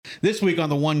This week on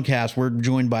the One Cast, we're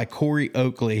joined by Corey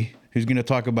Oakley, who's going to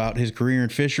talk about his career in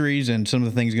fisheries and some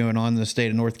of the things going on in the state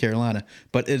of North Carolina.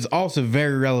 But it's also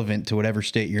very relevant to whatever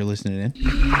state you're listening in.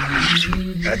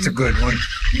 That's a good one.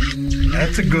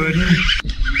 That's a good one.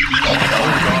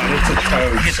 Oh, God, it's a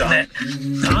toad, son.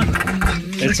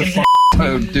 It's a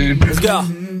toad, dude. Let's go.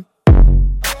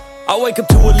 I wake up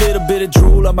to a little bit of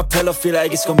drool on my pillow, feel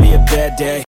like it's gonna be a bad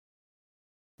day.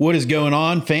 What is going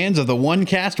on, fans of the One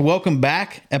Cast? Welcome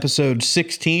back, episode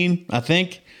 16, I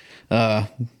think. We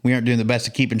aren't doing the best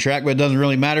of keeping track, but it doesn't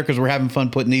really matter because we're having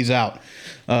fun putting these out.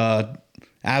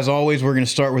 As always, we're going to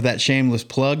start with that shameless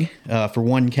plug for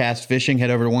One Cast Fishing.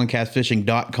 Head over to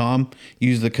onecastfishing.com.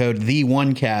 Use the code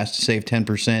THE1CAST to save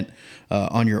 10%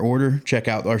 on your order. Check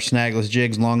out our snagless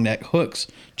jigs, long neck hooks.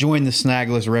 Join the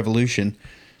snagless revolution.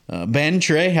 Ben,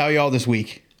 Trey, how are y'all this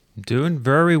week? Doing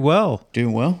very well.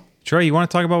 Doing well? Trey, you want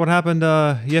to talk about what happened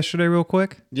yesterday real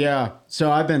quick? Yeah,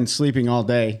 so I've been sleeping all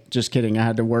day. Just kidding, I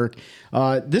had to work.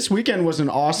 This weekend was an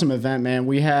awesome event, man.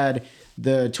 We had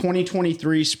the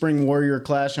 2023 Spring Warrior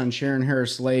Clash on Shearon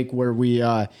Harris Lake, where we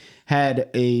had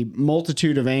a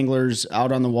multitude of anglers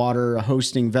out on the water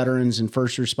hosting veterans and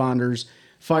first responders,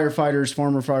 firefighters,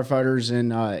 former firefighters,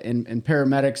 and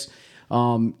paramedics.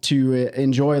 To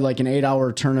enjoy like an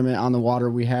 8-hour tournament on the water.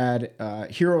 We had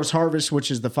Heroes Harvest,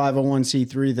 which is the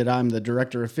 501c3 that I'm the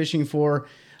director of fishing for,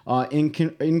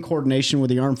 in coordination with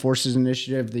the Armed Forces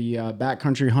Initiative, the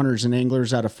backcountry hunters and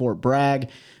anglers out of Fort Bragg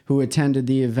who attended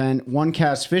the event. One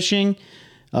Cast Fishing,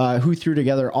 who threw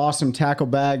together awesome tackle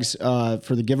bags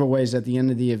for the giveaways at the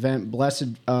end of the event.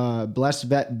 Blessed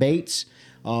Vet Baits.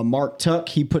 Mark Tuck,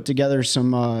 he put together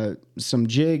some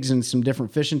jigs and some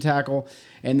different fishing tackle.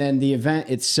 And then the event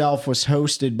itself was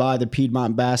hosted by the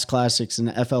Piedmont Bass Classics and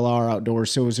the FLR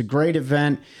Outdoors. So it was a great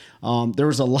event. There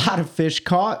was a lot of fish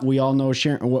caught. We all know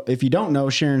Shearon. If you don't know,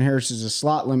 Shearon Harris is a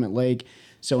slot limit lake.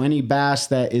 So any bass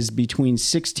that is between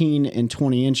 16 and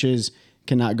 20 inches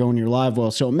cannot go in your live well.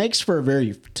 So it makes for a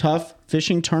very tough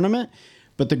fishing tournament.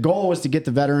 But the goal was to get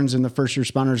the veterans and the first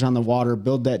responders on the water,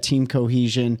 build that team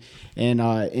cohesion, and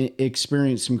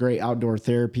experience some great outdoor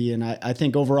therapy. And I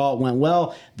think overall it went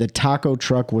well. The taco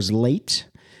truck was late,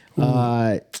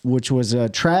 which was a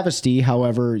travesty.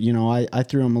 However, I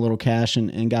threw him a little cash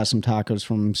and got some tacos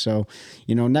from him. So,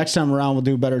 next time around we'll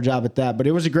do a better job at that. But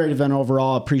it was a great event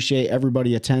overall. Appreciate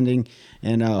everybody attending,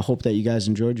 and hope that you guys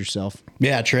enjoyed yourself.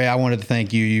 Yeah, Trey, I wanted to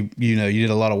thank you. You did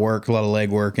a lot of work, a lot of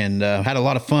leg work, and had a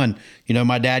lot of fun.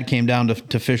 My dad came down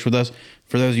to fish with us.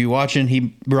 For those of you watching, he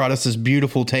brought us this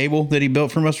beautiful table that he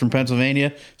built from us from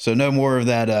Pennsylvania. So no more of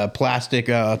that plastic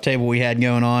table we had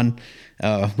going on.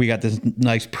 We got this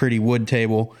nice, pretty wood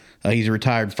table. He's a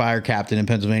retired fire captain in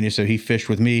Pennsylvania, so he fished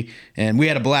with me, and we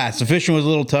had a blast. The fishing was a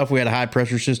little tough. We had a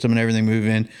high-pressure system and everything move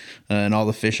in, and all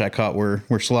the fish I caught were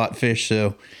slot fish,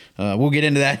 so we'll get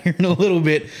into that here in a little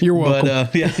bit. You're welcome.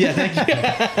 But, yeah,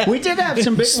 thank you. We did have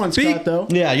some big ones caught, though.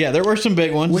 Yeah, there were some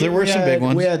big ones. There were some big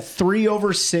ones. We had 3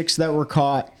 over 6 that were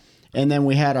caught, and then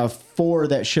we had a 4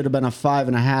 that should have been a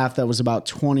 5.5 that was about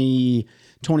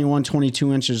 21,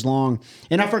 22 inches long.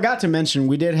 And I forgot to mention,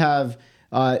 we did have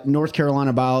North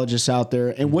Carolina biologists out there,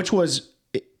 and which was,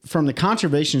 from the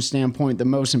conservation standpoint, the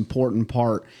most important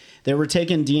part. They were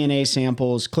taking DNA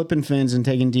samples, clipping fins and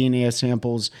taking DNA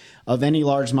samples of any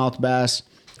largemouth bass.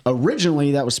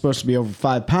 Originally, that was supposed to be over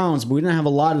 5 pounds, but we didn't have a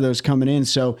lot of those coming in.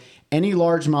 So any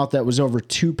largemouth that was over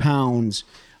 2 pounds,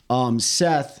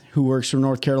 Seth, who works for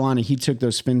North Carolina, he took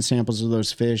those fin samples of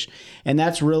those fish. And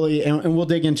that's really, and we'll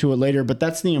dig into it later, but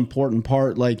that's the important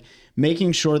part, like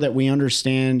making sure that we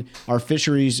understand our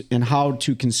fisheries and how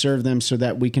to conserve them so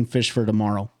that we can fish for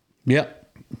tomorrow. Yep.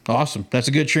 Awesome. That's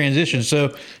a good transition.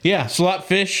 So, yeah, slot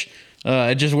fish.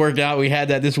 It just worked out. We had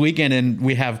that this weekend, and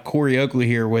we have Corey Oakley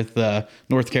here with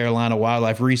North Carolina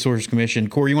Wildlife Resources Commission.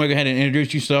 Corey, you want to go ahead and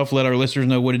introduce yourself, let our listeners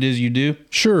know what it is you do?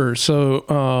 Sure. So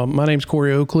my name's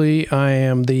Corey Oakley. I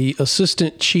am the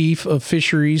Assistant Chief of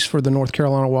Fisheries for the North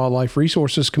Carolina Wildlife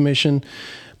Resources Commission.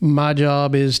 My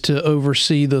job is to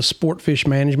oversee the sport fish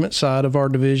management side of our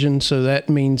division. So that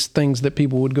means things that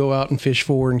people would go out and fish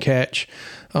for and catch.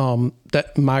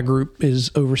 That my group is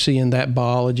overseeing that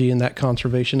biology and that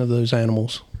conservation of those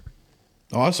animals.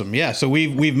 Awesome. Yeah. So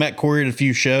we've met Corey at a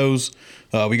few shows.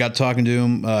 We got talking to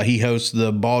him. He hosts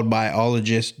the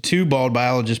Two Bald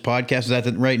Biologist podcast. Is that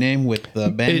the right name with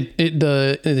Ben?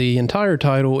 The entire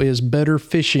title is Better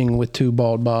Fishing with Two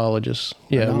Bald Biologists.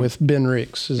 Yeah, with Ben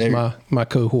Ricks is my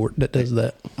cohort that does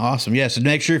that. Awesome. Yeah. So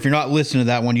make sure if you're not listening to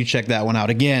that one, you check that one out.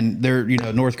 Again, they're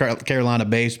North Carolina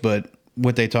based, but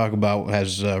what they talk about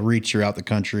has reach throughout the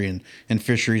country and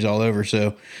fisheries all over.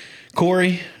 So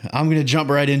Corey, I'm going to jump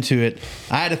right into it.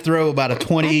 I had to throw about a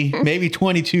 20, maybe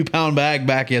 22 pound bag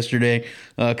back yesterday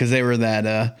because they were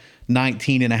that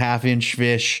 19 and a half inch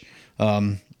fish.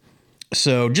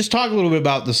 So just talk a little bit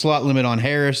about the slot limit on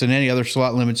Harris and any other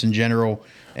slot limits in general,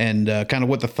 and kind of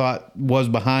what the thought was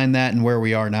behind that and where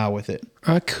we are now with it.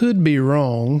 I could be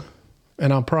wrong,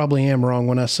 and I probably am wrong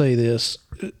when I say this.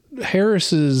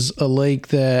 Harris is a lake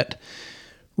that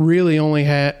really only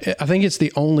I think it's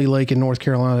the only lake in North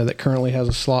Carolina that currently has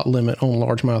a slot limit on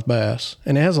largemouth bass,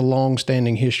 and it has a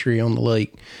long-standing history on the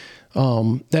lake.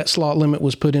 That slot limit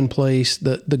was put in place.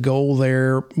 The goal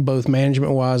there, both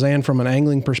management-wise and from an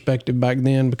angling perspective back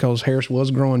then, because Harris was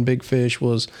growing big fish,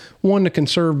 was one, to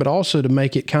conserve, but also to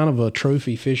make it kind of a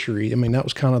trophy fishery. I mean, that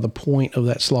was kind of the point of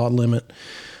that slot limit.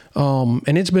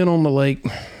 And it's been on the lake,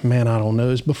 man, I don't know,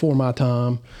 it's before my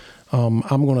time. I'm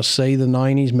going to say the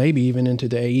 90s, maybe even into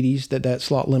the 80s, that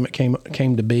slot limit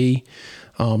came to be.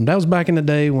 That was back in the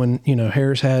day when,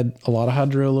 Harris had a lot of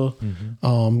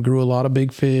hydrilla, grew a lot of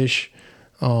big fish.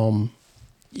 And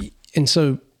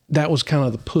so that was kind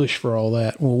of the push for all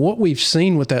that. Well, what we've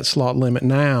seen with that slot limit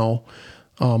now,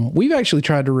 we've actually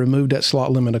tried to remove that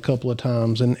slot limit a couple of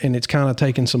times, and it's kind of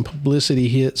taken some publicity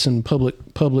hits, and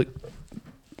public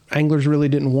anglers really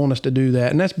didn't want us to do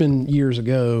that. And that's been years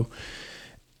ago.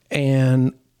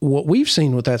 And what we've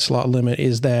seen with that slot limit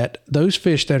is that those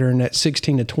fish that are in that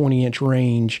 16 to 20 inch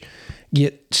range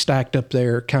get stacked up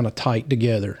there kind of tight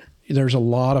together. There's a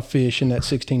lot of fish in that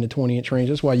 16 to 20 inch range.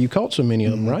 That's why you caught so many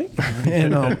of them, right?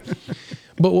 And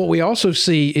but what we also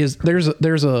see is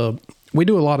we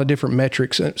do a lot of different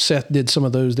metrics. Seth did some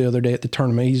of those the other day at the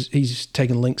tournament. He's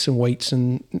taking lengths and weights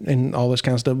and all this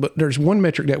kind of stuff. But there's one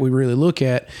metric that we really look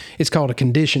at. It's called a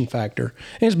condition factor.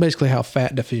 And it's basically how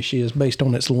fat the fish is based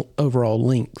on its overall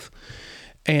length.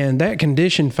 And that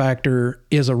condition factor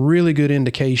is a really good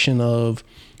indication of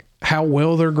how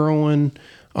well they're growing,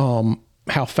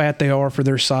 how fat they are for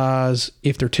their size,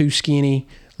 if they're too skinny.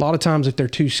 A lot of times if they're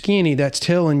too skinny, that's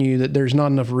telling you that there's not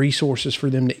enough resources for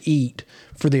them to eat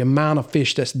for the amount of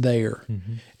fish that's there.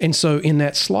 Mm-hmm. And so in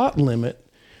that slot limit,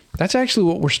 that's actually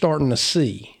what we're starting to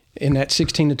see. In that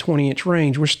 16 to 20 inch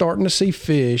range, we're starting to see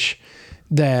fish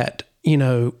that,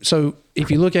 so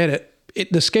if you look at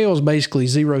it, the scale is basically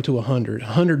 0 to 100,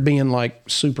 100 being like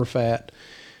super fat.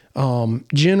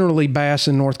 Generally bass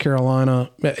in North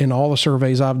Carolina, in all the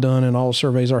surveys I've done and all the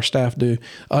surveys our staff do,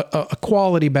 a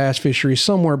quality bass fishery is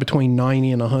somewhere between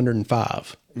 90 and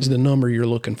 105 is the number you're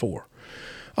looking for.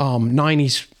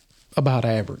 90's about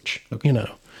average,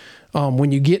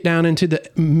 when you get down into the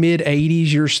mid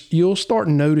 80s, you'll start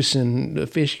noticing the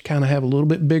fish kind of have a little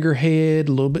bit bigger head,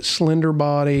 a little bit slender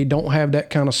body, don't have that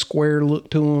kind of square look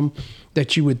to them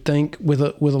that you would think with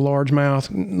a largemouth,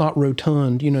 not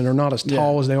rotund, they're not as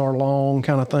tall as they are long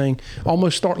kind of thing.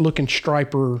 Almost start looking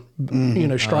striper,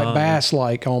 striped bass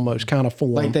like almost kind of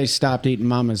form. Like they stopped eating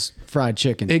mama's fried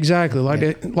chicken. Exactly.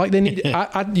 Like they need,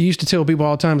 I used to tell people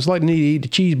all the time, it's like they need to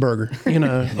eat a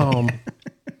cheeseburger,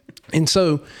 And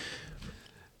so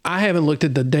I haven't looked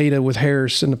at the data with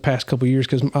Harris in the past couple of years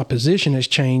because my position has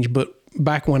changed, but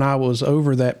back when I was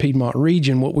over that Piedmont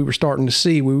region, what we were starting to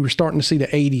see the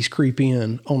 80s creep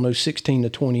in on those 16 to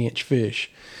 20 inch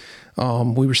fish.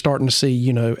 We were starting to see,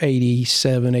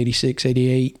 87, 86,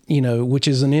 88, which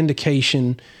is an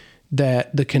indication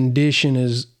that the condition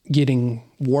is getting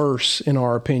worse, in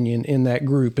our opinion, in that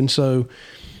group. And so,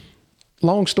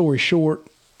 long story short,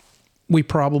 we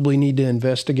probably need to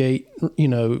investigate,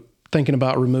 thinking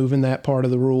about removing that part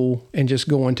of the rule and just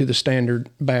going to the standard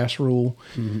bass rule.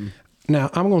 Mm-hmm. Now,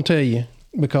 I'm going to tell you,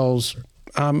 because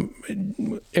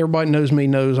everybody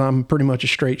knows I'm pretty much a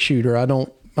straight shooter. I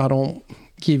don't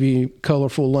give you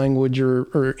colorful language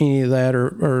or any of that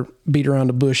or beat around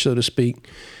the bush, so to speak.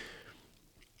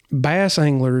 Bass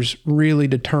anglers really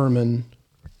determine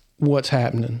what's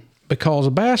happening, because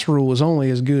a bass rule is only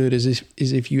as good as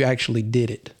if you actually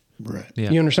did it. Right.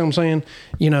 Yeah. You understand what I'm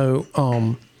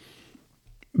saying?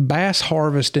 Bass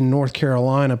harvest in North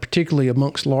Carolina, particularly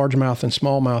amongst largemouth and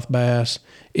smallmouth bass,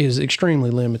 is extremely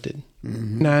limited.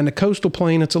 Mm-hmm. Now, in the coastal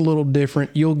plain, it's a little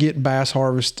different. You'll get bass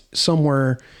harvest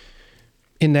somewhere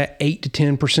in that 8 to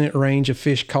 10% range of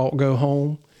fish caught go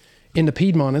home. In the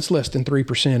Piedmont, it's less than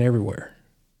 3% everywhere.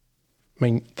 I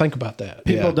mean, think about that.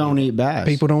 People don't eat bass.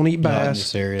 People don't eat bass. Not in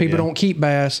this area, People don't keep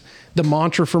bass. The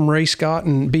mantra from Ray Scott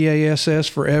and BASS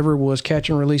forever was catch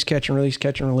and release, catch and release,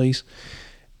 catch and release.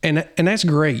 And that's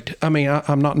great. I mean,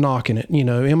 I'm not knocking it.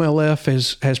 MLF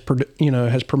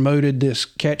has promoted this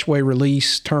catch, weigh,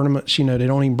 release tournaments. They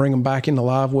don't even bring them back in the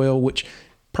live well, which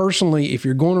personally, if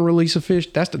you're going to release a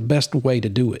fish, that's the best way to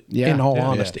do it, in all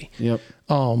honesty. Yep.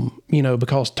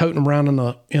 Because toting them around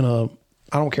in a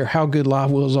I don't care how good live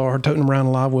wells are, toting them around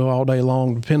a live well all day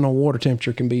long, depending on water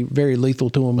temperature, can be very lethal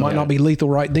to them. Might not be lethal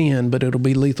right then, but it'll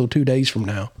be lethal 2 days from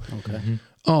now. Okay.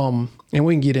 And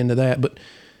we can get into that, but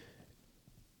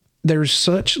there's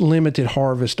such limited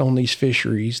harvest on these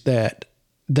fisheries that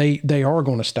they are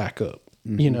going to stack up.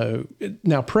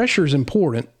 Now pressure is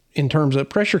important. In terms of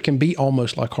pressure can be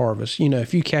almost like harvest.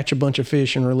 If you catch a bunch of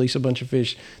fish and release a bunch of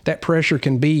fish, that pressure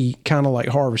can be kind of like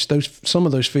harvest. Some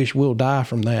of those fish will die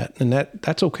from that, and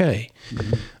that's okay.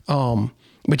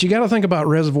 But you got to think about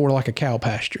reservoir like a cow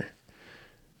pasture.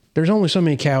 There's only so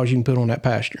many cows you can put on that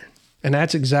pasture. And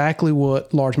that's exactly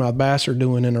what largemouth bass are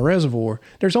doing in a reservoir.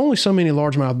 There's only so many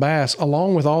largemouth bass,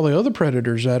 along with all the other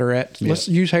predators that are let's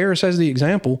use Harris as the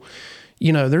example.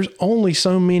 There's only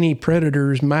so many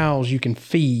predators, mouths you can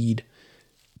feed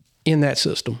in that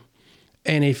system.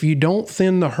 And if you don't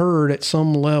thin the herd at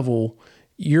some level,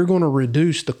 you're going to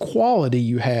reduce the quality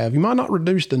you have. You might not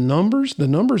reduce the numbers. The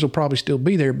numbers will probably still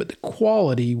be there, but the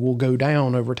quality will go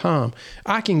down over time.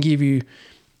 I can give you,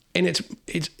 and it's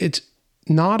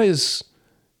not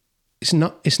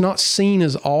seen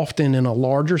as often in a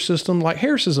larger system. Like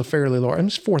Harris is a fairly large,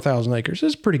 it's 4,000 acres.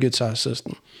 It's a pretty good sized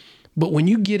system. But when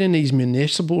you get in these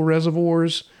municipal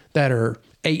reservoirs that are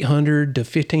 800 to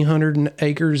 1,500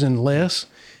 acres and less,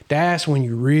 that's when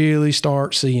you really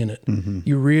start seeing it.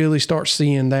 You really start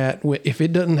seeing that. If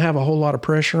it doesn't have a whole lot of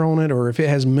pressure on it, or if it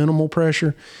has minimal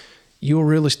pressure, you'll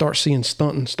really start seeing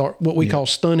what we call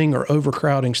stunting or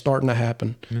overcrowding starting to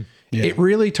happen. Yeah. It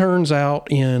really turns out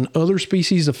in other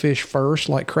species of fish first,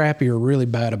 like crappie, are really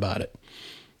bad about it.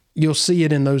 You'll see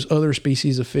it in those other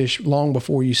species of fish long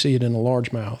before you see it in a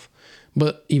largemouth.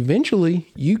 But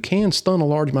eventually, you can stun a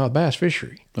largemouth bass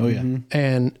fishery. Oh yeah,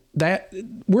 and that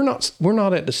we're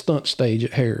not at the stunt stage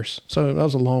at Harris. So that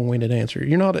was a long-winded answer.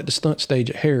 You're not at the stunt stage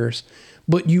at Harris,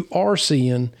 but you are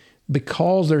seeing,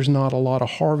 because there's not a lot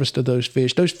of harvest of those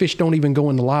fish. Those fish don't even go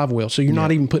in the live well, so you're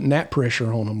not even putting that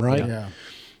pressure on them, right? Yeah.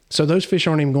 So those fish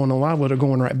aren't even going to the live well; they're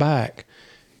going right back.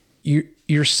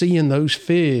 You're seeing those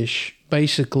fish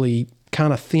basically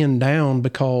kind of thin down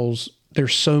because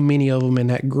there's so many of them in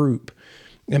that group.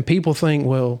 And people think,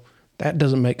 well, that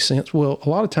doesn't make sense. Well, a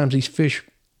lot of times these fish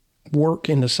work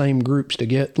in the same groups to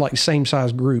get, like, same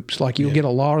size groups. Like you'll get a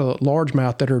lot of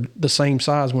largemouth that are the same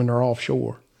size when they're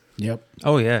offshore. Yep.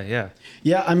 Oh, yeah.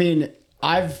 Yeah, I mean,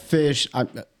 I've fished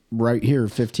right here,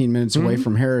 15 minutes away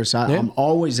from Harris. I'm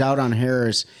always out on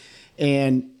Harris.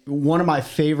 And one of my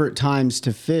favorite times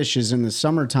to fish is in the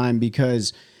summertime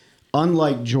because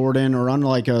unlike Jordan or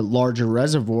unlike a larger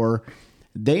reservoir,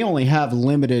 they only have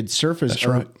limited surface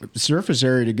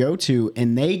area to go to,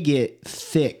 and they get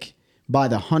thick by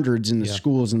the hundreds in the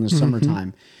schools in the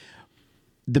summertime.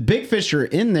 The big fish are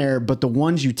in there, but the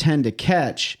ones you tend to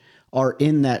catch are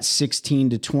in that 16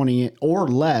 to 20 or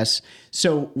less.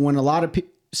 So when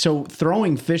so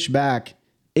throwing fish back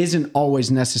isn't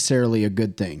always necessarily a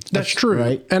good thing. That's true,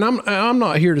 right? And I'm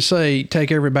not here to say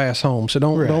take every bass home. So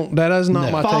don't. That is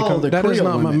not my take home. That is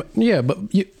not my. Yeah, but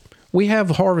we have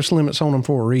harvest limits on them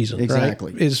for a reason.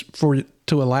 Exactly, right? Is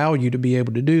to allow you to be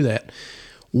able to do that.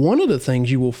 One of the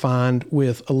things you will find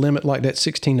with a limit like that,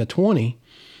 16 to 20,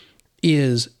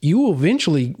 is you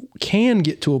eventually can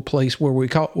get to a place where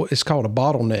it's called a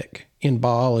bottleneck in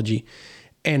biology,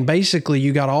 and basically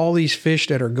you got all these fish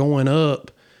that are going up,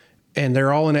 and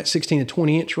they're all in that 16 to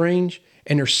 20 inch range,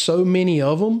 and there's so many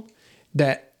of them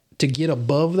that to get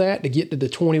above that, to get to the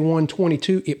 21,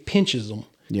 22, it pinches them.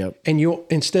 Yep. And you'll,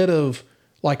 instead of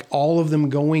like all of them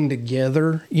going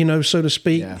together, so to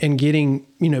speak, and getting,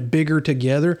 bigger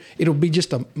together, it'll be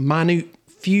just a minute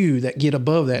few that get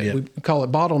above that. Yeah. We call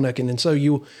it bottlenecking. And so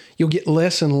you'll get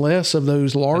less and less of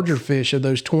those larger fish, of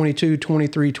those 22,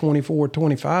 23, 24,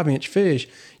 25 inch fish.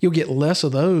 You'll get less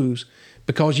of those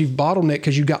because you've bottlenecked,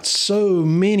 because you've got so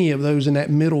many of those in that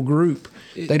middle group.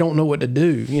 They don't know what to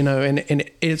do, and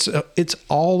it's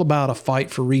all about a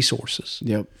fight for resources.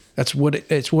 Yep. It's what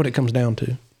it comes down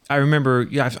to. I remember,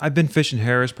 I've been fishing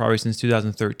Harris probably since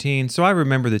 2013, so I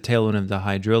remember the tail end of the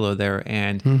hydrilla there.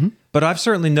 And but I've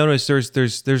certainly noticed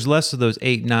there's less of those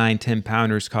 8, 9, 10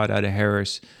 pounders caught out of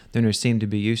Harris than there seemed to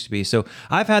be used to be. So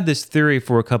I've had this theory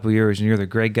for a couple of years, and you're the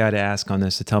great guy to ask on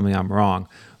this to tell me I'm wrong.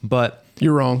 But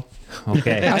you're wrong.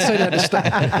 Okay. I say that to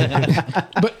staff.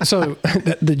 But so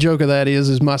the joke of that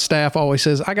is my staff always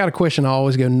says, I got a question. I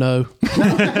always go, no.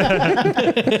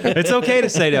 It's okay to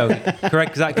say no,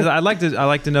 correct? Because I like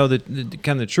to know the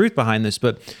kind of the truth behind this.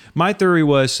 But my theory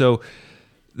was,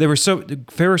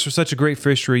 Ferris was such a great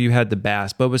fishery. You had the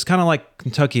bass, but it was kind of like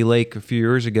Kentucky Lake a few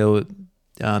years ago.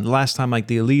 The last time like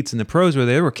the elites and the pros were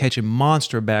there, they were catching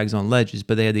monster bags on ledges,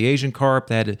 but they had the Asian carp,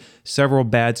 they had several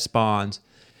bad spawns,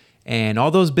 and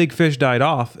all those big fish died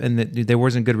off, and there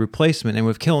wasn't good replacement. And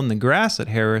with killing the grass at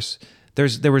Harris,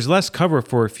 there was less cover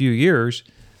for a few years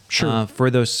for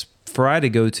those fry to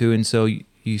go to, and so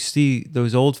you see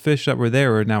those old fish that were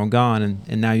there are now gone,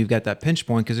 and now you've got that pinch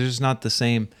point because there's just not the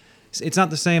same. It's not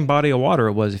the same body of water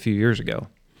it was a few years ago.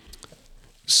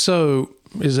 So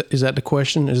is that the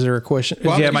question? Is there a question?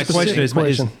 Well, yeah, my question is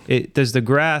does the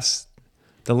grass,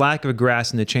 the lack of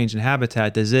grass and the change in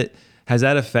habitat, has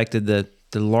that affected the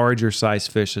larger size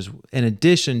fish in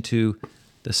addition to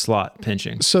the slot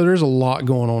pinching? So there's a lot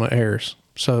going on at Harris.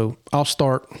 So I'll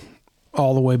start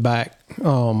all the way back.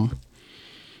 In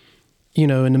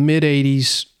the mid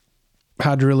 80s,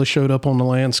 hydrilla showed up on the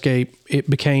landscape. It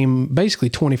became basically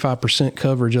 25%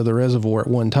 coverage of the reservoir at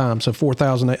one time. So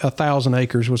 1,000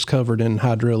 acres was covered in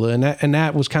hydrilla, and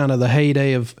that was kind of the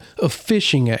heyday of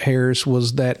fishing at Harris.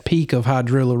 Was that peak of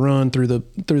hydrilla run through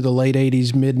the late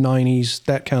 80s, mid 90s,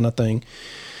 that kind of thing.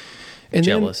 And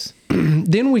jealous.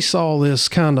 Then we saw this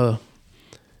kind of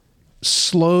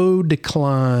slow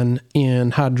decline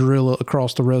in hydrilla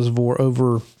across the reservoir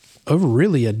over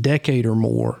really a decade or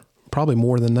more, probably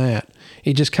more than that.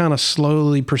 It just kind of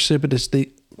slowly,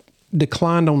 precipitously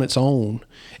declined on its own.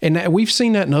 And we've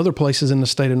seen that in other places in the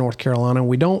state of North Carolina.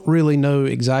 We don't really know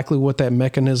exactly what that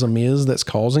mechanism is that's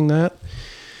causing that.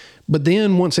 But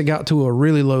then once it got to a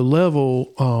really low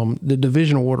level, the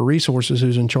Division of Water Resources,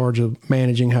 who's in charge of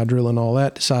managing hydrilla and all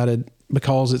that, decided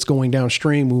because it's going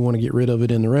downstream, we want to get rid of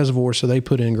it in the reservoir. So they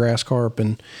put in grass carp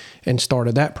and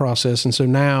started that process. And so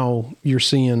now you're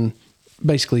seeing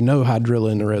basically no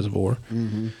hydrilla in the reservoir.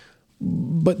 Mm-hmm.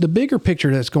 But the bigger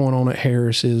picture that's going on at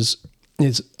Harris is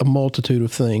a multitude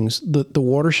of things. The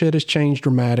watershed has changed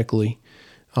dramatically.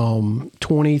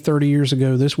 20, 30 years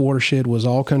ago, this watershed was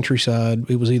all countryside.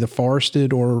 It was either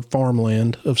forested or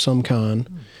farmland of some kind.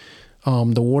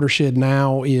 The watershed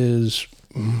now is,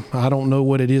 I don't know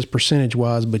what it is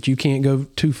percentage-wise, but you can't go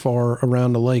too far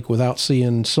around the lake without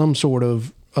seeing some sort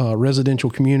of residential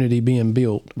community being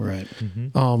built. Right.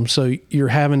 Mm-hmm. So you're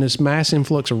having this mass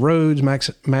influx of roads,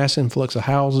 mass influx of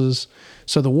houses.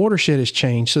 So the watershed has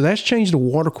changed. So that's changed the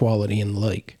water quality in the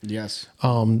lake. Yes.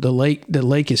 The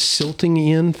lake is silting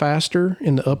in faster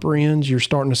in the upper ends. You're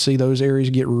starting to see those areas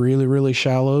get really, really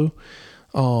shallow.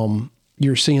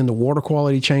 You're seeing the water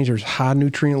quality change. There's high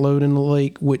nutrient load in the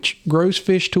lake, which grows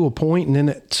fish to a point, and then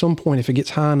at some point, if it gets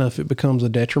high enough, it becomes a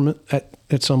detriment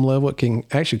at some level. It can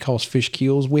actually cause fish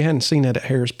kills. We hadn't seen that at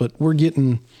Harris, but we're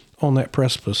getting on that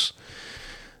precipice.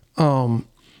 And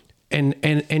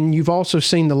you've also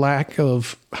seen the lack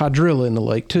of hydrilla in the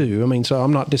lake too. I mean, so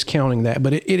I'm not discounting that,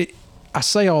 but I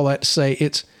say all that to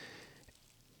say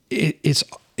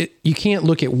you can't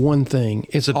look at one thing.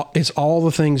 It's all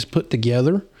the things put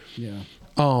together. Yeah.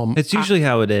 It's usually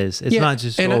how it is. It's not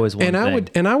just always one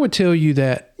thing. I would tell you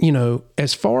that,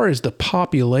 as far as the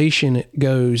population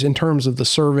goes, in terms of the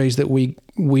surveys that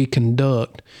we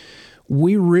conduct,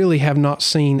 we really have not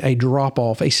seen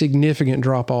a significant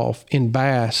drop-off in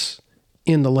bass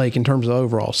in the lake in terms of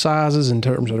overall sizes, in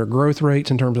terms of their growth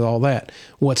rates, in terms of all that.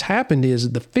 What's happened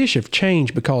is the fish have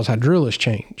changed because hydrilla's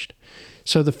changed.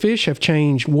 So the fish have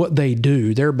changed what they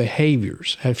do. Their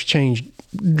behaviors have changed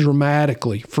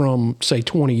dramatically from, say,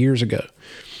 20 years ago.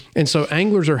 And so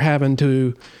anglers are having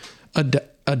to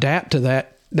adapt to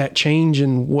that change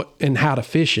in how to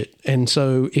fish it. And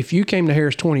so if you came to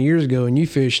Harris 20 years ago and you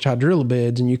fished hydrilla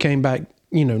beds and you came back,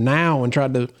 now and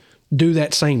tried to do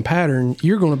that same pattern,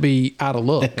 you're going to be out of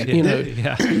luck,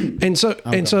 Yeah. And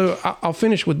so I'll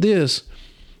finish with this.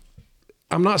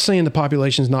 I'm not saying the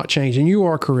population's not changing. You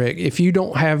are correct. If you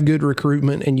don't have good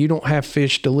recruitment and you don't have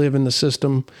fish to live in the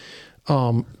system,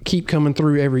 keep coming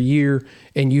through every year,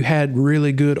 and you had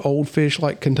really good old fish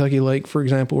like Kentucky Lake, for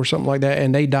example, or something like that,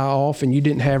 and they die off and you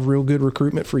didn't have real good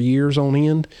recruitment for years on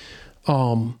end,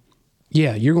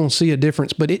 you're going to see a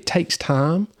difference, but it takes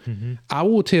time. Mm-hmm. I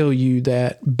will tell you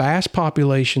that bass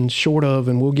populations, short of,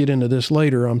 and we'll get into this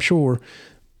later, I'm sure,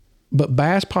 but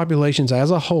bass populations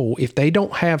as a whole, if they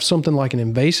don't have something like an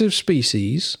invasive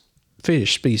species,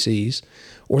 fish species,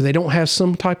 or they don't have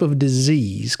some type of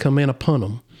disease come in upon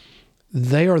them,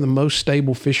 they are the most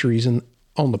stable fisheries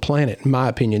on the planet, in my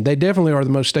opinion. They definitely are the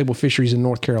most stable fisheries in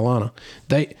North Carolina.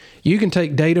 You can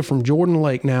take data from Jordan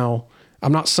Lake now.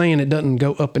 I'm not saying it doesn't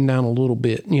go up and down a little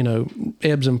bit,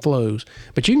 ebbs and flows,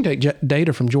 but you can take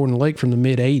data from Jordan Lake from the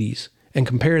mid 80s and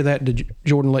compare that to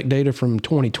Jordan Lake data from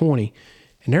 2020,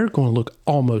 and they're going to look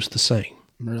almost the same.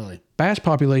 Really? Bass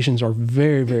populations are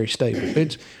very, very stable.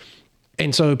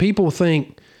 And so people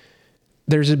think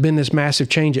there's been this massive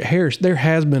change at Harris. There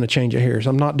has been a change at Harris.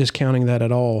 I'm not discounting that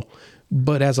at all.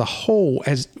 But as a whole,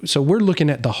 so we're looking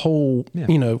at the whole,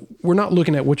 we're not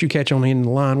looking at what you catch on the end of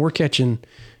the line. We're catching,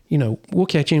 we'll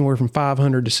catch anywhere from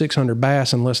 500 to 600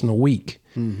 bass in less than a week.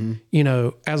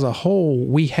 As a whole,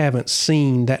 we haven't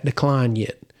seen that decline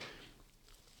yet.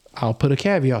 I'll put a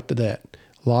caveat to that.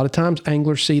 A lot of times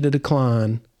anglers see the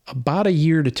decline about a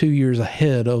year to 2 years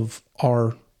ahead of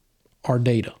our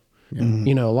data. A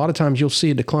lot of times you'll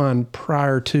see a decline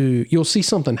you'll see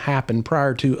something happen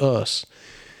prior to us.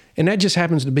 And that just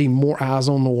happens to be more eyes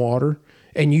on the water.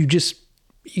 And you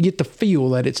get the feel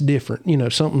that it's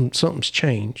different. Something's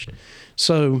changed.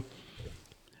 So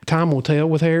time will tell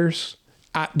with Harris.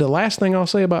 The last thing I'll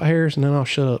say about Harris, and then I'll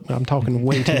shut up. I'm talking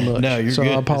way too much. No, you're so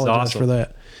good. I apologize for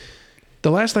that.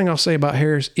 The last thing I'll say about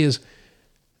Harris is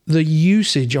the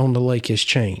usage on the lake has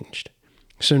changed.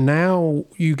 So now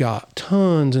you got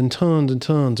tons and tons and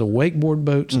tons of wakeboard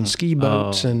boats and ski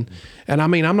boats. And I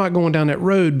mean, I'm not going down that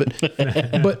road,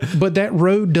 but that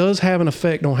road does have an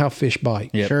effect on how fish bite.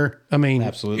 Yep. Sure. I mean,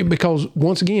 absolutely. Because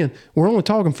once again, we're only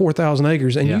talking 4,000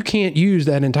 acres and you can't use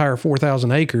that entire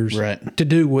 4,000 acres to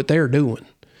do what they're doing.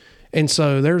 And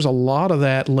so there's a lot of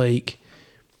that lake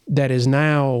that is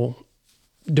now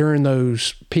during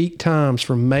those peak times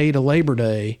from May to Labor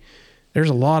Day. There's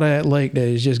a lot of that lake that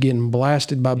is just getting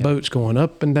blasted by boats going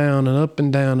up and down and up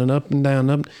and down and up and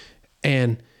down.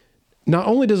 And not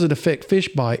only does it affect fish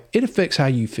bite, it affects how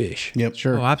you fish. Yep.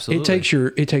 Sure. Oh, absolutely.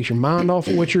 It takes your mind off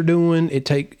of what you're doing.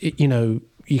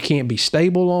 You can't be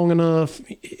stable long enough.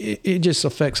 It just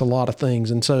affects a lot of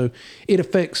things. And so it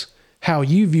affects how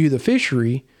you view the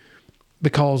fishery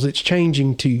because it's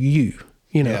changing to you.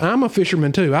 I'm a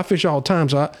fisherman too. I fish all the time.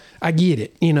 So I get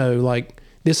it, like,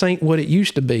 this ain't what it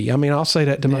used to be. I mean, I'll say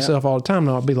that to myself all the time. And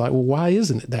I'll be like, well, why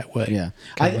isn't it that way? Yeah.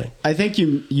 I think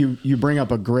you bring up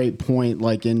a great point.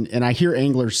 Like, and I hear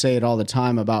anglers say it all the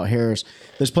time about Harris.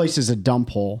 This place is a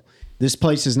dump hole. This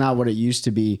place is not what it used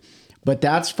to be. But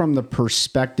that's from the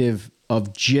perspective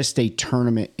of just a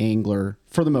tournament angler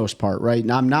for the most part, right?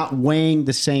 Now, I'm not weighing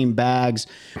the same bags,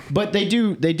 but they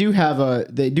do have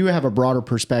a broader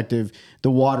perspective,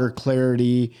 the water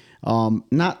clarity,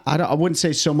 I wouldn't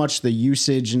say so much the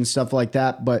usage and stuff like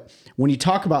that, but when you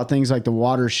talk about things like the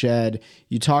watershed,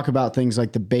 you talk about things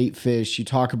like the bait fish, you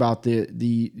talk about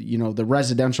the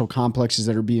residential complexes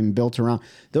that are being built around.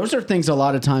 Those are things a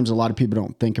lot of times a lot of people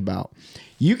don't think about.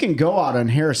 You can go out on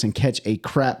Harris and catch a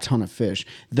crap ton of fish.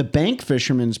 The bank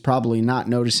fisherman's probably not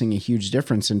noticing a huge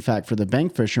difference. In fact, for the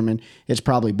bank fisherman, it's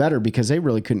probably better because they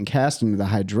really couldn't cast into the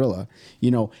hydrilla.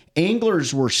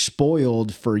 Anglers were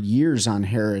spoiled for years on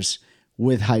Harris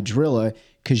with hydrilla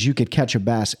because you could catch a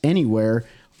bass anywhere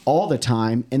all the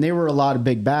time, and they were a lot of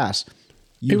big bass.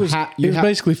 It was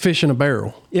basically fish in a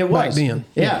barrel. It was. Back then.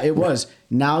 Yeah, it was.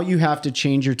 Now you have to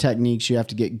change your techniques. You have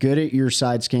to get good at your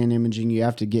side scan imaging. You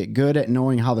have to get good at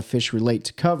knowing how the fish relate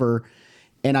to cover.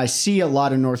 And I see a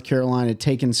lot of North Carolina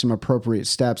taking some appropriate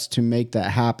steps to make that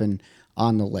happen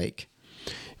on the lake.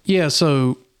 Yeah,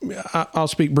 so I'll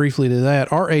speak briefly to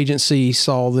that. Our agency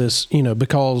saw this,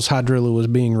 because hydrilla was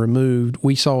being removed,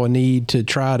 we saw a need to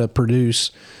try to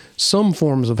produce some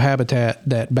forms of habitat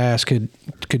that bass could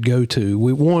go to.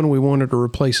 We wanted to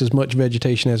replace as much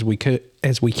vegetation as we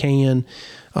can.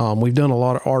 We've done a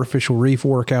lot of artificial reef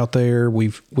work out there.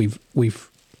 We've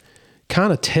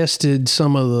kind of tested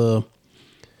some of the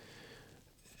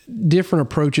different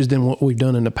approaches than what we've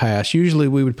done in the past. Usually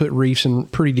we would put reefs in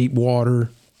pretty deep water.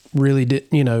 Really did,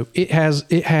 it has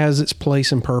its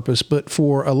place and purpose, but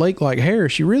for a lake like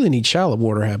Harris, you really need shallow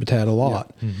water habitat a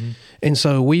lot. Yeah. Mm-hmm. And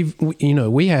so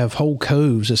we have whole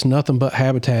coves. It's nothing but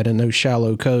habitat in those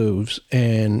shallow coves.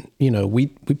 And, we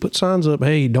put signs up,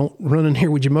 hey, don't run in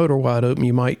here with your motor wide open.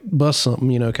 You might bust something,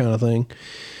 kind of thing.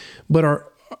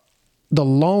 But the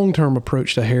long-term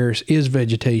approach to Harris is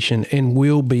vegetation and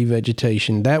will be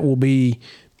vegetation. That will be,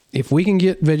 if we can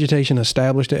get vegetation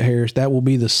established at Harris, that will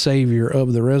be the savior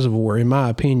of the reservoir, in my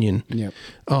opinion. Yep.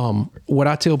 What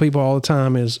I tell people all the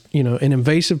time is, an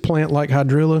invasive plant like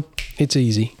hydrilla, it's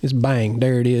easy. It's bang,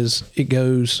 there it is. It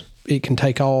goes, it can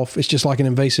take off. It's just like an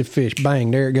invasive fish. Bang,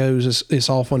 there it goes. It's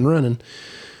off and running.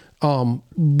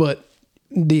 But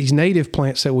these native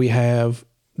plants that we have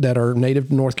that are native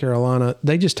to North Carolina,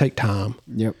 they just take time.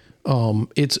 Yep.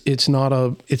 It's not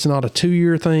a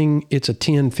 2-year thing. It's a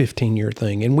 10, 15-year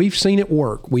thing. And we've seen it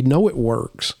work. We know it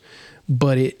works,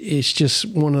 but it's just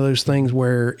one of those things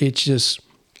where it's just,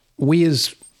 we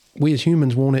as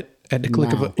humans want it at the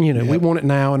click of a, we want it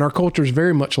now. And our culture is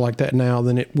very much like that now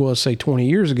than it was, say, 20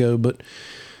 years ago. But,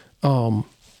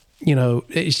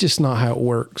 it's just not how it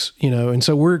works, and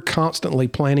so we're constantly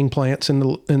planting plants in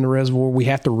the reservoir. We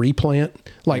have to replant.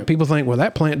 Like people think, well,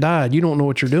 that plant died. You don't know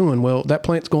what you're doing. Well, that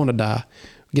plant's going to die.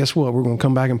 Guess what? We're going to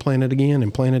come back and plant it again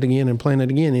and plant it again and plant it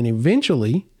again. And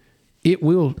eventually it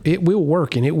will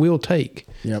work and it will take.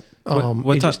 Yep.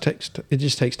 It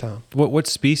just takes time. What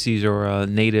species are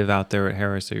native out there at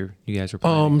Harris that you guys are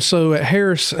planting? So at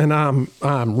Harris, and I'm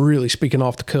really speaking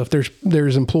off the cuff.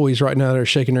 There's employees right now that are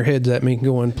shaking their heads at me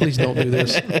going, please don't do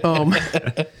this.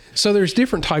 So there's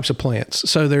different types of plants.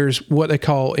 So there's what they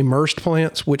call immersed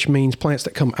plants, which means plants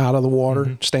that come out of the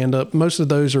water, stand up. Most of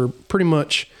those are pretty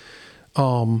much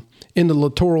in the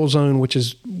littoral zone, which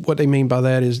is what they mean by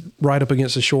that is right up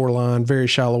against the shoreline, very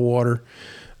shallow water.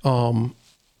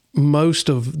 Most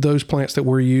of those plants that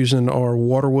we're using are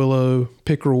water willow,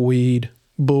 pickerel weed,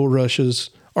 bulrushes.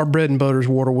 Our bread and butter is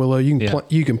water willow. You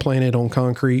can plant it on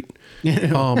concrete.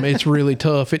 It's really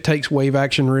tough. It takes wave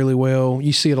action really well.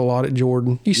 You see it a lot at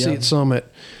Jordan. You see it some at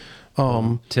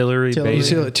Tillery.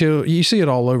 You see it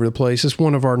all over the place. It's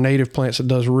one of our native plants that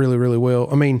does really, really well.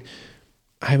 I mean,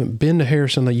 I haven't been to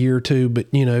Harrison a year or two, but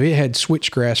it had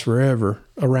switchgrass forever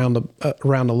around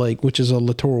the lake, which is a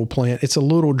littoral plant. It's a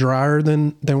little drier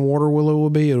than water willow will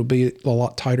be. It'll be a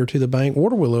lot tighter to the bank.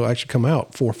 Water willow actually come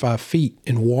out 4 or 5 feet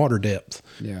in water depth.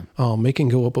 Yeah. It can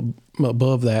go up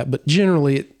above that, but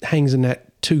generally it hangs in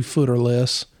that 2 foot or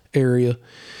less area.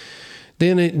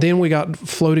 Then we got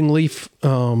floating leaf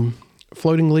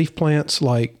plants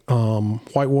like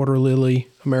white water lily,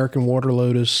 American water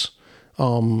lotus,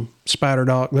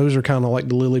 spatterdock. Those are kind of like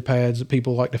the lily pads that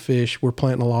people like to fish. We're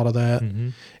planting a lot of that. Mm-hmm.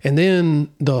 And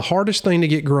then the hardest thing to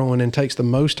get growing and takes the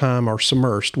most time are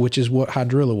submersed, which is what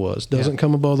hydrilla was. Doesn't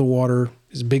come above the water.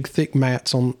 It's big, thick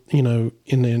mats on, in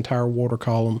the entire water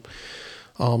column.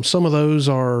 Some of those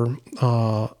are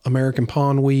American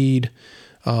pondweed.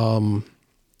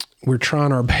 We're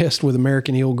trying our best with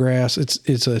American eelgrass.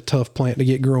 It's a tough plant to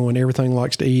get growing. Everything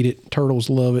likes to eat it. Turtles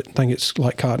love it. I think it's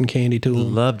like cotton candy to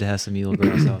them. Love to have some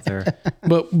eelgrass out there.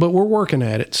 But we're working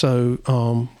at it. So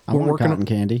we're working cotton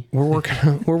candy. We're working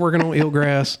on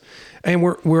eelgrass, and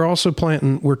we're also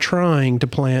planting. We're trying to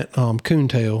plant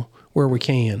coontail where we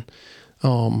can.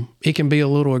 It can be a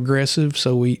little aggressive,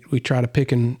 so we try to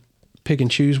pick and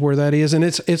choose where that is. And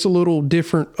it's a little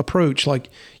different approach. Like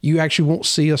you actually won't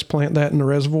see us plant that in the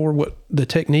reservoir. What the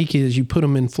technique is, you put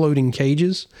them in floating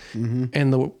cages,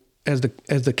 and as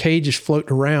the cages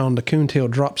float around, the coontail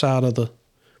drops out of the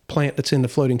plant that's in the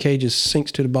floating cages,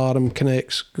 sinks to the bottom,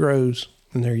 connects, grows,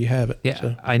 and there you have it. Yeah,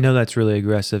 so. I know that's really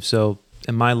aggressive. So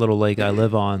in my little lake I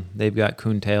live on, they've got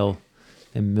coontail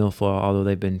and milfoil, although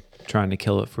they've been trying to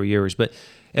kill it for years. But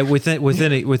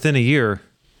within a year,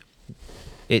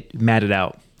 it matted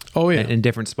out. Oh yeah, in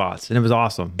different spots, and it was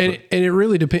awesome. And it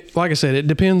really depends. Like I said, it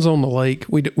depends on the lake.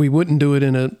 We wouldn't do it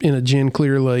in a gin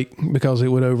clear lake because it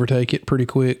would overtake it pretty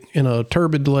quick. In a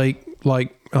turbid lake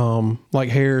like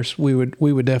Harris, we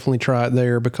would definitely try it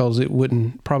there because it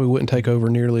probably wouldn't take over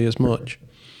nearly as much.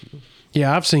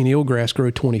 Yeah, I've seen eelgrass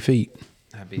grow 20 feet.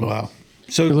 Wow.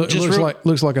 So it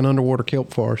looks like an underwater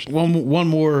kelp forest. One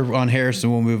more on Harris,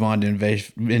 and we'll move on to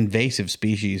invasive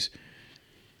species.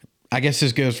 I guess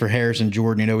this goes for Harris and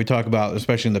Jordan. We talk about,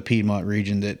 especially in the Piedmont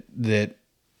region, that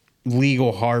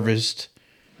legal harvest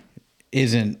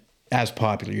isn't as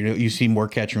popular. You see more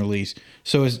catch and release.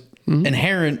 So is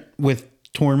inherent with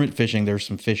tournament fishing, there's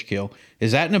some fish kill.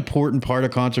 Is that an important part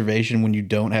of conservation when you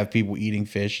don't have people eating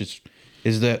fish?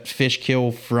 Is that fish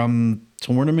kill from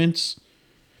tournaments?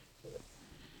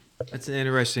 That's an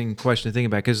interesting question to think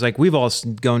about, because we've all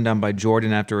gone down by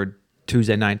Jordan after a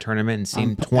Tuesday night tournament and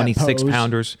seen 26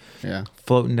 pounders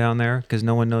floating down there because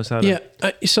no one knows how to. Yeah,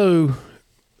 so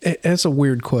that's a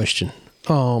weird question.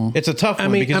 It's a tough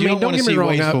one because you don't want to see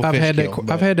wasteful fish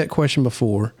kill. I've had that question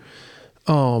before.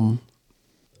 I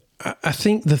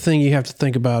think the thing you have to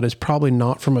think about is probably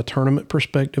not from a tournament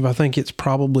perspective. I think it's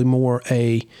probably more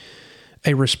a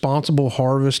responsible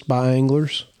harvest by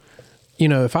anglers.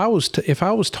 If I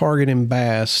was targeting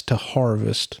bass to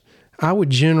harvest, I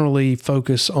would generally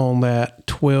focus on that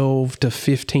 12 to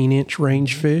 15 inch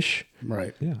range fish.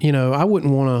 Right. Yeah. I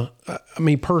wouldn't want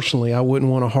to, personally, I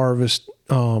wouldn't want to harvest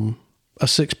a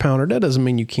 6 pounder. That doesn't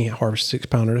mean you can't harvest a 6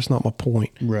 pounder. That's not my point.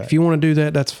 Right. If you want to do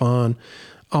that, that's fine.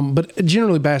 But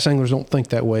generally bass anglers don't think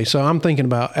that way. So I'm thinking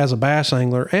about, as a bass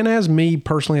angler and as me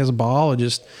personally as a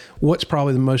biologist, what's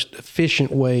probably the most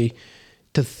efficient way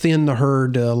to thin the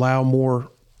herd to allow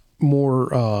more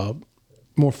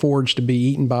forage to be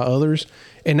eaten by others.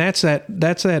 And that's that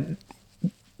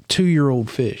 2-year-old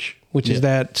fish. which is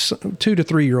that 2 to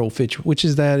 3 year old fish, which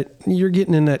is that you're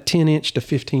getting in that 10-inch to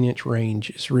 15-inch range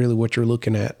is really what you're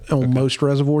looking at on most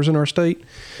reservoirs in our state.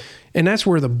 And that's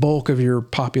where the bulk of your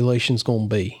population's going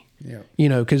to be. Yeah. You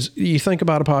know, because you think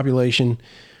about a population,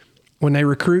 when they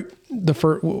recruit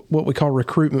what we call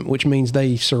recruitment, which means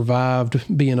they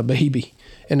survived being a baby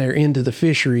and they're into the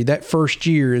fishery, that first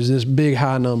year is this big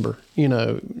high number. You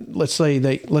know, let's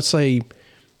say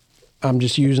I'm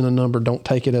just using a number, don't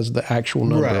take it as the actual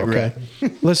number, okay?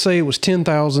 Right. Let's say it was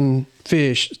 10,000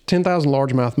 fish, 10,000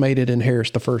 largemouth made it in Harris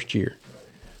the first year.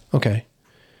 Okay.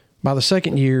 By the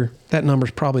second year, that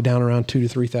number's probably down around 2,000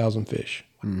 to 3,000 fish.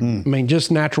 Mm-hmm. I mean, just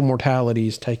natural mortality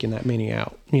is taking that many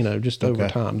out, you know, just over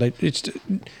time. It's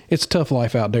a tough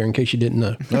life out there, in case you didn't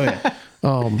know. Oh, yeah.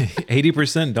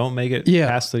 80% don't make it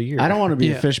past the year. I don't want to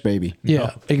be a fish baby. Yeah,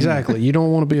 no. Exactly. You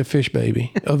don't want to be a fish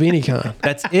baby of any kind.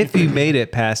 That's if you made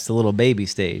it past the little baby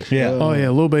stage. Yeah. Oh, yeah.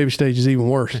 Little baby stage is even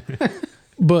worse.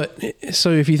 But so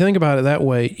if you think about it that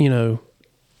way, you know,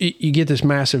 you get this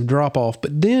massive drop off.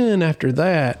 But then after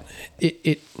that,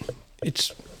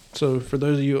 it's so for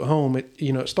those of you at home,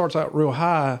 it starts out real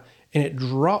high and it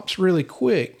drops really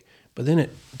quick, but then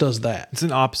it does that. It's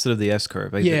an opposite of the S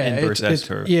curve, like the inverse S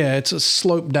curve. Yeah, it's a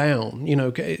slope down. You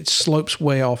know, it slopes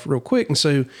way off real quick, and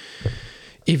so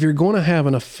if you're going to have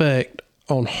an effect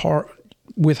on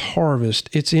with harvest,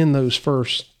 it's in those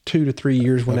first 2 to 3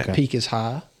 years when that peak is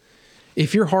high.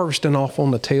 If you're harvesting off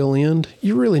on the tail end,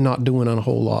 you're really not doing a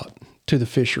whole lot to the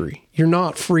fishery. You're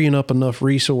not freeing up enough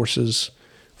resources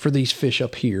for these fish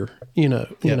up here,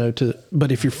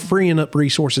 but if you're freeing up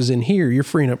resources in here, you're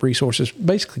freeing up resources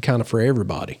basically kind of for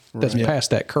everybody that's past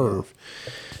that curve.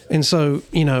 And so,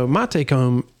 you know, my take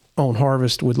home on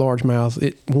harvest with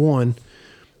largemouth, one,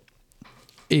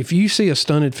 if you see a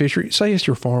stunted fishery, say it's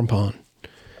your farm pond,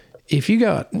 if you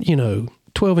got,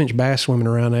 12-inch bass swimming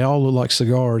around, they all look like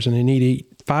cigars and they need to eat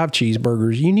 5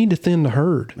 cheeseburgers, you need to thin the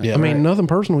herd. Yeah, I mean, nothing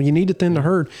personal. You need to thin the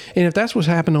herd. And if that's what's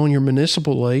happening on your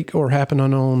municipal lake or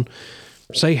happening on,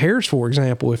 say, Harris, for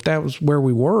example, if that was where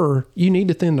we were, you need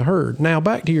to thin the herd. Now,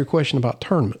 back to your question about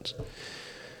tournaments.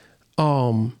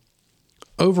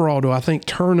 Overall, do I think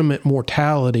tournament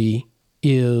mortality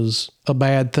is a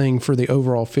bad thing for the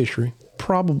overall fishery?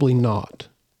 Probably not.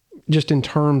 Just in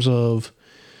terms of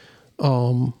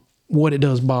what it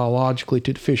does biologically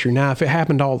to the fishery. Now, if it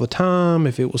happened all the time,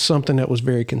 if it was something that was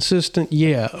very consistent,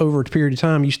 over a period of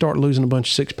time, you start losing a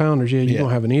bunch of 6-pounders, you're going to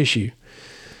have an issue.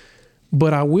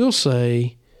 But I will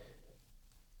say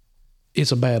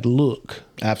it's a bad look.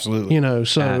 Absolutely.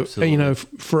 Absolutely.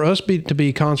 For us to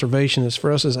be conservationists,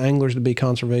 for us as anglers to be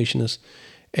conservationists,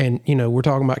 and, we're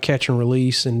talking about catch and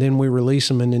release, and then we release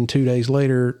them, and then 2 days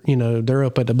later, they're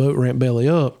up at the boat ramp belly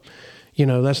up,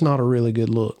 that's not a really good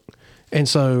look. And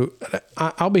so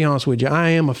I'll be honest with you,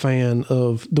 I am a fan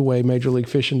of the way Major League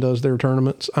Fishing does their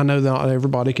tournaments. I know that not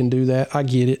everybody can do that. I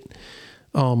get it.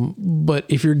 But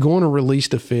if you're going to release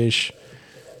the fish,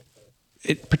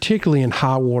 particularly in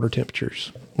high water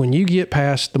temperatures, when you get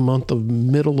past the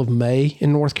middle of May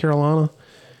in North Carolina,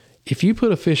 if you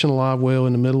put a fish in a live well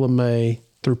in the middle of May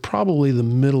through probably the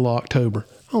middle of October,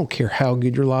 I don't care how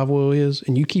good your live well is,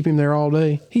 and you keep him there all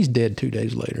day, he's dead 2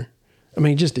 days later. I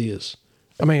mean, it just is.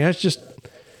 I mean, that's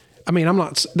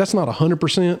not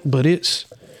 100%, but it's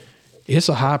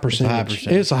a high percentage.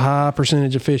 It's a high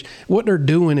percentage of fish. What they're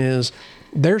doing is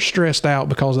they're stressed out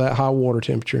because of that high water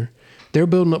temperature. They're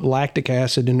building up lactic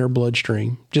acid in their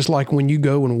bloodstream. Just like when you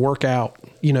go and work out,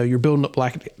 you're building up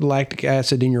lactic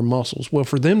acid in your muscles. Well,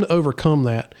 for them to overcome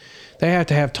that, they have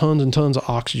to have tons and tons of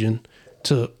oxygen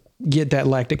to get that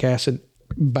lactic acid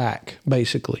back,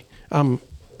 basically. I'm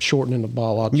shortening the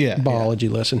biology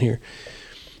lesson here.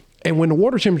 And when the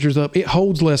water temperature's up, it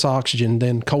holds less oxygen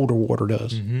than colder water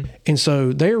does. Mm-hmm. And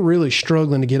so they're really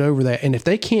struggling to get over that. And if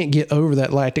they can't get over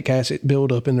that lactic acid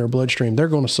buildup in their bloodstream, they're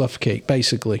going to suffocate,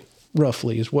 basically,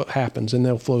 roughly, is what happens, and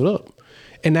they'll float up.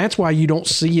 And that's why you don't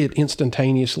see it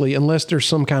instantaneously unless there's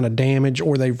some kind of damage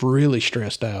or they've really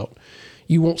stressed out.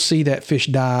 You won't see that fish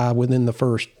die within the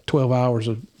first 12 hours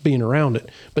of being around it.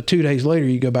 But 2 days later,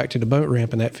 you go back to the boat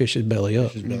ramp and that fish is belly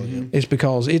up. It's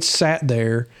because it's sat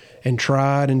there and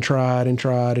tried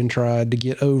to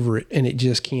get over it, and it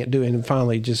just can't do it. And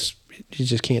finally, it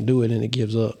just can't do it, and it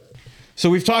gives up. So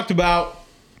we've talked about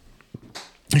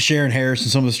Shearon Harris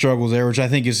and some of the struggles there, which I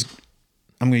think is,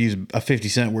 I'm going to use a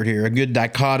 50-cent word here, a good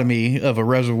dichotomy of a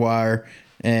reservoir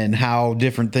and how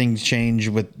different things change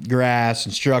with grass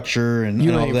and structure and, You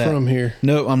and all ain't that. from here.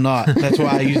 No, I'm not. That's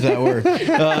why I use that word.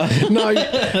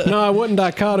 No, it wasn't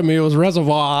dichotomy. It was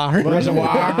reservoir.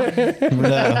 Reservoir.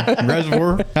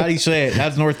 Reservoir. How do you say it?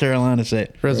 How's North Carolina say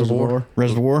it? Reservoir.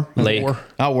 Reservoir. Lake.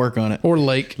 I'll work on it. Or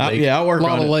lake. Yeah, I'll work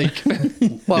lot on of it.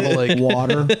 lake. lot of lake.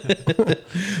 Water.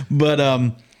 But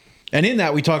and in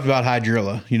that we talked about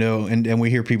hydrilla, and we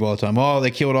hear people all the time, oh, they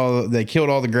killed all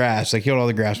the grass. They killed all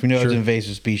the grass. We know it's an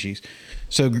invasive species.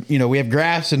 So, we have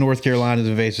grass in North Carolina as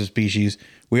an invasive species.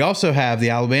 We also have the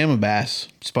Alabama bass,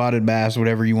 spotted bass,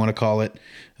 whatever you want to call it,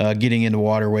 getting into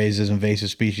waterways as invasive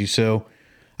species. So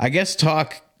I guess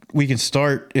we can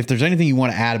start, if there's anything you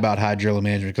want to add about hydrilla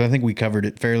management, because I think we covered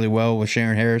it fairly well with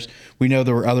Shearon Harris. We know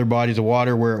there were other bodies of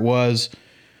water where it was.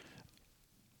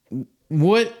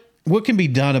 What can be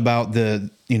done about the,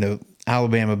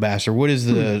 Alabama bass, or what is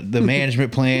the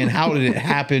management plan? How did it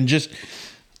happen? Just,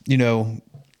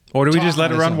 Or do we just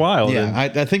let it run wild? Yeah,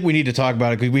 I think we need to talk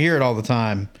about it because we hear it all the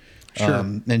time. Sure.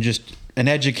 And just an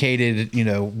educated,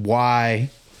 why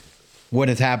what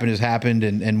has happened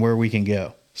and where we can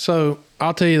go. So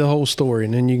I'll tell you the whole story,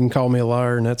 and then you can call me a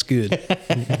liar, and that's good.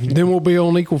 Then we'll be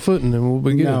on equal footing, and we'll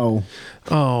be good. No.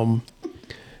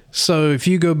 So if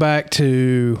you go back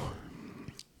to,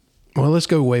 let's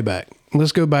go way back.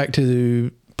 Let's go back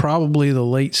to probably the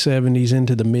late 70s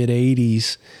into the mid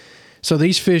 80s. So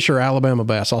these fish are Alabama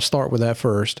bass. I'll start with that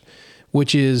first,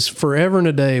 which is forever and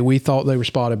a day we thought they were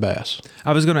spotted bass.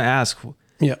 I was going to ask,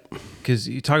 Yep. because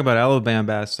you talk about Alabama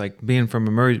bass, like being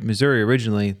from Missouri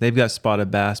originally, they've got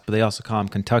spotted bass, but they also call them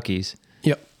Kentuckys.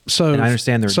 Yep. So And I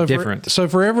understand they're different. So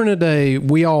forever and a day,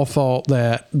 we all thought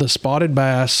that the spotted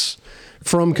bass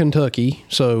from Kentucky,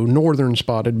 so northern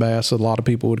spotted bass, a lot of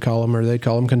people would call them, or they'd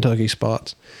call them Kentucky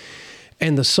spots,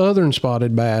 and the southern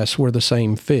spotted bass were the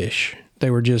same fish.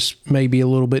 They were just maybe a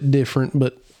little bit different,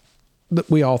 but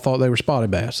we all thought they were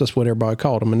spotted bass. That's what everybody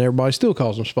called them, and everybody still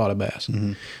calls them spotted bass.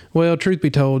 Mm-hmm. Well, truth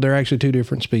be told, they're actually two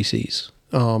different species.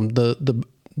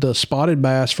 The spotted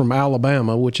bass from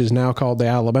Alabama, which is now called the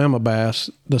Alabama bass,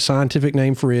 the scientific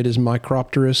name for it is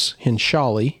Micropterus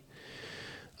henschali.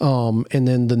 And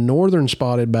then the northern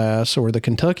spotted bass, or the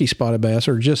Kentucky spotted bass,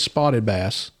 or just spotted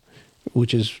bass,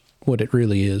 which is what it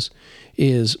really is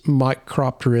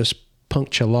Micropterus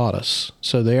punctulatus.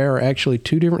 So they are actually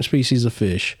two different species of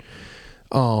fish.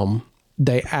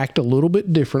 They act a little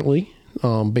bit differently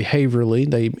behaviorally.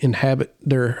 They inhabit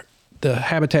the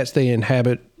habitats they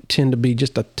inhabit tend to be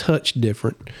just a touch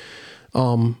different.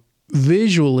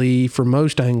 Visually, for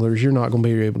most anglers, you're not going to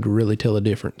be able to really tell the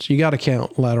difference. You got to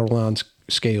count lateral line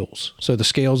scales. So the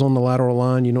scales on the lateral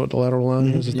line, you know what the lateral line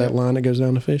is? It's that line that goes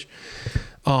down the fish.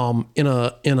 In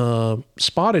a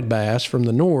spotted bass from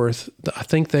the north, I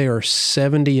think they are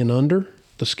 70 and under,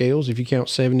 the scales. If you count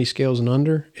 70 scales and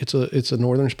under, it's a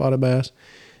northern spotted bass.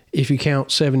 If you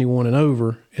count 71 and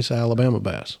over, it's an Alabama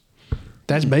bass.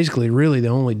 That's basically really the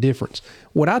only difference.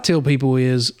 What I tell people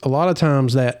is a lot of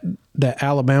times that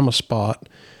Alabama spot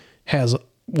has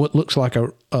what looks like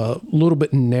a little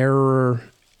bit narrower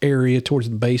area towards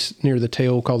the base near the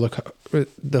tail, called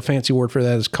the fancy word for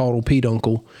that is caudal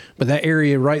peduncle. But that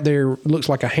area right there looks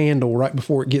like a handle right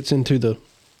before it gets into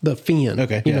the fin.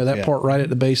 Okay. That part right at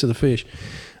the base of the fish.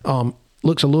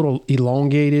 Looks a little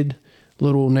elongated, a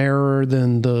little narrower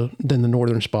than the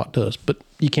northern spot does. But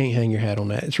you can't hang your hat on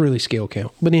that. It's really scale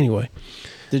count. But anyway.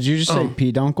 Did you just say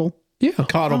peduncle? Yeah.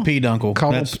 Caudal peduncle.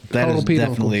 That is peduncle.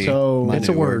 definitely So my it's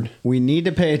a new word. We need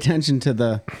to pay attention to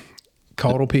the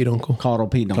Caudal peduncle. caudal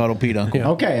peduncle. Caudal peduncle. Yeah.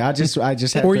 Okay, I just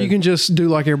have Or to, you can just do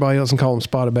like everybody else and call them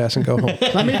spotted bass and go home.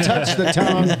 let me touch the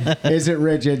tongue. Is it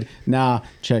rigid? Nah,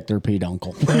 check their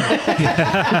peduncle.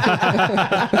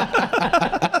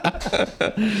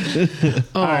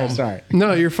 All right, sorry.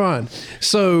 No, you're fine.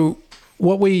 So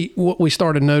what we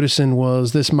started noticing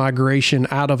was this migration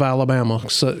out of Alabama.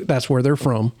 So that's where they're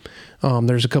from.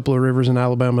 There's a couple of rivers in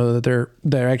Alabama that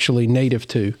they're actually native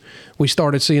to. We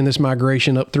started seeing this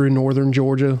migration up through northern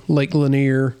Georgia, Lake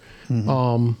Lanier,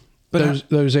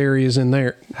 those areas in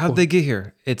there. How'd they get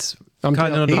here? It's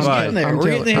continental He's divide. getting there. I'm We're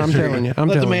telling- getting the I'm history. telling you. I'm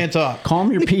Let the telling man you. talk.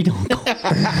 Calm your peduncle.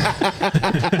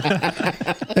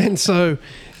 And so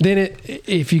then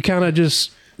if you kind of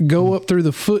just go up through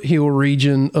the foothill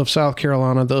region of South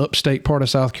Carolina, the upstate part of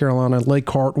South Carolina, Lake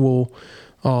Hartwell,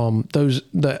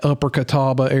 the upper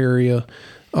Catawba area,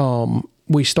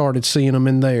 we started seeing them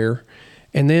in there.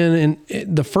 And then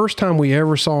the first time we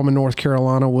ever saw them in North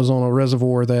Carolina was on a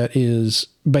reservoir that is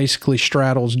basically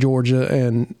straddles Georgia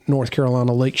and North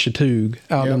Carolina, Lake Chattooga,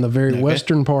 out in the very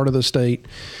western part of the state.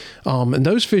 And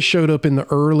those fish showed up in the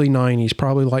early 90s,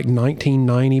 probably like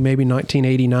 1990, maybe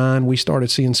 1989. We started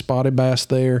seeing spotted bass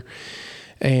there.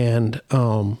 And,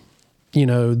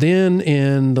 then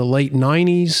in the late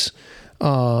 90s,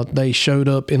 they showed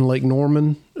up in Lake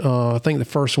Norman. I think the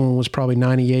first one was probably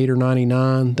 98 or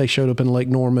 99. They showed up in Lake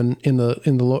Norman in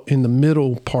the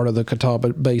middle part of the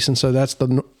Catawba Basin. So that's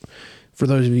for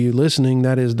those of you listening,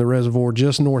 that is the reservoir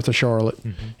just north of Charlotte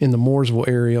in the Mooresville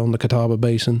area on the Catawba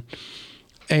Basin.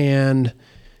 And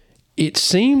it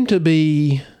seemed to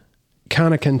be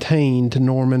kind of contained to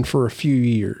Norman for a few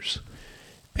years.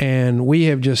 And we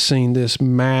have just seen this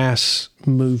mass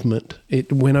movement.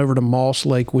 It went over to Moss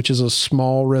Lake, which is a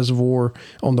small reservoir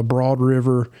on the Broad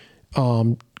River,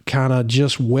 kind of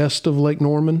just west of Lake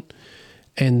Norman.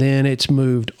 And then it's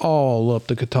moved all up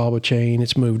the Catawba chain.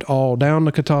 It's moved all down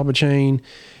the Catawba chain.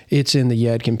 It's in the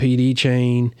Yadkin PD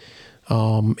chain.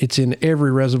 It's in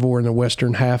every reservoir in the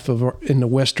western in the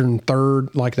western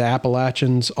third, like the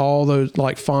Appalachians, all those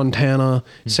like Fontana,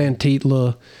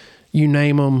 Santitla, you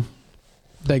name them.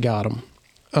 They got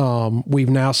them. We've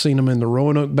now seen them in the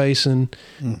Roanoke Basin.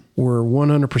 We're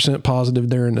 100% positive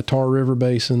they're in the Tar River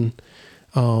Basin.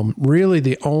 Really,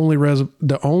 the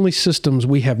only systems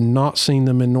we have not seen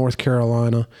them in North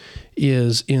Carolina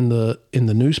is in the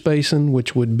Neuse Basin,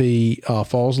 which would be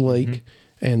Falls Lake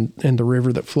and the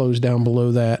river that flows down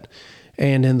below that,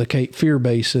 and in the Cape Fear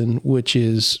Basin, which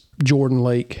is Jordan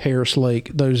Lake, Harris Lake,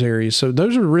 those areas. So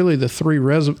those are really the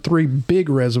three big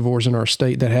reservoirs in our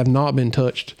state that have not been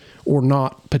touched or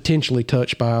not potentially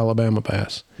touched by Alabama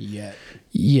bass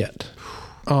yet.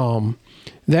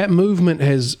 That movement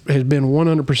has been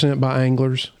 100% by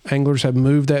anglers. Anglers have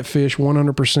moved that fish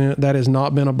 100%. That has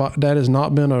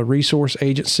not been a resource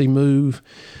agency move.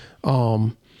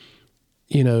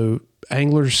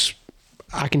 Anglers,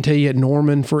 I can tell you at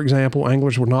Norman, for example,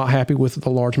 anglers were not happy with the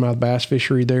largemouth bass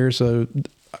fishery there. So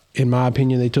in my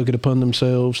opinion, they took it upon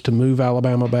themselves to move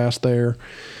Alabama bass there.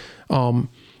 And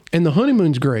the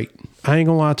honeymoon's great. I ain't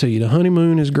gonna lie to you. The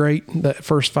honeymoon is great. That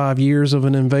first 5 years of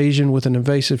an invasion with an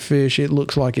invasive fish, it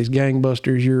looks like it's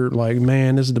gangbusters. You're like,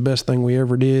 man, this is the best thing we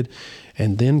ever did.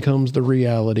 And then comes the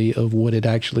reality of what it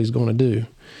actually is going to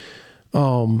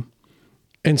do.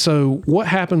 And so what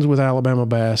happens with Alabama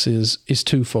bass is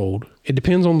twofold. It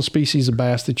depends on the species of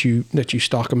bass that you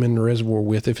stock them in the reservoir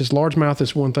with. If it's largemouth,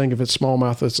 it's one thing. If it's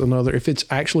smallmouth, it's another. If it's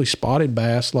actually spotted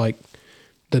bass, like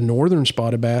the northern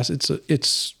spotted bass,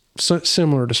 it's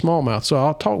similar to smallmouth. So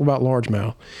I'll talk about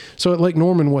largemouth. So at Lake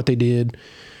Norman, what they did,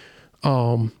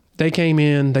 they came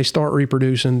in, they start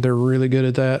reproducing. They're really good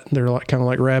at that. They're kind of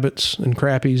like rabbits and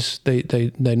crappies.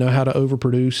 They know how to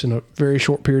overproduce in a very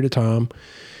short period of time.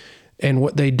 And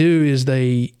what they do is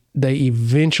they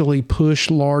eventually push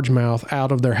largemouth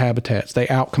out of their habitats. They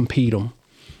outcompete them.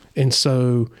 And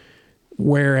so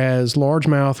whereas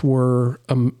largemouth were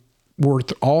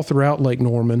all throughout Lake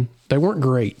Norman, they weren't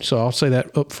great. So I'll say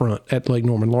that up front at Lake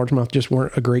Norman. Largemouth just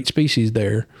weren't a great species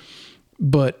there.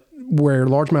 But where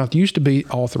largemouth used to be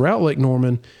all throughout Lake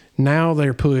Norman, now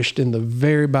they're pushed in the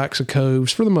very backs of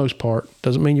coves for the most part.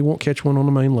 Doesn't mean you won't catch one on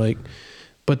the main lake.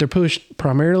 But they're pushed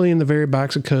primarily in the very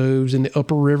backs of coves, in the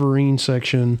upper riverine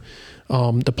section,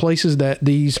 the places that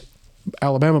these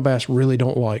Alabama bass really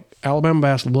don't like. Alabama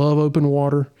bass love open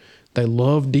water. They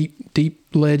love deep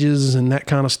ledges and that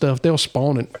kind of stuff. They'll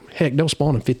spawn in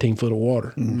 15 foot of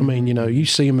water. I mean, you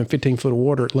see them in 15 foot of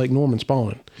water at Lake Norman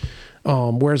spawning.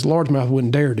 Whereas largemouth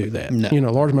wouldn't dare do that. No.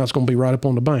 Largemouth's going to be right up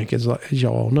on the bank, as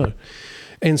y'all all know.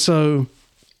 And so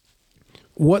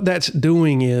what that's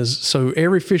doing is, so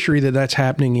every fishery that's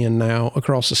happening in now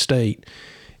across the state,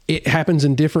 it happens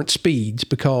in different speeds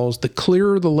because the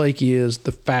clearer the lake is,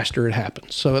 the faster it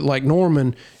happens. So at Lake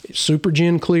Norman, it's super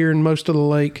gin clear in most of the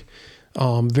lake,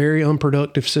 very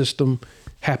unproductive system,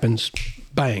 happens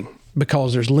bang,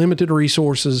 because there's limited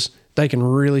resources. They can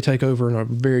really take over in a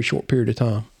very short period of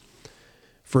time.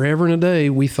 Forever and a day,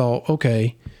 we thought,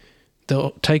 okay,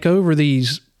 they'll take over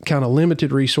these kind of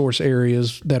limited resource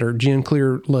areas that are gin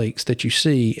clear lakes that you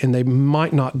see, and they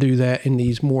might not do that in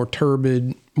these more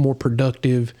turbid, more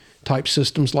productive type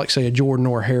systems like, say, a Jordan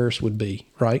or a Harris would be,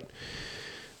 right?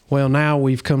 Well, now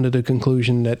we've come to the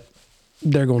conclusion that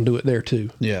they're going to do it there too.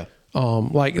 Yeah.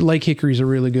 Like Lake Hickory is a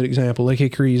really good example. Lake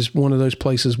Hickory is one of those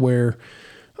places where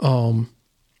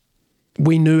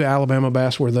we knew Alabama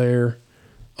bass were there.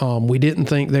 We didn't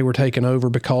think they were taken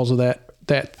over because of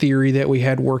that theory that we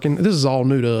had working. This is all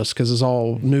new to us because it's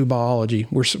all new biology.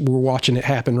 We're watching it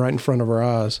happen right in front of our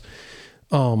eyes.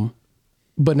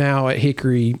 but now at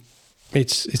Hickory,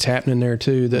 it's happening there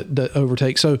too. That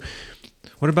overtake. So,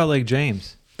 What about Lake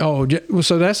James? well,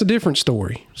 so that's a different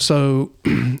story. So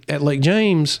at Lake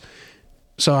James,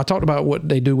 so I talked about what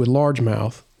they do with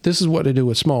largemouth. This is what they do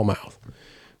with smallmouth.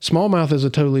 Smallmouth is a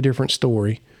totally different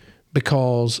story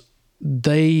because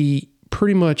they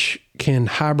pretty much can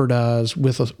hybridize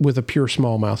with a pure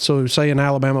smallmouth. So say an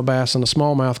Alabama bass and a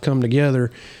smallmouth come together,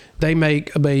 they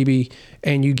make a baby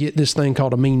and you get this thing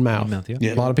called a mean mouth.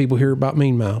 Yeah. A lot of people hear about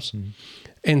mean mouths. Mm-hmm.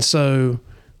 And so,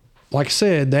 like I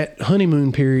said, that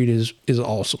honeymoon period is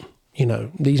awesome. You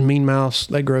know, these mean mouths,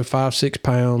 they grow 5-6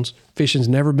 pounds. Fishing's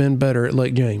never been better at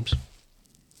Lake James.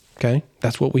 Okay?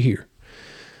 That's what we hear.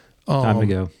 Time to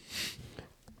go.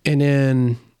 And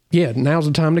then, now's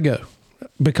the time to go.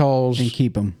 Because And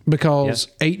keep them. Because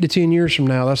 8 to 10 years from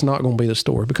now, that's not going to be the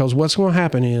story. Because what's going to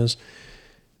happen is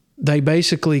they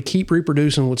basically keep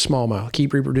reproducing with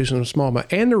smallmouth,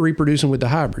 and they're reproducing with the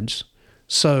hybrids.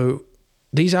 So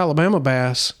these Alabama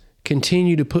bass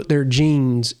continue to put their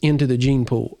genes into the gene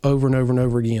pool over and over and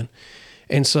over again.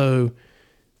 And so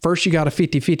first you got a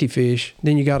 50-50 fish,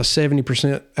 then you got a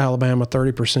 70% Alabama,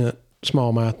 30%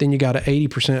 smallmouth, then you got an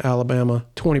 80% Alabama,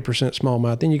 20%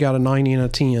 smallmouth, then you got a 90 and a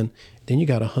 10, then you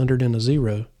got 100 and a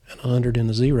 0, and 100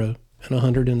 and a 0, and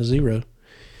 100 and a 0.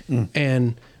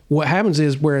 And what happens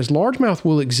is, whereas largemouth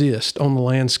will exist on the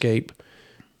landscape,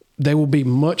 they will be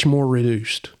much more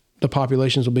reduced. The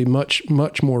populations will be much,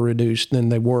 much more reduced than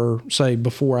they were, say,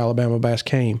 before Alabama bass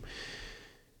came.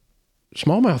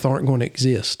 Smallmouth aren't going to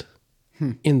exist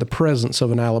in the presence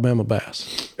of an Alabama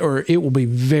bass, or it will be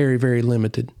very, very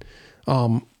limited.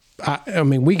 I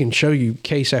mean, we can show you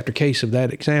case after case of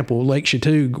that example. Lake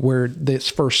Chattooga, where this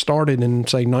first started in,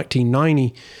 say,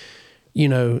 1990, you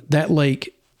know, that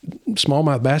lake,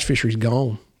 smallmouth bass fishery is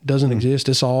gone. Doesn't exist.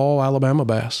 It's all Alabama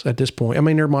bass at this point. I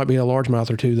mean, there might be a largemouth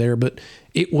or two there, but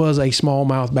it was a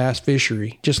smallmouth bass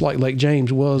fishery, just like Lake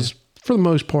James was, for the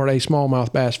most part, a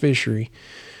smallmouth bass fishery.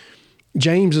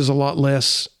 James is a lot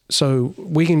less. So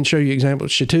we can show you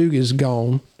examples. Chattooga is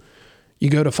gone. You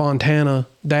go to Fontana,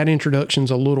 that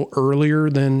introduction's a little earlier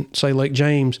than, say, Lake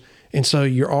James. And so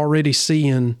you're already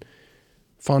seeing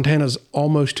Fontana's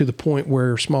almost to the point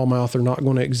where smallmouth are not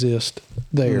going to exist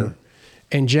there.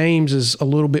 And James is a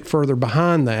little bit further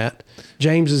behind that.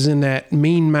 James is in that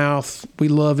mean mouth, we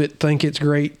love it, think it's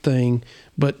great thing.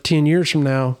 But 10 years from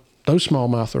now, those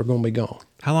smallmouth are going to be gone.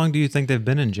 How long do you think they've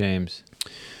been in James?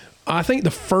 I think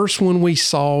the first one we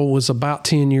saw was about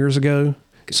 10 years ago.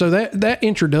 So that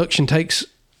introduction takes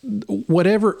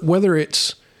whether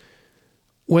it's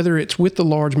with the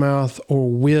largemouth or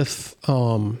with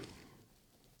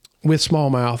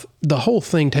smallmouth, the whole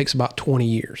thing takes about 20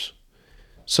 years.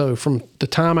 So from the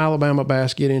time Alabama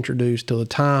bass get introduced to the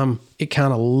time it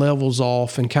kind of levels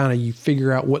off and kind of you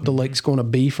figure out what the lake's going to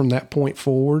be from that point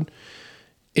forward,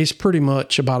 it's pretty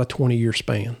much about a 20-year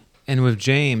span. And with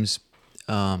James,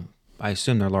 I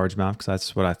assume they're largemouth because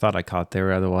that's what I thought I caught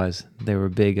there. Otherwise, they were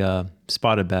big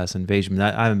spotted bass invasion.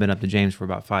 I haven't been up to James for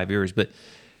about 5 years. But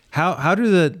how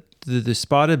do the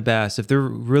spotted bass, if they're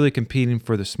really competing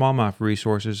for the smallmouth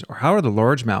resources, or how are the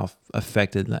largemouth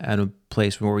affected at a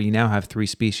place where you now have 3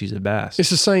 species of bass? It's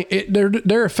the same.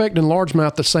 They're affecting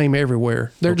largemouth the same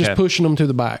everywhere. They're just pushing them to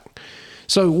the back.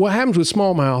 So what happens with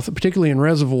smallmouth, particularly in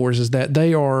reservoirs, is that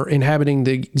they are inhabiting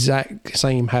the exact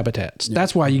same habitats. Yeah.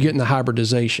 That's why you get in the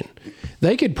hybridization.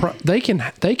 They can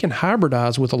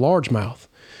hybridize with a largemouth,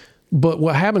 but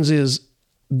what happens is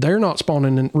they're not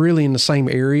spawning really in the same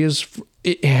areas.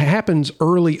 It happens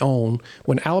early on.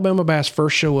 When Alabama bass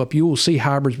first show up, you will see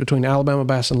hybrids between Alabama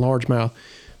bass and largemouth,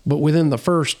 but within the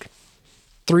first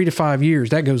 3 to 5 years,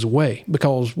 that goes away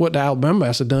because what the Alabama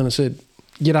bass have done is said,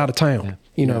 get out of town. Yeah.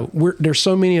 You know, there's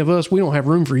so many of us, we don't have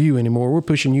room for you anymore. We're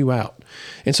pushing you out.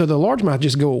 And so the largemouth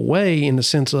just go away in the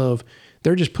sense of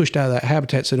they're just pushed out of that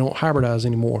habitat so they don't hybridize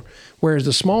anymore. Whereas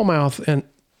the smallmouth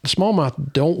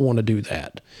don't want to do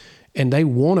that. And they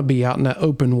want to be out in that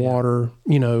open water,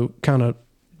 you know, kind of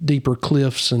deeper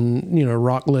cliffs and, you know,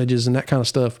 rock ledges and that kind of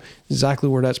stuff. Exactly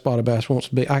where that spotted bass wants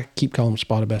to be. I keep calling them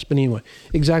spotted bass, but anyway,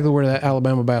 exactly where that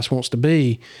Alabama bass wants to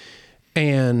be.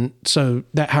 And so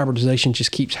that hybridization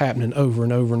just keeps happening over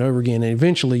and over and over again. And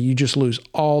eventually you just lose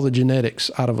all the genetics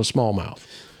out of a smallmouth.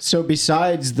 So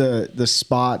besides the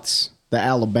spots, the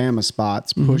Alabama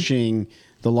spots, pushing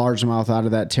the largemouth out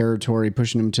of that territory,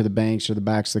 pushing them to the banks or the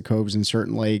backs of the coves in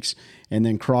certain lakes, and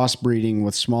then crossbreeding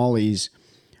with smallies,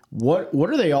 what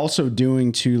are they also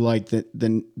doing to like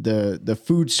the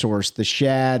food source, the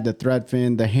shad, the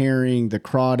threadfin, the herring, the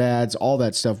crawdads, all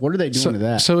that stuff? What are they doing to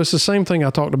that? So it's the same thing I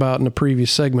talked about in the previous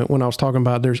segment when I was talking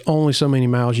about there's only so many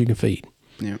mouths you can feed.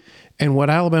 Yeah. And what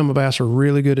Alabama bass are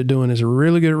really good at doing is they're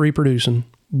really good at reproducing,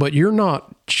 but you're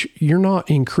not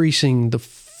increasing the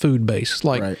food base.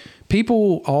 Like Right.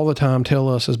 people all the time tell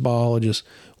us as biologists,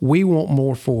 we want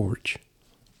more forage.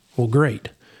 Well, great.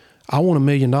 I want $1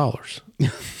 million.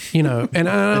 You know, and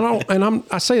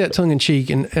I say that tongue in cheek,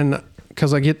 and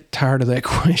because I get tired of that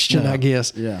question, I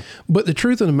guess. Yeah. But the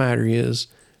truth of the matter is,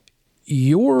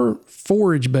 your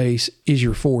forage base is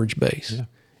your forage base. Yeah.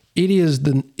 It is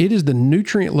the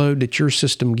nutrient load that your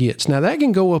system gets. Now that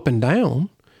can go up and down.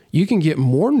 You can get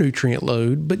more nutrient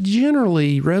load, but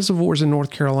generally reservoirs in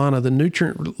North Carolina, the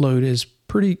nutrient load is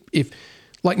pretty.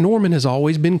 Like Norman has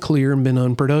always been clear and been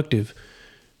unproductive.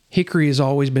 Hickory has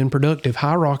always been productive.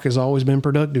 High Rock has always been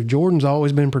productive. Jordan's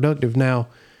always been productive. Now,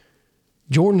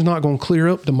 Jordan's not going to clear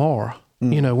up tomorrow.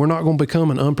 You know, we're not going to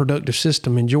become an unproductive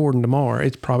system in Jordan tomorrow.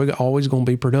 It's probably always going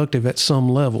to be productive at some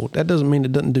level. That doesn't mean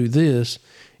it doesn't do this.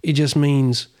 It just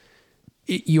means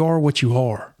you are what you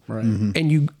are. Right.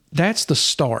 And that's the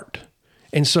start.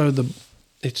 And so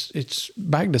it's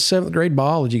back to 7th grade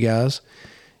biology, guys.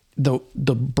 The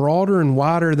broader and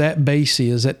wider that base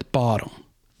is at the bottom,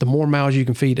 the more mouths you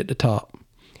can feed at the top.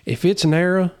 If it's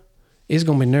narrow, it's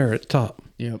going to be narrow at the top.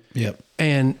 Yep.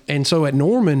 And so at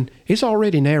Norman, it's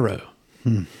already narrow.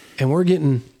 And we're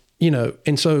getting, you know,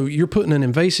 and so you're putting an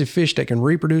invasive fish that can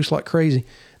reproduce like crazy.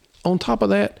 On top of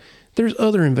that, there's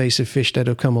other invasive fish that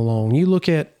have come along. You look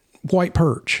at white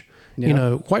perch. Yeah. You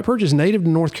know, white perch is native to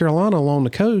North Carolina along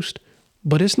the coast,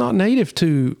 but it's not native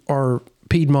to our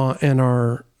Piedmont and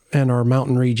our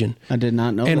mountain region. I did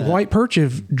not know and that. White perch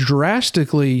have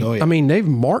drastically, I mean, they've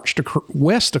marched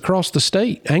west across the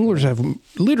state. Anglers have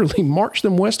literally marched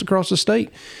them west across the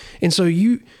state. And so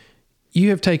you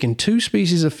have taken two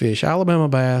species of fish, Alabama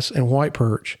bass and white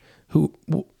perch, who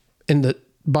in the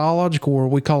biological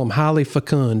world, we call them highly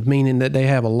fecund, meaning that they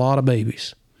have a lot of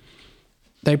babies.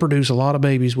 They produce a lot of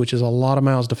babies, which is a lot of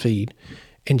mouths to feed.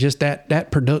 And just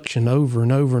that production over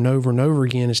and over and over and over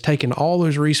again is taking all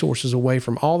those resources away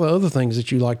from all the other things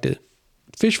that you like to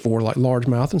fish for, like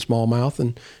largemouth and smallmouth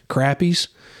and crappies.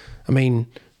 I mean,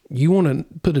 you want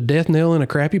to put a death knell in a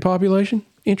crappie population?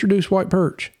 Introduce white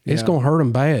perch. It's going to hurt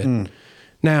them bad.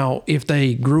 Now, if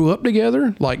they grew up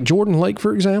together, like Jordan Lake,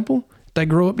 for example, if they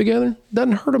grow up together, it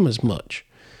doesn't hurt them as much.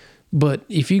 But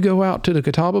if you go out to the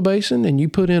Catawba Basin and you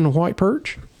put in a white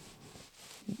perch,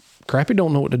 crappie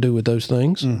don't know what to do with those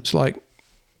things. It's like,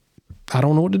 I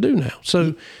don't know what to do now.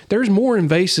 So there's more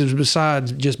invasives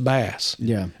besides just bass.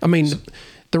 Yeah. I mean,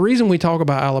 the reason we talk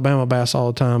about Alabama bass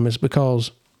all the time is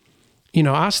because, you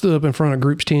know, I stood up in front of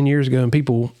groups 10 years ago and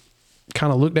people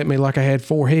kind of looked at me like I had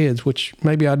four heads, which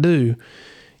maybe I do.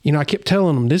 You know, I kept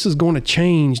telling them this is going to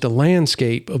change the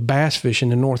landscape of bass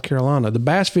fishing in North Carolina. The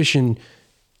bass fishing,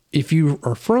 if you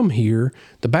are from here,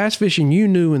 the bass fishing you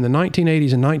knew in the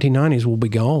 1980s and 1990s will be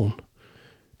gone.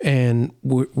 And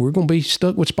we're going to be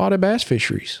stuck with spotted bass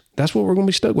fisheries. That's what we're going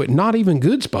to be stuck with. Not even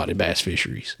good spotted bass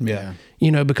fisheries. Yeah.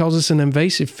 You know, because it's an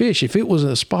invasive fish. If it was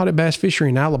a spotted bass fishery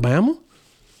in Alabama,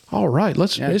 all right,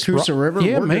 it's Coosa River.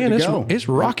 Yeah, we're man, good to go. it's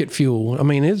rocket fuel. I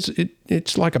mean,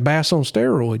 it's like a bass on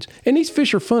steroids. And these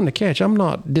fish are fun to catch. I'm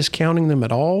not discounting them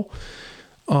at all.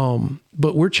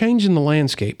 But we're changing the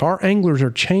landscape. Our anglers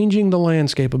are changing the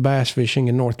landscape of bass fishing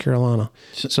in North Carolina.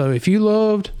 So if you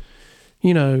loved,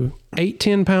 you know,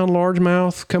 8-10 pound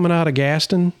largemouth coming out of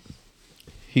Gaston,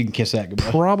 You can kiss that goodbye.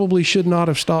 probably should not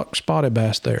have stocked spotted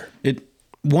bass there.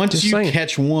 Once Just you saying.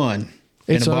 catch one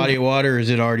in It's a body of water, is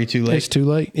it already too late? It's too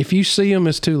late. If you see them,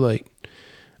 it's too late.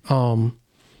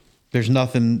 There's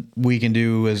nothing we can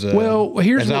do as here's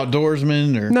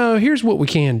outdoorsmen or No, here's what we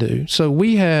can do. So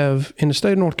we have, in the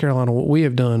state of North Carolina, what we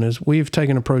have done is we've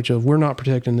taken an approach of we're not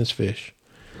protecting this fish.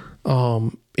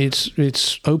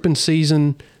 It's open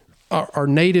season. Our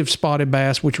native spotted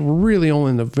bass, which we're really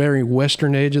only in the very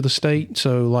western edge of the state.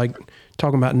 So like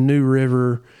talking about New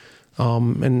River,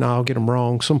 and I'll get them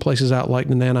wrong. Some places out like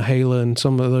the Nantahala and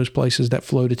some of those places that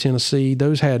flow to Tennessee,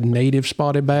 those had native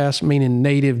spotted bass, meaning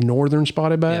native northern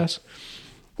spotted bass. Yeah.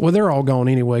 Well, they're all gone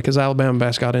anyway because Alabama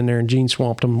bass got in there and gene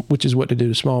swamped them, which is what they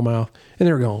do to smallmouth, and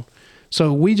they're gone.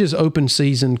 So we just open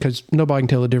season because nobody can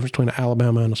tell the difference between an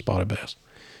Alabama and a spotted bass.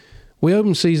 We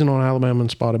open season on Alabama and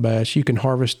spotted bass. You can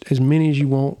harvest as many as you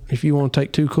want. If you want to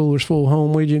take 2 coolers full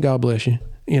home with you, God bless you.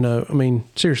 You know, I mean,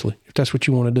 seriously, if that's what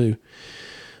you want to do.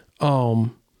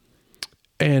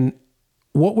 And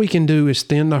what we can do is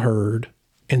thin the herd,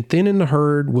 and thinning the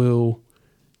herd will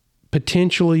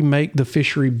potentially make the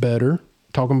fishery better.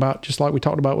 Talking about, just like we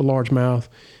talked about with largemouth,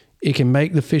 it can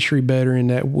make the fishery better in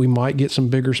that we might get some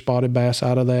bigger spotted bass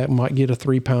out of that. We might get a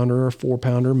 3-pounder or a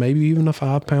 4-pounder, maybe even a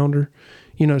 5-pounder,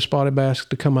 you know, spotted bass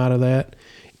to come out of that.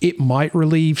 it might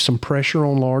relieve some pressure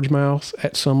on largemouth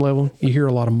at some level. You hear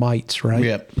a lot of mites, right?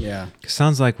 Yep. Yeah.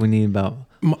 Sounds like we need about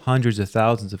hundreds of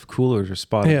thousands of coolers or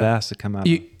spotted bass to come out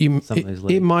of some of these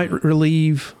lakes. It might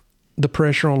relieve the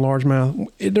pressure on largemouth.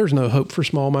 There's no hope for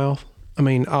smallmouth. I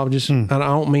mean, I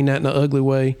don't mean that in an ugly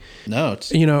way. No,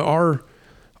 it's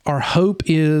Our hope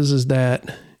is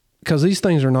that because these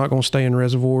things are not going to stay in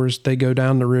reservoirs, they go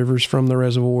down the rivers from the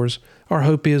reservoirs. Our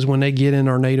hope is when they get in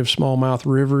our native smallmouth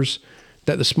rivers,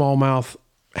 that the smallmouth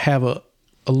have a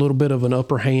little bit of an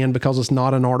upper hand because it's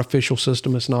not an artificial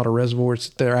system. It's not a reservoir. It's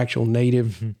their actual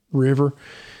native river,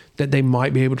 that they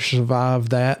might be able to survive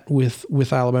that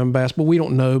with Alabama bass. But we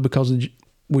don't know because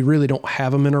we really don't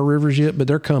have them in our rivers yet, but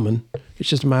they're coming. It's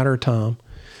just a matter of time.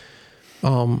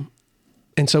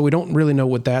 And so we don't really know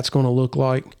what that's going to look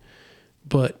like.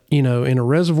 But, in a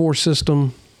reservoir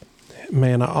system,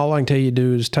 man, all I can tell you to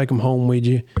do is take them home with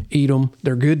you, eat them.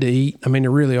 They're good to eat. I mean, they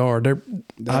really are.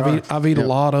 I've eaten a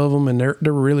lot of them, and they're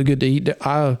really good to eat.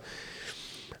 I'm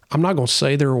not going to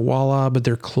say they're a walleye, but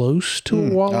they're close to a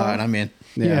walleye.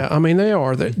 Yeah, I mean they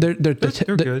are. They're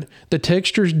good. The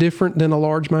texture's different than a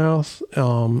largemouth.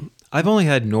 I've only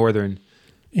had northern.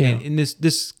 Yeah. And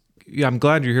this. Yeah, I'm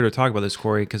glad you're here to talk about this,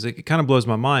 Corey, because it kind of blows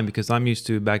my mind because I'm used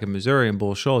to back in Missouri in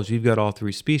Bull Shoals, you've got all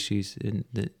three species in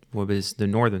what is the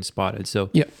northern spotted. So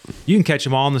you can catch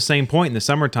them all in the same point in the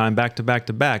summertime, back to back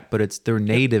to back, but they're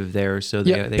native there, so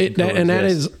they can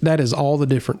coexist. And that is all the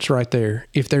difference right there.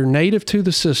 If they're native to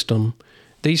the system,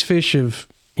 these fish have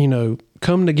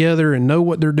come together and know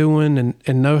what they're doing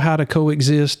and know how to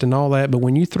coexist and all that. But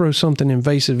when you throw something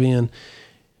invasive in,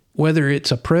 whether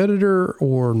it's a predator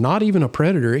or not even a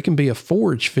predator, it can be a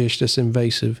forage fish that's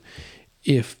invasive.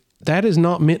 If that is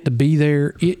not meant to be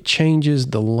there, it changes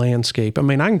the landscape. I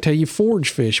mean, I can tell you forage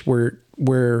fish where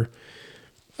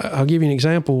I'll give you an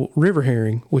example, river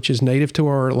herring, which is native to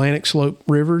our Atlantic slope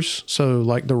rivers. So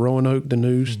like the Roanoke, the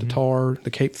Neuse, the Tar,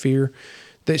 the Cape Fear.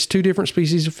 That's two different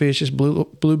species of fish. It's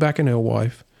blueback and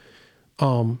alewife.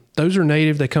 Those are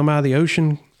native. They come out of the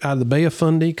ocean, out of the Bay of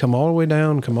Fundy, come all the way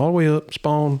down, come all the way up,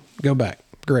 spawn, go back.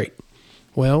 Great.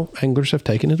 Well, anglers have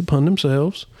taken it upon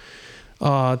themselves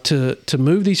to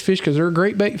move these fish because they're a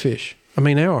great bait fish. I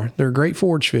mean, they are. They're great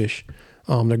forage fish.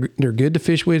 They're good to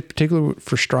fish with, particularly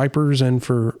for stripers and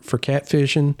for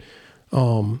catfishing.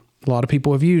 A lot of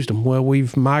people have used them. Well,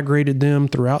 we've migrated them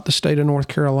throughout the state of North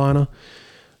Carolina.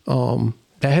 That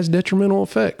has detrimental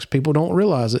effects. People don't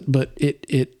realize it, but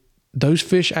those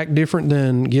fish act different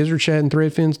than gizzard shad and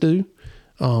threadfins do.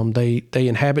 They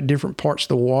inhabit different parts of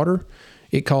the water.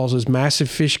 It causes massive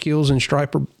fish kills in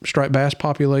striped bass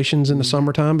populations in the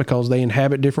summertime because they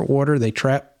inhabit different water. They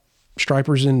trap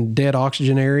stripers in dead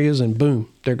oxygen areas, and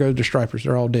boom, there goes the stripers.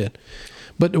 They're all dead.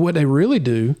 But what they really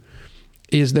do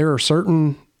is there are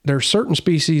certain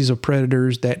species of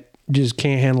predators that just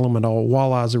can't handle them at all.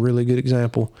 Walleye is a really good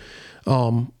example.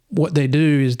 What they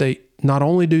do is not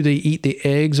only do they eat the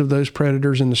eggs of those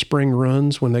predators in the spring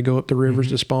runs when they go up the rivers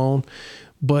to spawn,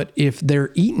 but if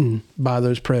they're eaten by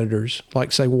those predators,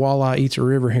 like say walleye eats a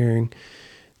river herring,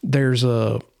 there's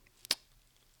a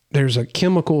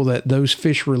chemical that those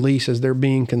fish release as they're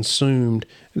being consumed,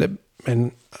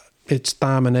 and it's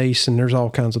thymidase, and there's all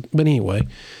kinds of. But anyway,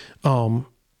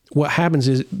 what happens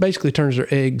is it basically turns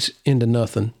their eggs into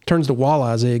nothing. Turns the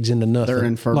walleye's eggs into nothing. They're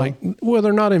infertile.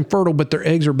 They're not infertile, but their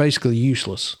eggs are basically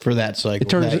useless for that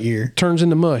cycle, that year. Turns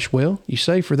into mush. Well, you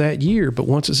say for that year, but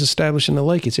once it's established in the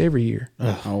lake, it's every year.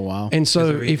 Oh wow! And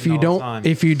so if you don't,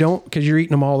 because you're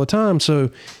eating them all the time,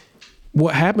 so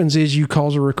what happens is you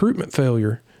cause a recruitment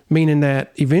failure, meaning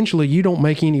that eventually you don't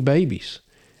make any babies.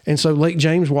 And so Lake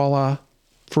James walleye,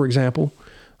 for example,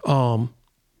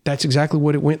 that's exactly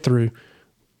what it went through.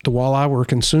 The walleye were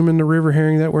consuming the river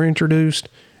herring that were introduced,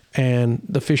 and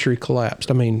the fishery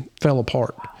collapsed. I mean, fell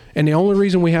apart. And the only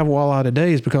reason we have walleye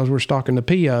today is because we're stocking the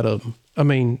pee out of them. I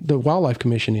mean, the Wildlife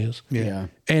Commission is. Yeah.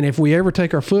 And if we ever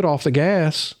take our foot off the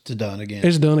gas, it's done again.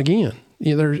 It's done again.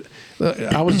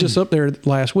 I was just up there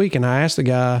last week, and I asked the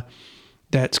guy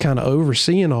that's kind of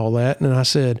overseeing all that, and I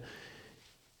said,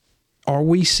 are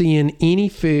we seeing any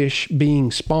fish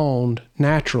being spawned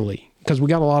naturally? Because we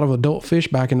got a lot of adult fish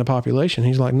back in the population.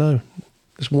 He's like, no,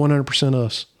 it's 100%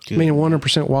 us. Good. Meaning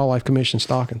 100% Wildlife Commission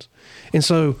stockings. And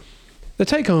so the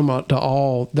take home to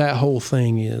all that whole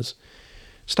thing is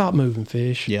stop moving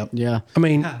fish. Yep. Yeah. I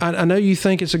mean, I know you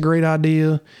think it's a great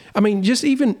idea. I mean, just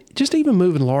even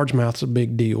moving largemouth is a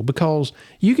big deal because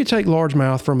you could take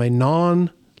largemouth from a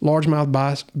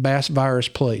non-largemouth bass virus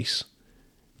place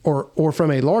or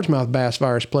from a largemouth bass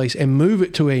virus place and move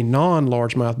it to a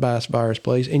non-largemouth bass virus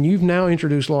place, and you've now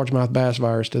introduced largemouth bass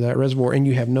virus to that reservoir, and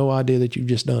you have no idea that you've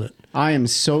just done it. I am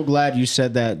so glad you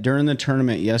said that. During the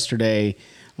tournament yesterday,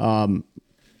 I'm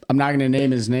not going to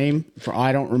name his name, for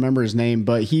I don't remember his name,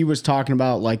 but he was talking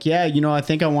about like, yeah, I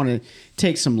think I want to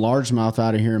take some largemouth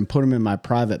out of here and put them in my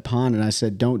private pond. And I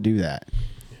said, don't do that.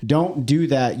 Don't do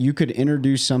that. You could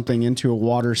introduce something into a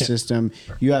water system.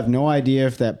 You have no idea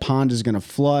if that pond is going to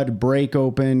flood, break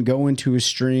open, go into a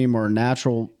stream or a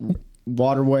natural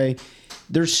waterway.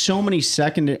 There's so many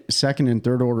second and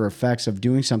third order effects of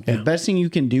doing something. The best thing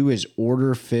you can do is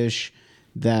order fish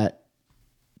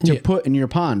to put in your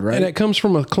pond, right? And it comes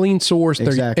from a clean source.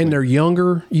 Exactly. And they're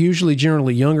younger,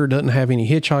 generally younger, doesn't have any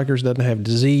hitchhikers, doesn't have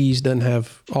disease, doesn't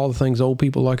have all the things old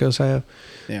people like us have.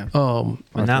 Yeah. Now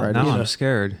I'm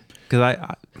scared because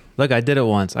I did it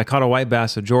once. I caught a white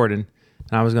bass with Jordan,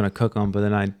 and I was going to cook them, but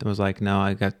then I was like, no,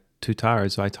 I got too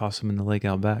tired, so I tossed them in the lake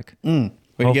out back. Way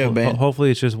to go, man. Hopefully,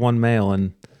 it's just one male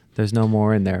and there's no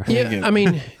more in there. Yeah, I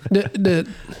mean,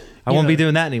 I won't be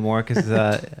doing that anymore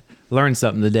because learned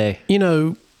something today.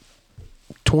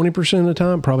 20% of the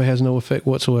time probably has no effect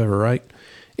whatsoever, right?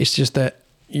 It's just that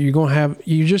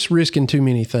you're just risking too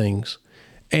many things.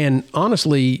 And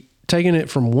honestly, taking it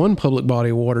from one public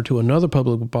body of water to another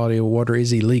public body of water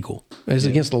is illegal. It's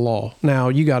against the law. Now,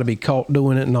 you got to be caught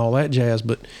doing it and all that jazz,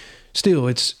 but still,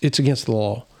 it's against the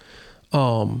law.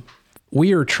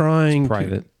 We are trying. It's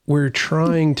private. We're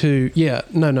trying to. Yeah.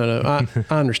 No. I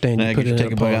understand you put it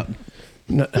in a pond.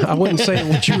 No, I wasn't saying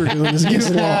what you were doing is against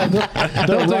the law.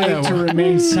 The right to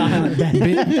remain silent.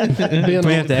 Ben,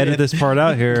 we have to edit this part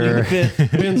out here.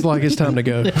 Ben's like, it's time to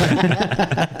go.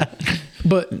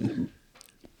 But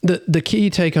the key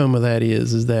take home of that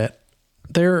is that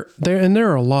there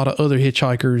are a lot of other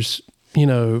hitchhikers,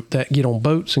 that get on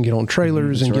boats and get on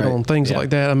trailers and get on things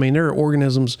like that. I mean, there are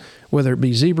organisms, whether it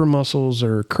be zebra mussels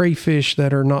or crayfish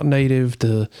that are not native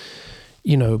to,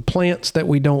 plants that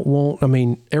we don't want. I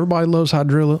mean, everybody loves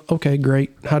hydrilla. Okay,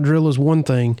 great. Hydrilla is one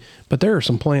thing, but there are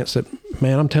some plants that,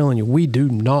 man, I'm telling you, we do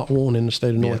not want in the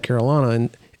state of North Carolina.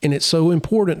 And it's so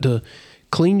important to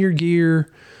clean your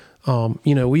gear.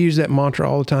 We use that mantra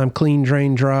all the time: clean,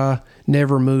 drain, dry,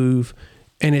 never move.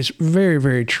 And it's very,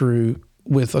 very true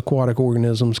with aquatic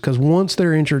organisms, because once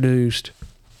they're introduced,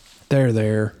 they're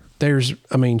there.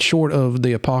 Short of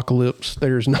the apocalypse,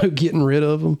 there's no getting rid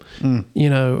of them,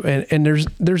 and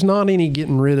there's not any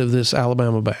getting rid of this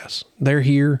Alabama bass. They're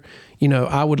here.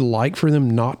 I would like for them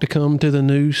not to come to the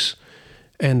Noose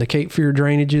and the Cape Fear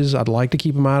drainages. I'd like to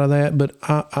keep them out of that, but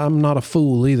I'm not a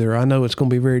fool either. I know it's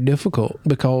going to be very difficult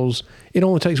because it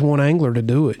only takes one angler to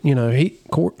do it.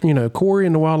 Corey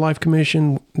and the Wildlife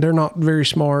Commission, they're not very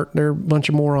smart. They're a bunch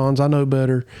of morons. I know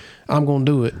better. I'm going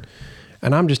to do it.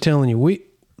 And I'm just telling you,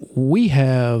 we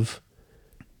have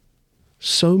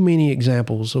so many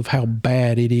examples of how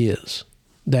bad it is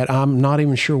that I'm not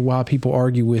even sure why people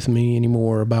argue with me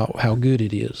anymore about how good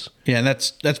it is. Yeah, and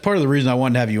that's part of the reason I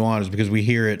wanted to have you on, is because we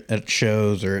hear it at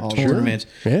shows or at tournaments.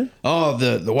 Sure. Yeah. Oh,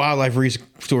 the Wildlife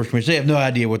Resource Commission, they have no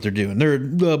idea what they're doing. They're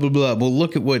blah, blah, blah. Well,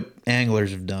 look at what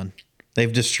anglers have done.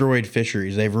 They've destroyed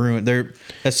fisheries. They've ruined. They're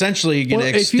essentially going to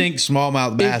extinct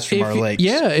smallmouth bass from our lakes.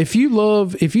 Yeah, if you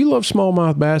love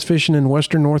smallmouth bass fishing in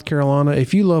western North Carolina,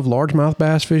 if you love largemouth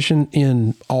bass fishing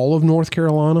in all of North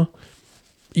Carolina,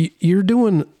 you're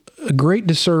doing a great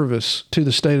disservice to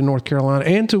the state of North Carolina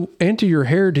and to your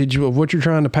heritage of what you're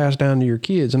trying to pass down to your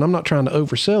kids. And I'm not trying to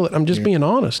oversell it. I'm just being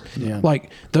honest. Yeah. Like,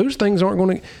 those things aren't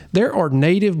going to. There are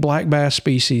native black bass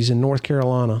species in North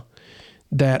Carolina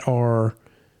that are.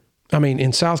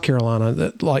 In South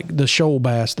Carolina, like the shoal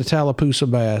bass, the Tallapoosa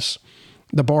bass,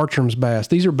 the Bartram's bass,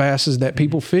 these are basses that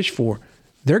people fish for.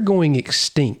 They're going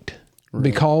extinct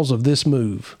because of this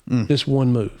move, this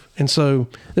one move. And so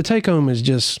the take home is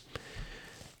just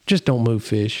don't move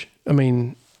fish.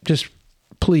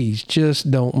 Please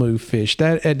don't move fish.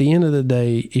 That, at the end of the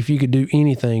day, if you could do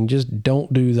anything, just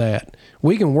don't do that.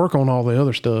 We can work on all the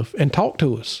other stuff and talk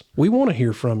to us. We want to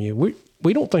hear from you.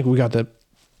 We don't think we got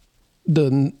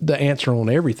the answer on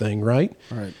everything, right?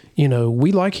 Right.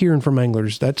 We like hearing from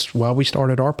anglers. That's why we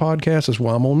started our podcast. That's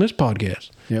why I'm on this podcast.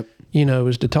 Yep.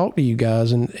 Is to talk to you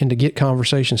guys and to get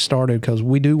conversations started, because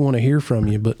we do want to hear from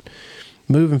you, but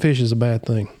moving fish is a bad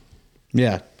thing.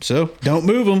 Yeah. So don't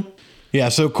move them. Yeah.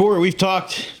 So Corey, we've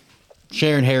talked,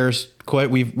 Shearon Harris,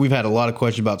 we've had a lot of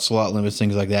questions about slot limits,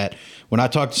 things like that. When I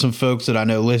talked to some folks that I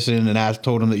know listened and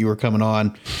told them that you were coming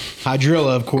on,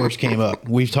 hydrilla, of course, came up.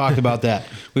 We've talked about that.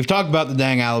 We've talked about the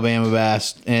dang Alabama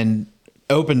bass and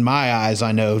opened my eyes,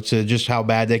 I know, to just how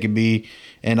bad they can be.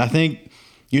 And I think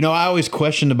I always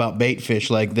questioned about bait fish.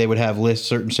 Like they would have lists,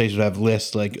 certain states would have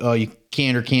lists like, oh, you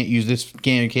can or can't use this,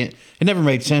 can or can't. It never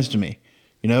made sense to me.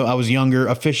 I was younger.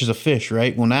 A fish is a fish,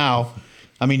 right? Well, now,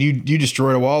 I mean, you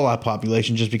destroyed a walleye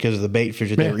population just because of the bait fish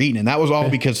that they were eating. And that was all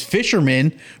because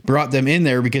fishermen brought them in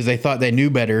there because they thought they knew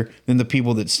better than the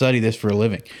people that study this for a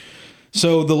living.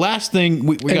 So the last thing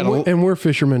we got, and we're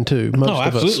fishermen too. Most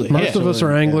of absolutely. us, most of us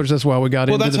are anglers. That's why we got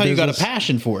into the business. Well, that's how you got a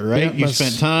passion for it, right? Yeah, you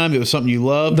spent time. It was something you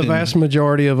loved. The vast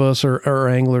majority of us are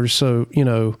anglers. So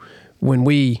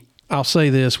I'll say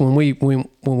this: when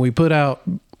we put out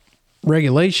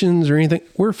regulations or anything,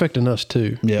 we're affecting us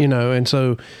too. Yeah. And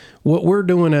so what we're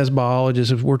doing as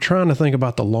biologists is we're trying to think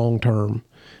about the long term.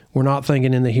 We're not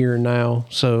thinking in the here and now.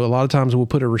 So a lot of times we'll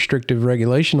put a restrictive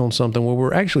regulation on something where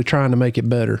we're actually trying to make it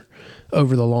better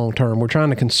over the long term. We're trying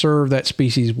to conserve that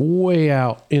species way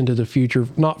out into the future,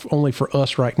 not only for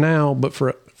us right now, but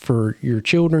for your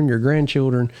children, your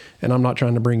grandchildren. And I'm not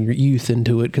trying to bring your youth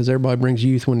into it because everybody brings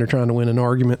youth when they're trying to win an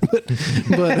argument.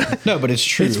 But no, but it's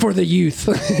true. It's for the youth.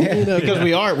 Because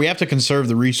we have to conserve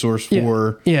the resource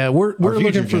for we're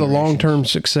looking for the long-term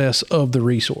generations. success of the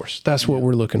resource. That's what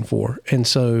we're looking for. And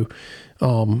so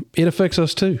it affects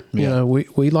us too. Yeah.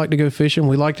 We like to go fishing.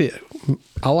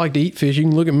 I like to eat fish. You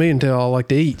can look at me and tell I like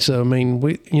to eat. So, I mean,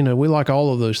 we like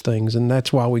all of those things, and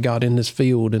that's why we got in this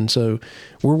field. And so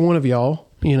we're one of y'all,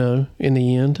 in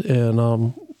the end.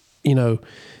 And,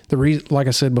 the reason, like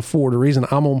I said before, the reason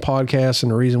I'm on podcasts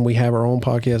and the reason we have our own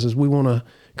podcast is we want to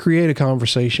create a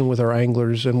conversation with our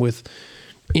anglers and with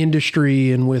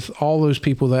industry and with all those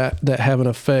people that have an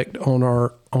effect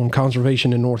on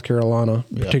conservation in North Carolina,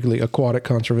 particularly aquatic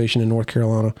conservation in North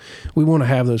Carolina. We want to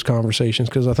have those conversations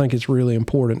because I think it's really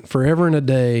important. Forever and a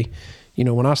day,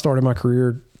 when I started my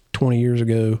career 20 years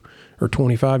ago or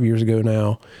 25 years ago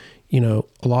now,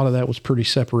 a lot of that was pretty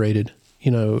separated.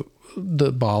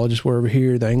 The biologists were over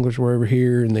here, the anglers were over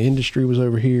here, and the industry was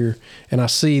over here. And I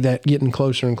see that getting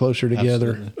closer and closer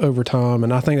together over time.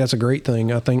 And I think that's a great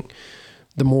thing. I think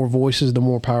the more voices, the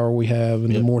more power we have,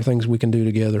 and the more things we can do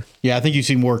together. Yeah, I think you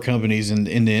see more companies in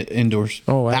the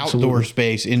outdoor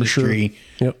space industry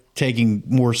taking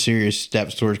more serious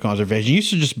steps towards conservation. It used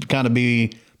to just kind of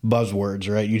be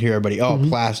buzzwords, right? You'd hear everybody,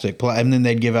 plastic, and then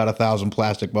they'd give out 1,000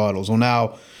 plastic bottles. Well,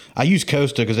 now I use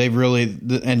Costa because they've really,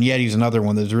 and Yeti's another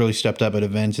one that's really stepped up at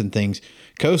events and things.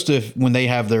 Costa, when they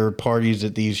have their parties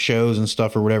at these shows and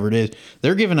stuff or whatever it is,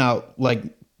 they're giving out like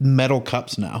metal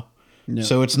cups now. Yeah.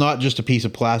 So it's not just a piece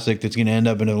of plastic that's going to end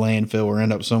up in a landfill or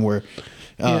end up somewhere.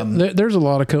 There's a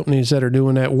lot of companies that are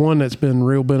doing that. One that's been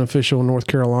real beneficial in North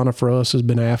Carolina for us has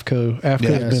been AFCO.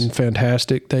 AFCO has been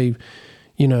fantastic. They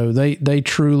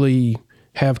truly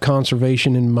have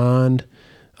conservation in mind.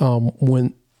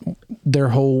 When their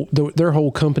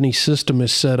whole company system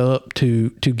is set up to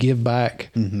give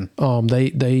back.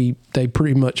 They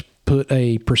pretty much put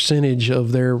a percentage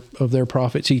of their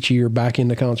profits each year back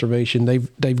into conservation.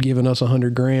 They've given us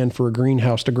 $100,000 for a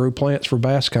greenhouse to grow plants for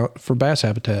bass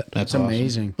habitat. That's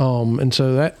amazing. And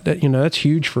so that that's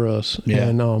huge for us. Yeah.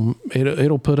 And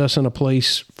it'll put us in a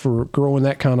place for growing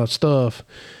that kind of stuff.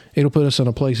 It'll put us in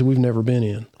a place that we've never been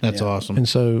in. That's awesome. And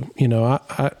so,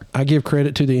 I give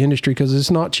credit to the industry because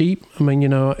it's not cheap. I mean,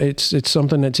 it's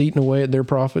something that's eating away at their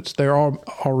profits. They're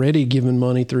already giving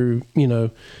money through,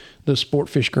 the sport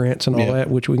fish grants and all that,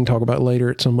 which we can talk about later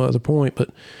at some other point. But,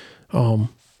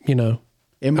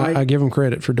 I give them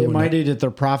credit for doing that. It might eat at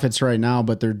their profits right now,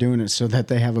 but they're doing it so that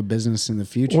they have a business in the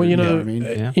future. Well,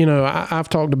 I've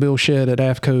talked to Bill Shedd at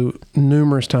AFCO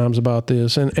numerous times about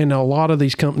this, and a lot of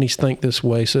these companies think this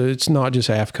way. So it's not just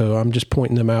AFCO. I'm just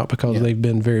pointing them out because they've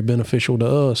been very beneficial to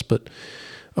us. But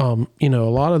a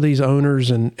lot of these owners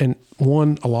and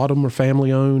a lot of them are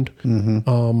family owned.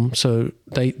 So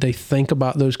they think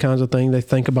about those kinds of things. They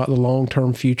think about the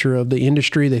long-term future of the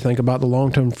industry. They think about the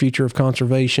long-term future of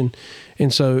conservation.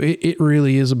 And so it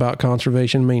really is about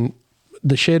conservation. I mean,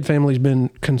 the Shedd family's been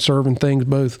conserving things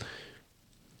both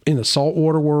in the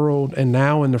saltwater world and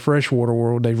now in the freshwater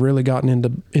world. They've really gotten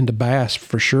into bass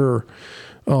for sure.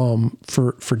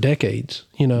 For decades,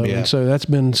 and so that's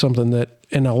been something that,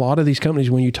 and a lot of these companies,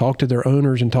 when you talk to their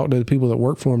owners and talk to the people that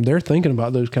work for them, they're thinking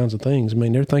about those kinds of things. I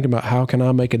mean, they're thinking about how can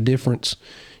I make a difference,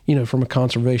 from a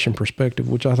conservation perspective,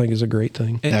 which I think is a great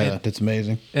thing. That's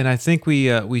amazing. And I think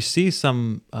we see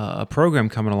some a program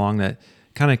coming along that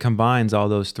kind of combines all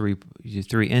those three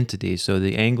entities. So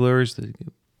the anglers, the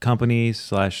companies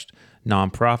 /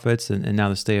 nonprofits, and now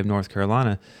the state of North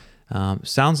Carolina.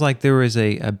 Sounds like there is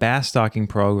a bass stocking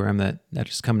program that's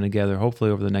just coming together,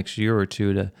 hopefully over the next year or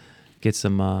two, to get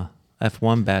some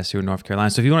F1 bass here in North Carolina.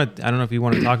 So if you want to, I don't know if you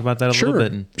want to talk about that a little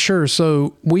bit. Sure.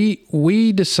 So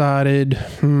we decided,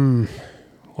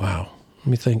 wow, let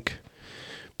me think,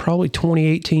 probably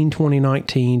 2018,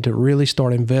 2019 to really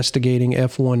start investigating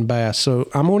F1 bass. So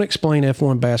I'm going to explain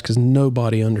F1 bass because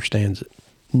nobody understands it.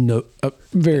 No,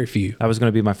 very few. That was going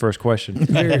to be my first question.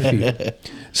 Very few.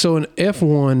 So an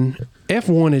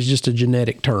F1 is just a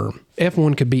genetic term.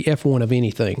 F1 could be F1 of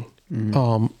anything.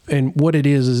 And what it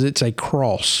is it's a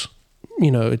cross.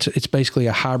 It's basically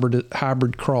a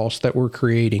hybrid cross that we're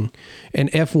creating.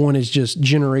 And F1 is just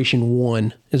generation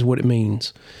 1 is what it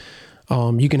means.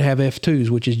 You can have F2s,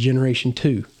 which is generation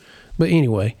 2. But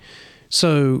anyway,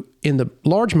 so in the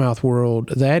largemouth world,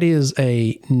 that is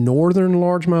a northern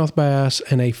largemouth bass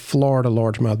and a Florida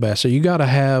largemouth bass. So you got to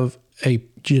have a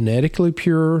genetically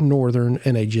pure northern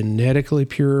and a genetically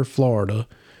pure Florida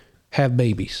have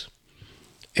babies.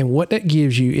 And what that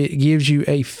gives you, it gives you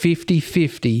a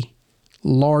 50-50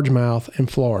 largemouth in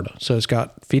Florida. So it's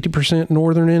got 50%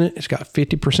 northern in it. It's got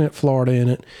 50% Florida in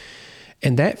it.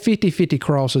 And that 50-50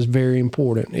 cross is very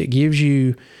important. It gives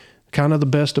you kind of the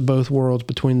best of both worlds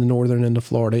between the northern and the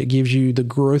Florida. It gives you the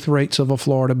growth rates of a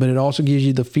Florida, but it also gives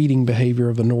you the feeding behavior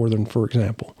of a northern, for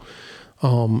example.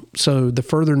 So the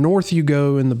further north you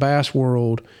go in the bass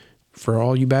world, for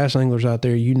all you bass anglers out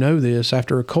there, you know this,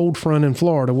 after a cold front in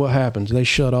Florida, what happens? They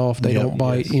shut off, they don't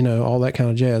bite, all that kind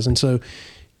of jazz. And so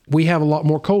we have a lot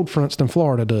more cold fronts than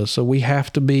Florida does. So we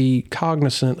have to be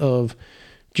cognizant of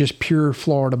just pure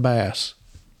Florida bass.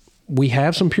 We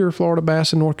have some pure Florida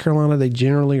bass in North Carolina. They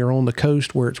generally are on the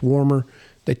coast where it's warmer.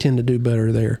 They tend to do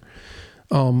better there.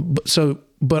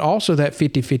 But also that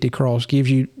 50-50 cross gives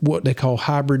you what they call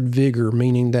hybrid vigor,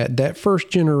 meaning that first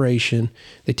generation,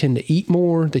 they tend to eat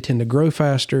more, they tend to grow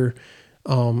faster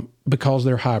because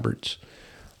they're hybrids.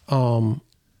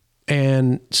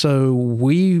 And so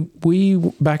we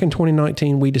back in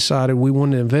 2019, we decided we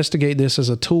wanted to investigate this as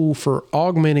a tool for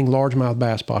augmenting largemouth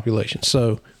bass populations.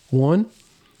 So one,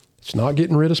 it's not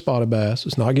getting rid of spotted bass.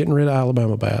 It's not getting rid of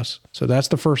Alabama bass. So that's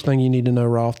the first thing you need to know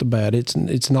right off the bat.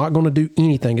 It's not going to do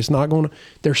anything. It's not going to.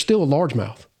 They're still a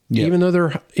largemouth. Yep. Even though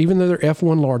they're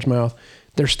F1 largemouth,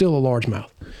 they're still a largemouth.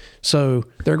 So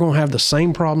they're going to have the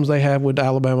same problems they have with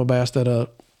Alabama bass that a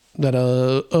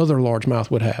other largemouth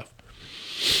would have.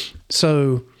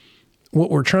 So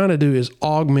what we're trying to do is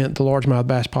augment the largemouth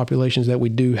bass populations that we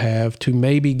do have to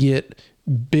maybe get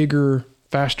bigger,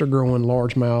 faster growing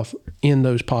largemouth in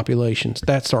those populations.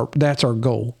 That's our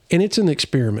goal. And it's an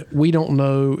experiment. We don't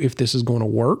know if this is going to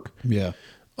work. Yeah.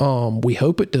 We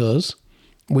hope it does.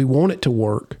 We want it to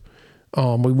work.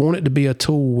 We want it to be a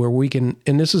tool where we can,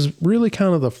 and this is really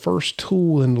kind of the first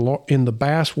tool in the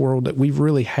bass world that we've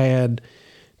really had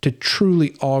to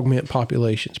truly augment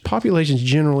populations. Populations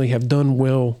generally have done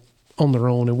well on their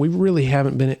own, and we really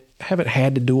haven't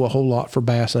had to do a whole lot for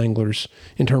bass anglers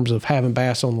in terms of having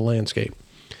bass on the landscape.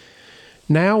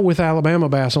 Now with Alabama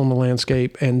bass on the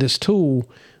landscape and this tool,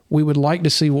 we would like to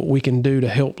see what we can do to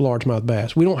help largemouth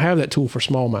bass. We don't have that tool for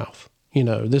smallmouth.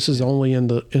 This is only in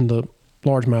the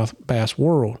largemouth bass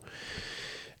world.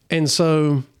 And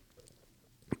so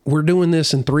we're doing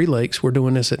this in 3 lakes. We're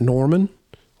doing this at Norman,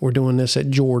 we're doing this at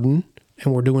Jordan,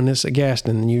 and we're doing this at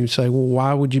Gaston. And you say, well,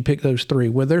 why would you pick those 3?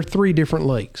 Well, they're 3 different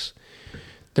lakes.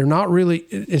 They're not really,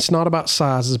 it's not about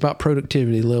size, it's about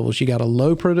productivity levels. You got a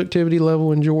low productivity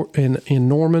level in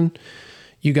Norman.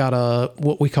 You got a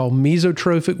what we call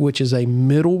mesotrophic, which is a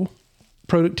middle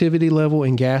productivity level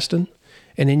in Gaston.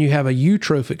 And then you have a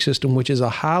eutrophic system, which is a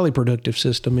highly productive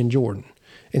system in Jordan.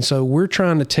 And so we're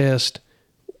trying to test,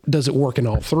 does it work in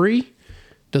all 3?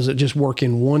 Does it just work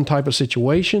in one type of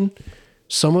situation?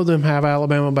 Some of them have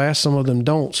Alabama bass, some of them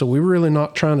don't. So we're really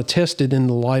not trying to test it in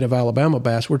the light of Alabama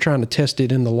bass. We're trying to test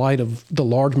it in the light of the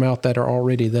largemouth that are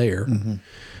already there. Mm-hmm.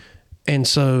 And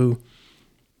so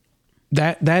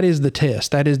that is the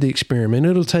test. That is the experiment.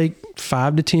 It'll take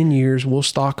 5 to 10 years. We'll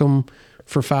stock them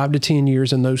for 5 to 10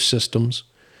 years in those systems.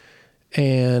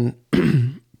 And,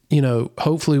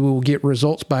 hopefully we will get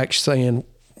results back saying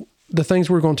the things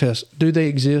we're going to test, do they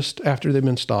exist after they've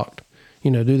been stocked?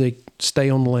 Do they stay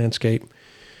on the landscape?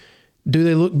 Do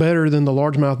they look better than the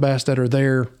largemouth bass that are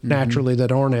there naturally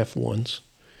that aren't F1s?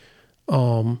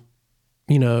 Are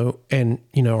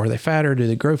they fatter? Do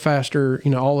they grow faster?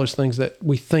 All those things that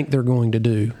we think they're going to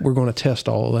do. We're going to test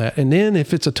all of that. And then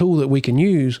if it's a tool that we can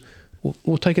use,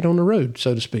 we'll take it on the road,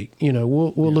 so to speak.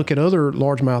 We'll look at other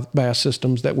largemouth bass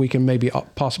systems that we can maybe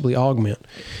possibly augment.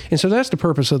 And so that's the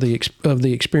purpose of the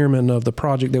experiment of the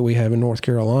project that we have in North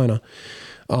Carolina.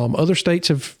 Other states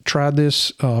have tried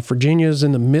this. Virginia's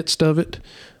in the midst of it.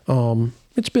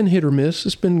 It's been hit or miss.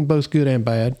 It's been both good and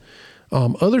bad.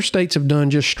 Other states have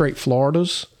done just straight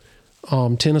Floridas.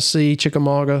 Tennessee,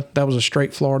 Chickamauga, that was a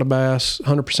straight Florida bass,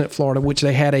 100% Florida, which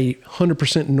they had a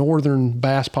 100% northern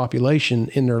bass population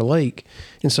in their lake.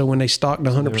 And so when they stocked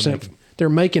 100%, they're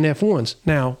making F1s.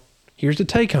 Now, here's the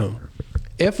take home.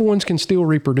 F1s can still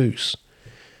reproduce.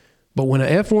 But when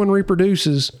an F1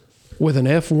 reproduces with an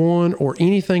F1 or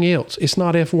anything else, it's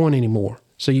not F1 anymore.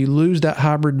 So you lose that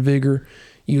hybrid vigor.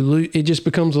 It just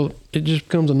becomes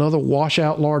another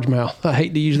washout largemouth. I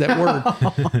hate to use that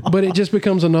word, but it just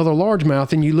becomes another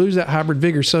largemouth, and you lose that hybrid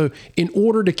vigor. So in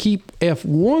order to keep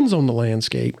F1s on the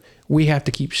landscape, we have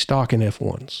to keep stocking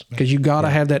F1s because you got to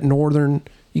have that northern.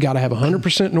 You got to have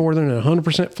 100% northern and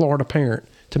 100% Florida parent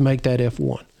to make that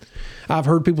F1. I've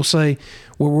heard people say,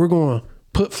 "Well, we're going to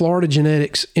put Florida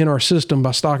genetics in our system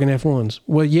by stocking F1s."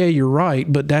 Well, yeah, you're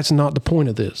right, but that's not the point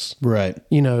of this. Right.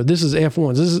 This is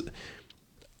F1s.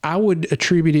 I would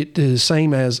attribute it to the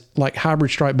same as like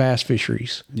hybrid striped bass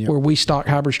fisheries, where we stock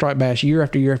hybrid striped bass year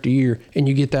after year after year, and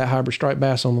you get that hybrid striped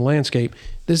bass on the landscape.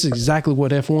 This is exactly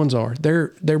what F1s are.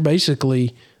 They're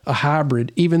basically a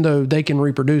hybrid, even though they can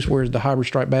reproduce, whereas the hybrid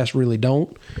striped bass really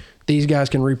don't. These guys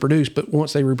can reproduce, but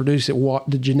once they reproduce,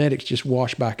 the genetics just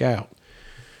wash back out.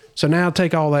 So now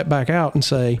take all that back out and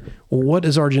say, well, what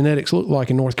does our genetics look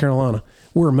like in North Carolina?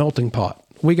 We're a melting pot.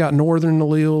 We got northern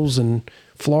alleles and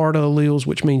Florida alleles,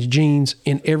 which means genes,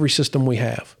 in every system we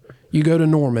have. You go to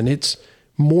Norman, it's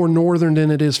more northern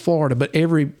than it is Florida, but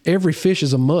every fish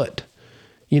is a mutt.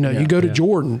 You go to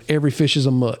Jordan, every fish is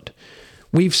a mutt.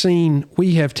 We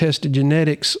have tested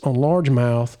genetics on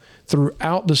largemouth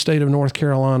throughout the state of North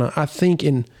Carolina. I think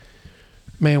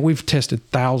we've tested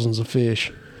thousands of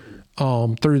fish.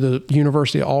 Through the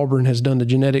University of Auburn has done the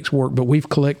genetics work, but we've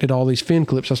collected all these fin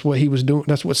clips. That's what he was doing.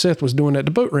 That's what Seth was doing at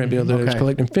the boat ramp the other day. He was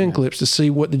collecting fin clips to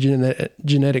see what the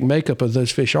genetic makeup of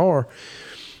those fish are.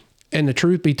 And the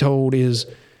truth be told is,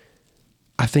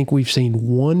 I think we've seen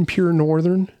one pure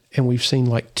northern and we've seen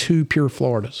like 2 pure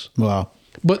Floridas. Wow.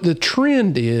 But the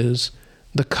trend is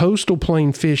the coastal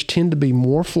plain fish tend to be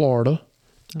more Florida,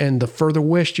 and the further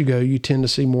west you go, you tend to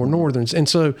see more northerns. And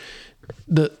so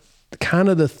the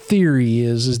theory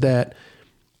is that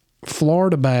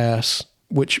Florida bass,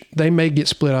 which they may get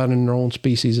split out in their own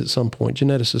species at some point.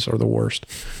 Geneticists are the worst,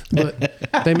 but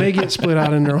they may get split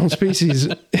out in their own species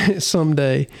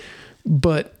someday.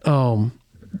 But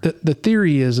the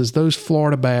theory is those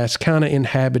Florida bass kind of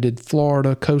inhabited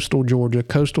Florida, coastal Georgia,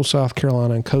 coastal South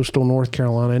Carolina, and coastal North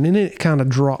Carolina, and then it kind of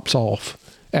drops off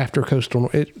after coastal.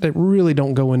 They really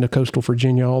don't go into coastal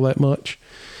Virginia all that much,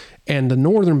 and the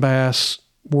northern bass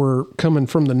were coming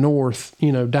from the north,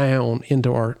 down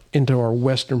into our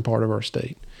western part of our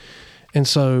state. And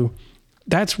so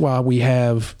that's why we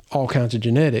have all kinds of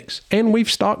genetics. And we've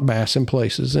stocked bass in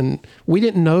places. And we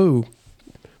didn't know,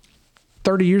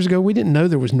 30 years ago, we didn't know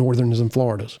there was northerns and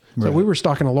Floridas. So we were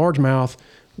stocking a largemouth.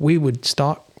 We would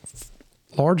stock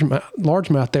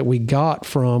largemouth that we got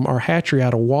from our hatchery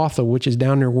out of Watha, which is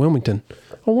down near Wilmington.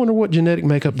 I wonder what genetic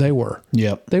makeup they were.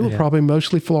 Yep. They were probably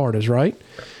mostly Floridas, right?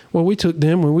 Well, we took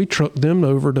them when we trucked them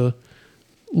over to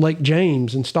Lake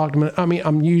James and stocked them. I mean,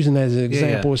 I'm using that as an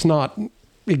example. It's not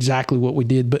exactly what we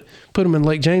did, but put them in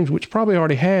Lake James, which probably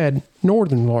already had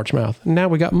northern largemouth. And now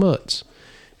we got mutts.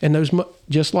 And those,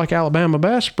 just like Alabama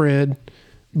bass spread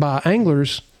by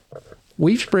anglers,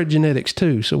 we've spread genetics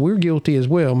too. So we're guilty as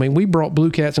well. I mean, we brought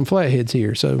blue cats and flatheads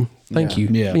here. So thank you.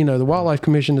 Yeah. The Wildlife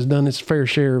Commission has done its fair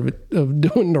share of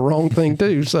doing the wrong thing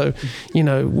too. So,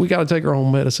 we got to take our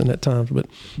own medicine at times.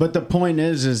 But the point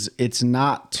is it's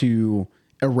not to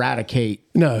eradicate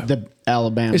the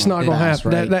Alabama. It's not going to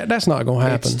happen. Right? That's not going to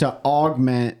happen. It's to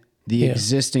augment the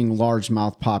existing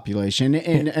largemouth population.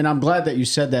 And I'm glad that you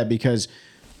said that, because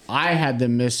I had the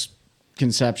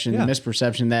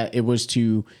misperception that it was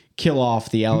to kill off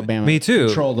the Alabama. Me too.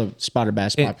 Control the spotted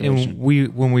bass population.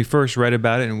 And when we first read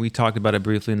about it, and we talked about it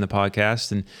briefly in the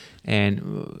podcast,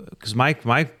 and because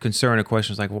my concern and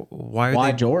question was like,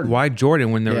 why Jordan? Why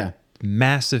Jordan when they're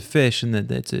massive fish, and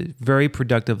that's a very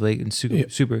productive lake and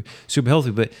super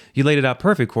healthy? But you laid it out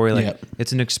perfect, Corey.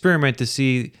 It's an experiment to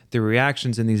see the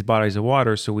reactions in these bodies of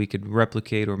water, so we could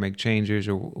replicate or make changes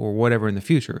or whatever in the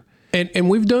future. And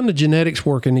we've done the genetics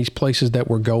work in these places that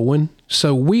we're going.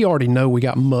 So we already know we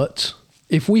got mutts.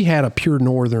 If we had a pure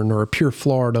northern or a pure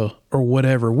Florida or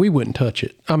whatever, we wouldn't touch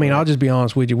it. I mean, I'll just be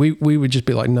honest with you. We would just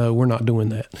be like, no, we're not doing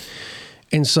that.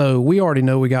 And so we already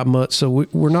know we got mutts. So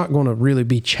we're not going to really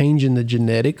be changing the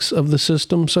genetics of the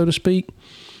system, so to speak.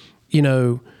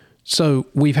 So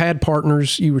we've had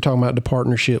partners. You were talking about the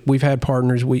partnership. We've had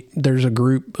partners. There's a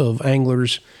group of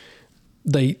anglers.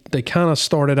 They kind of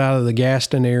started out of the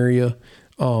Gaston area,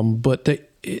 but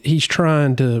he's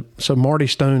trying to. So Marty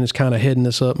Stone is kind of heading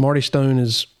this up. Marty Stone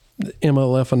is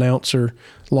MLF announcer,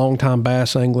 longtime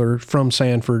bass angler from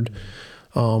Sanford,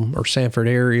 or Sanford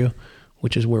area,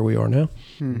 which is where we are now.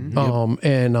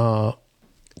 And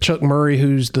Chuck Murray,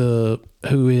 who is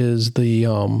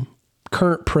the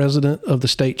current president of the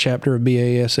state chapter of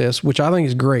BASS, which I think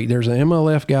is great. There's an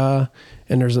MLF guy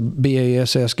and there's a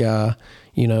BASS guy,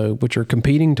 you know, which are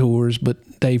competing tours, but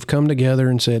they've come together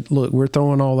and said, look, we're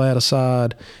throwing all that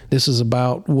aside. This is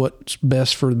about what's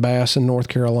best for the bass in North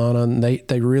Carolina. And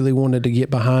they really wanted to get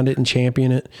behind it and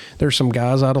champion it. There's some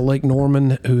guys out of Lake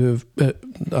Norman who have,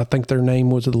 I think their name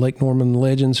was the Lake Norman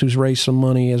Legends, who's raised some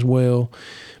money as well.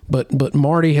 But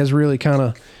Marty has really kind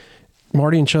of,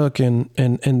 Marty and Chuck and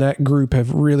that group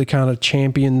have really kind of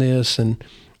championed this and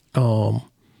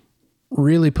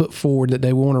really put forward that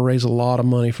they want to raise a lot of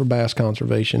money for bass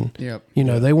conservation. Yep. You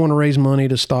know, they want to raise money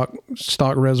to stock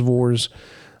reservoirs.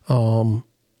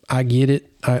 I get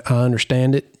it. I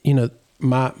understand it. You know,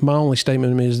 my only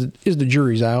statement is the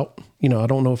jury's out. You know, I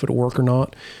don't know if it'll work or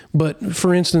not. But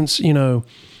for instance, you know,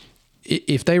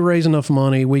 if they raise enough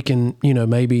money, we can, you know,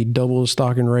 maybe double the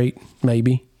stocking rate,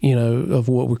 maybe, you know, of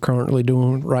what we're currently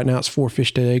doing. Right now it's 4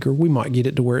 fish to the acre. We might get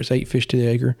it to where it's 8 fish to the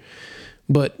acre.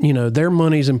 But, you know, their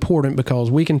money is important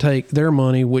because we can take their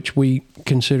money, which we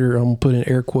consider, I'm going to put in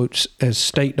air quotes, as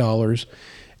state dollars,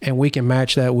 and we can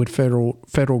match that with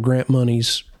federal grant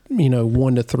monies, you know,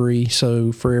 1 to 3.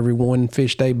 So for every 1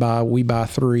 fish they buy, we buy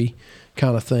 3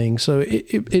 kind of thing. So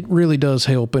it really does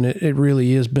help, and it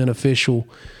really is beneficial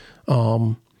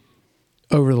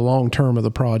over the long term of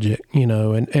the project, you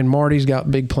know, and Marty's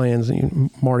got big plans.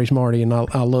 Marty's Marty, and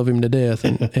I love him to death,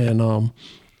 and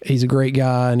he's a great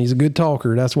guy and he's a good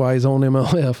talker. That's why he's on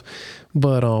MLF.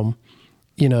 But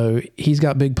you know, he's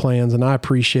got big plans, and I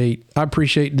appreciate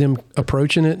them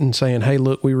approaching it and saying, hey,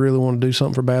 look, we really want to do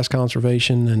something for bass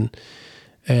conservation.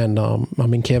 And I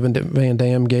mean, Kevin Van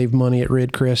Dam gave money at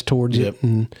Red Crest towards it,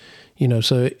 and you know,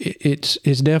 so it's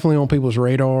definitely on people's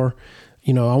radar.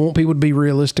 You know, I want people to be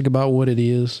realistic about what it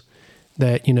is,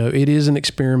 that, you know, it is an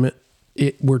experiment.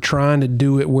 We're trying to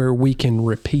do it where we can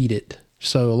repeat it.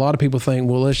 So a lot of people think,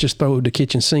 well, let's just throw the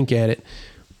kitchen sink at it.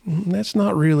 That's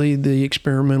not really the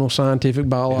experimental, scientific,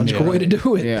 biological way to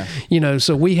do it. Yeah. You know,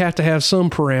 so we have to have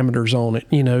some parameters on it,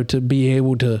 you know, to be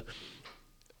able to,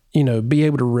 you know,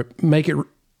 make it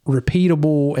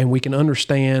repeatable, and we can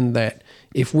understand that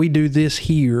if we do this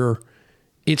here,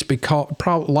 it's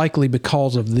likely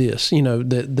because of this, you know,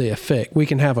 the effect. We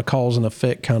can have a cause and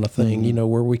effect kind of thing, you know,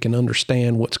 where we can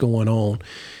understand what's going on.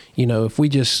 You know, if we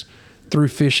just threw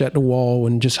fish at the wall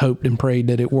and just hoped and prayed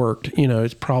that it worked, you know,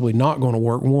 it's probably not going to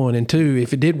work, 1. And 2,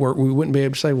 if it did work, we wouldn't be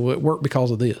able to say, well, it worked because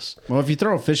of this. Well, if you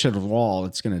throw a fish at the wall,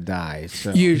 it's going to die.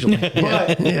 So. Usually.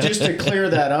 But just to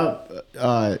clear that up,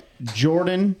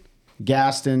 Jordan,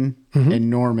 Gaston,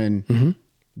 and Norman,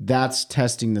 that's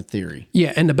testing the theory.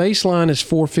 Yeah, and the baseline is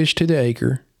 4 fish to the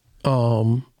acre.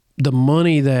 The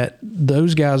money that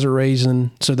those guys are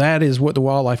raising, so that is what the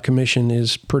Wildlife Commission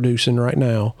is producing right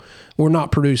now. We're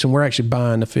not producing, we're actually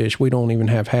buying the fish. We don't even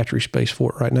have hatchery space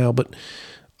for it right now. But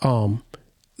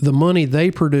the money they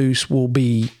produce will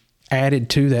be added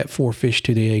to that 4 fish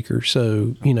to the acre.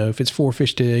 So, you know, if it's 4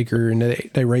 fish to the acre and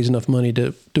they raise enough money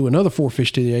to do another 4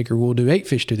 fish to the acre, we'll do 8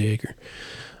 fish to the acre.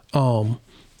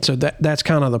 So that's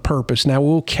kind of the purpose. Now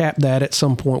we'll cap that at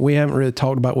some point. We haven't really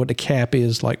talked about what the cap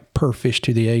is like per fish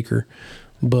to the acre,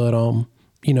 but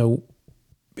you know,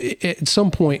 at some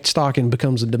point stocking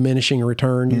becomes a diminishing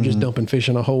return. You're just dumping fish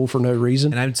in a hole for no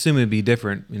reason. And I'd assume it'd be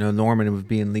different. You know, Norman would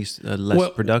be at least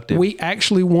less productive. We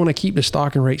actually want to keep the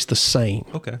stocking rates the same.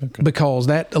 Okay. Because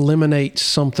that eliminates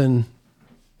something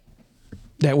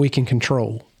that we can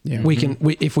control. Yeah.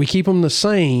 If we keep them the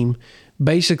same,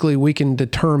 basically we can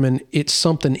determine it's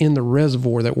something in the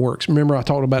reservoir that works. Remember I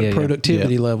talked about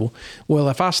productivity level. Well,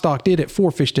 if I stocked it at 4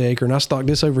 fish to the acre and I stocked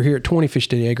this over here at 20 fish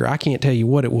to the acre, I can't tell you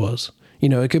what it was. You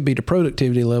know, it could be the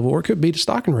productivity level or it could be the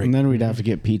stocking rate. And then we'd have to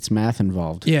get Pete's math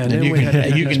involved. Yeah. And then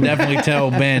you can definitely tell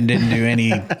Ben didn't do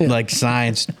any like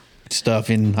science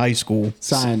stuff in high school.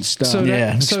 Science stuff. So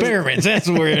experiments. That's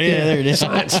where, there it is.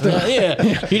 Science stuff.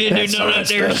 You didn't do none of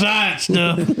that science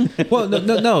stuff. Well,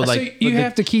 no. Like so you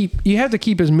have to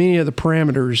keep as many of the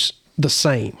parameters the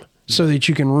same so that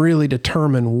you can really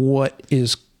determine what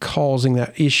is causing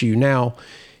that issue. Now,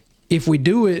 if we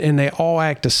do it and they all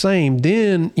act the same,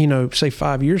 then, you know, say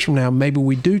 5 years from now, maybe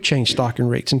we do change stocking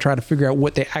rates and try to figure out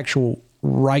what the actual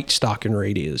right stocking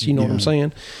rate is. You know what I'm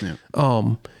saying?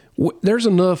 Yeah. There's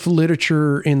enough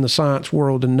literature in the science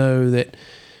world to know that,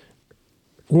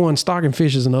 one, stocking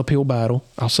fish is an uphill battle.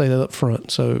 I'll say that up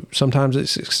front. So sometimes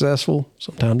it's successful,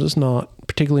 sometimes it's not.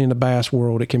 Particularly in the bass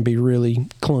world, it can be really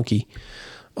clunky.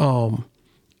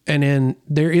 And then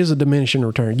there is a diminishing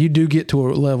return. You do get to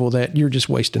a level that you're just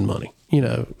wasting money,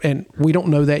 and we don't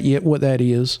know that yet, what that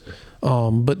is.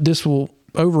 But this will,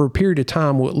 over a period of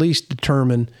time, will at least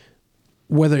determine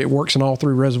whether it works in all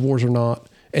 3 reservoirs or not.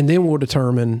 And then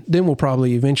we'll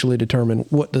probably eventually determine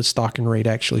what the stocking rate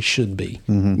actually should be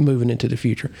moving into the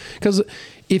future. Because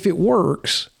if it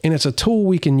works and it's a tool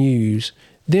we can use,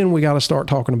 then we got to start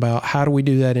talking about how do we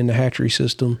do that in the hatchery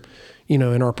system,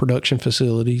 in our production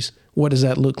facilities. What does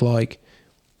that look like?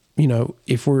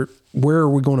 Where are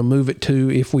we going to move it to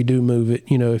if we do move it,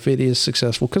 if it is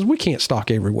successful? Because we can't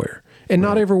stock everywhere, and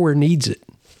not everywhere needs it.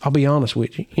 I'll be honest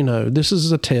with you. This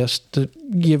is a test to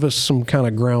give us some kind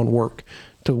of groundwork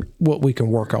to what we can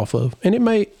work off of. And it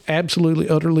may absolutely,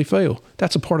 utterly fail.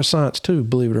 That's a part of science too,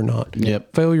 believe it or not.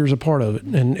 Yep. Failure is a part of it.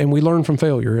 And we learn from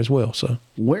failure as well. So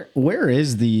where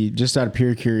is just out of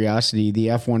pure curiosity, the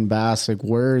F1 bass, like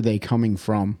where are they coming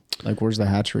from? Like where's the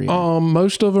hatchery?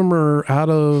 Most of them are out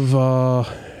of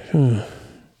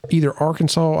either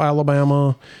Arkansas,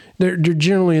 Alabama. They're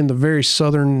generally in the very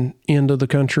southern end of the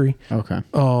country. Okay.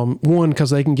 One,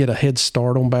 because they can get a head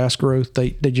start on bass growth.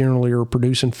 They generally are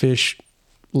producing fish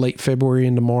late February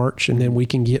into March, and then we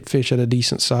can get fish at a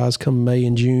decent size come May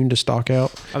and June to stock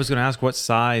out. I was going to ask, what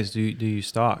size do you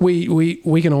stock?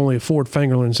 We can only afford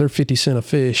fingerlings. They're 50 cents a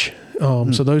fish.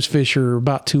 So those fish are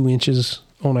about 2 inches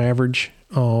on average.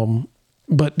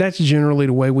 But that's generally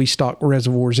the way we stock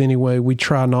reservoirs anyway. We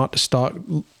try not to stock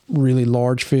really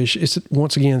large fish. It's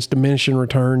diminishing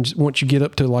returns. Once you get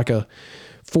up to like a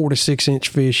 4 to 6 inch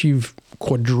fish, you've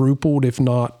quadrupled, if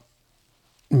not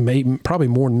maybe probably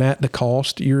more than that, the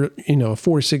cost. You're, a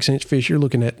 4 to 6 inch fish, you're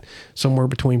looking at somewhere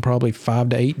between probably $5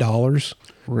 to $8.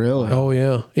 Really? Oh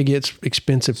yeah, it gets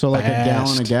expensive. So like fast. a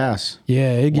gallon of gas.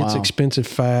 Yeah, it gets expensive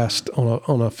fast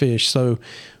on a fish. So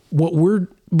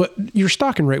but your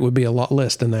stocking rate would be a lot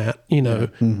less than that,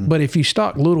 But if you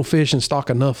stock little fish and stock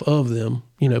enough of them,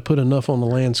 put enough on the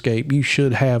landscape, you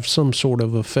should have some sort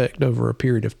of effect over a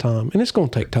period of time. And it's going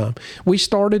to take time. We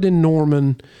started in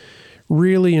Norman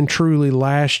really and truly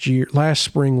last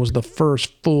spring was the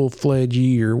first full-fledged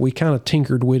year. We kind of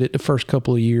tinkered with it the first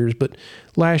couple of years, but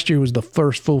last year was the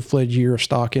first full-fledged year of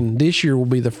stocking. This year will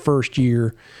be the first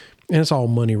year, and it's all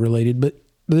money related, but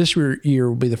this year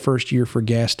will be the first year for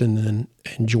Gaston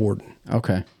and Jordan.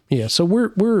 Okay. Yeah, so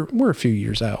we're a few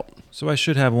years out. So I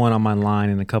should have one on my line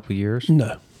in a couple of years?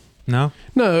 No.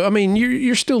 I mean,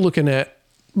 you're still looking at,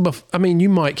 you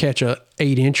might catch a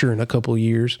 8-incher in a couple of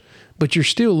years, but you're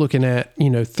still looking at,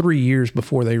 3 years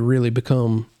before they really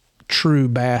become true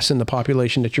bass in the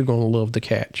population that you're going to love to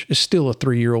catch. It's still a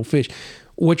 3-year-old fish.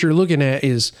 What you're looking at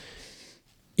is,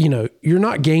 you're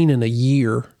not gaining a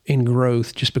year in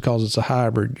growth just because it's a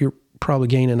hybrid. You're probably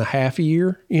gaining a half a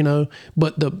year,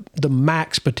 but the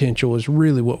max potential is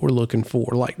really what we're looking for.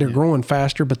 Like they're growing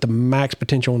faster, but the max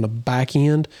potential on the back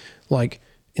end, like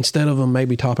instead of them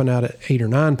maybe topping out at 8 or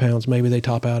 9 pounds, maybe they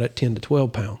top out at 10 to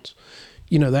 12 pounds.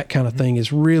 That kind of thing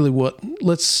is really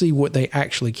let's see what they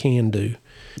actually can do.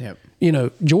 Yep.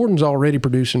 Jordan's already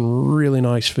producing really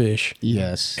nice fish.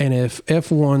 Yes. And if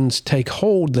F1s take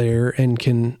hold there and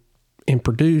can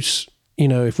produce,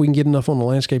 if we can get enough on the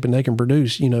landscape and they can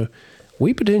produce,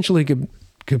 we potentially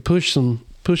could push some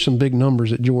big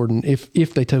numbers at Jordan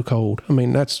if they took hold. I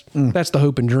mean, that's the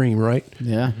hope and dream, right?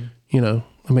 Yeah.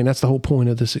 That's the whole point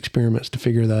of this experiment is to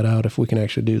figure that out if we can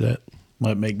actually do that.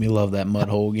 Might make me love that mud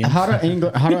hole again. How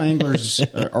do anglers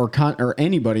or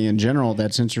anybody in general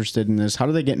that's interested in this, how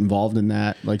do they get involved in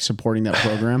that, like supporting that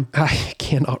program? I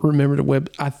cannot remember the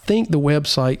web. I think the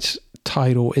website's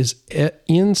title is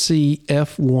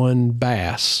NCF1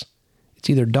 Bass. It's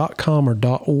either .com or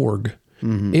 .org.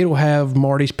 Mm-hmm. It'll have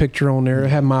Marty's picture on there. It'll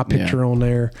have my picture on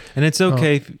there. And it's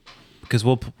okay because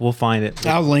we'll find it.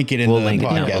 I'll link it in the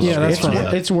podcast. Yeah, that's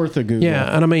fine. It's worth a Google.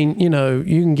 Yeah, and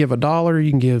you can give $1,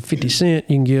 you can give 50 cents,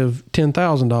 you can give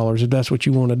 $10,000 if that's what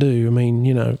you want to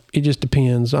do. It just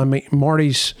depends.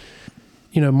 Marty's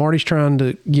trying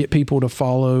to get people to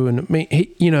follow, and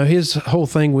his whole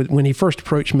thing when he first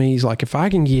approached me, he's like, if I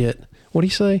can get, what'd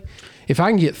he say? If I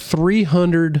can get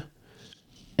 300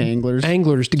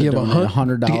 anglers to give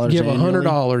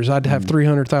 $100, I'd have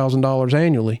 $300,000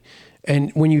 annually.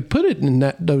 And when you put it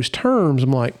in those terms,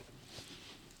 I'm like,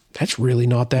 that's really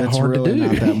not that hard to do.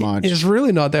 Not that much. It's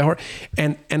really not that hard.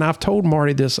 And I've told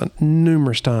Marty this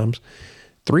numerous times.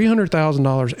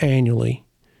 $300,000 annually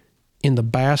in the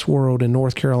bass world in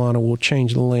North Carolina will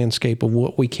change the landscape of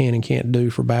what we can and can't do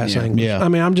for bass anglers. Yeah.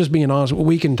 I'm just being honest.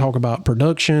 We can talk about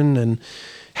production and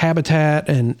habitat,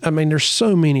 and there's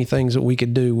so many things that we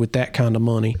could do with that kind of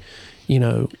money.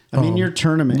 Your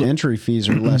tournament entry fees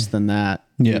are less than that.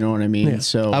 Yeah. You know what I mean? Yeah.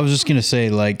 So I was just going to say,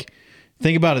 like,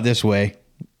 think about it this way.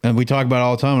 And we talk about it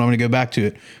all the time, and I'm going to go back to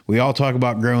it. We all talk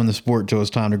about growing the sport till it's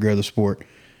time to grow the sport.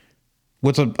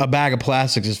 What's a bag of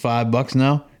plastics is $5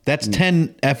 now? That's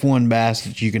 10 F1 bass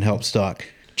that you can help stock.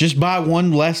 Just buy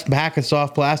one less pack of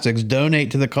soft plastics, donate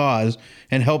to the cause,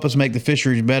 and help us make the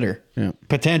fisheries better. Yeah.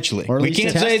 Potentially. Or at We least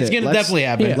can't test say it's it. going to Let's- definitely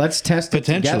happen. Yeah. let's test it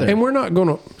Potentially. together. And we're not going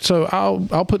to. So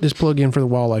I'll put this plug in for the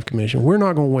Wildlife Commission. We're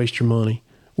not going to waste your money.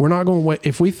 We're not going to wait.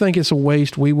 If we think it's a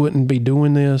waste, we wouldn't be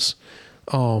doing this.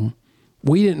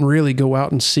 We didn't really go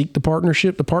out and seek the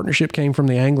partnership. The partnership came from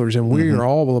the anglers, and we are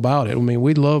all about it. I mean,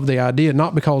 we love the idea,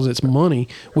 not because it's money.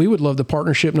 We would love the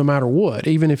partnership no matter what,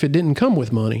 even if it didn't come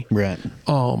with money. Right.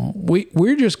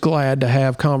 We're just glad to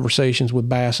have conversations with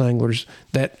bass anglers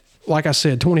that, like I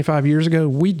said, 25 years ago,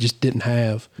 we just didn't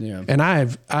have. Yeah. And I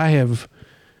have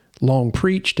long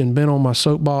preached and been on my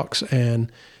soapbox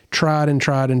and tried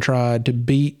to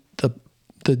beat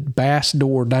the bass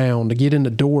door down, to get in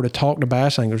the door to talk to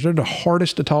bass anglers. They're the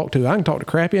hardest to talk to. I can talk to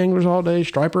crappie anglers all day,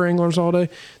 striper anglers all day.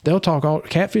 They'll talk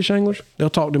catfish anglers. They'll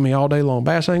talk to me all day long.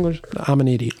 Bass anglers, I'm an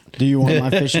idiot. Do you want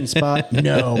my fishing spot?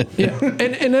 No. Yeah,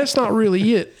 and that's not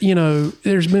really it. You know,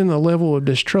 there's been a level of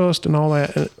distrust and all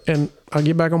that. And I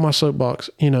get back on my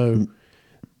soapbox. You know,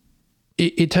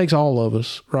 it takes all of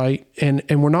us, right? And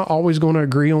we're not always going to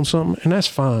agree on something, and that's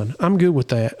fine. I'm good with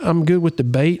that. I'm good with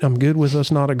debate. I'm good with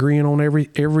us not agreeing on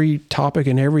every topic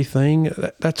and everything.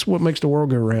 That's what makes the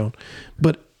world go round.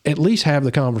 But at least have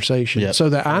the conversation so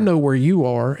that I know where you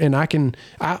are, and I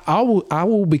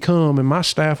will become, and my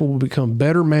staff will become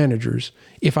better managers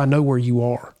if I know where you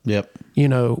are. Yep. You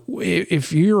know,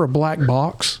 if you're a black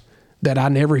box that I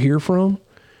never hear from,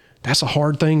 that's a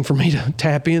hard thing for me to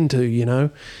tap into, you know?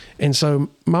 And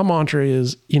so my mantra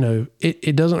is, you know,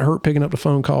 it doesn't hurt picking up the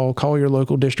phone call your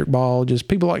local district biologist.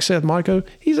 People like Seth Mico,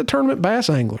 he's a tournament bass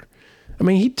angler. I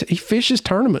mean, he fishes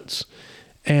tournaments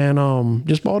and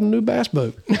just bought a new bass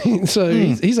boat. So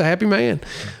he's a happy man.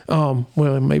 Well,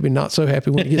 maybe not so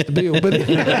happy when he gets the bill,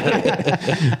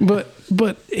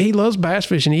 but he loves bass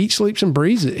fishing. He eats, sleeps, and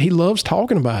breathes it. He loves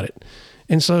talking about it.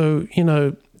 And so, you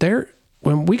know,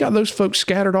 when we got those folks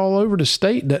scattered all over the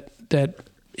state that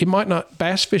it might not,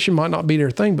 bass fishing might not be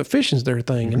their thing, but fishing's their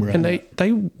thing. And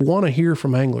they want to hear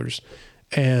from anglers.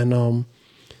 And,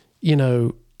 you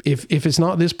know, if it's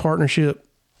not this partnership,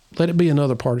 let it be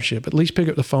another partnership. At least pick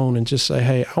up the phone and just say,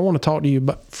 hey, I want to talk to you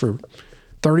for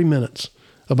 30 minutes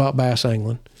about bass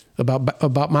angling,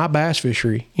 about my bass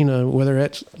fishery, you know, whether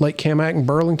that's Lake Camac in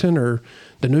Burlington or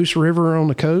the Noose River on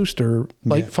the coast or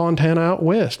Lake Fontana out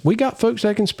west. We got folks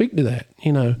that can speak to that,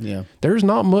 you know. Yeah. There's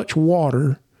not much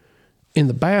water in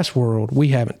the bass world we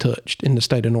haven't touched in the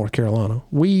state of North Carolina.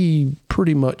 We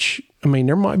pretty much, I mean,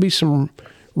 there might be some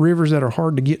rivers that are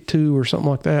hard to get to or something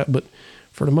like that, but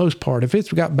for the most part, if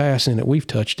it's got bass in it, we've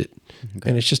touched it. Okay.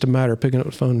 And it's just a matter of picking up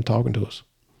the phone and talking to us.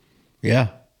 Yeah.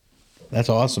 That's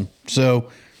awesome. So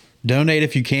donate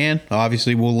if you can.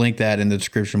 Obviously, we'll link that in the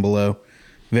description below.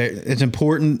 It's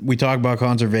important. We talk about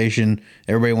conservation.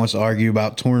 Everybody wants to argue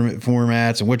about tournament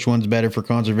formats and which one's better for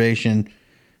conservation.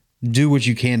 Do what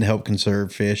you can to help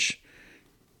conserve fish.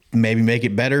 Maybe make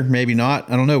it better, maybe not.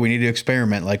 I don't know. We need to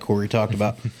experiment like Corey talked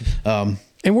about. And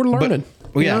we're learning.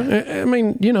 Well, yeah. You know? I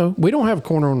mean, you know, we don't have a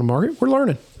corner on the market. We're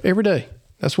learning every day.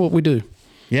 That's what we do.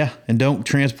 Yeah, and don't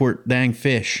transport dang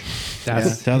fish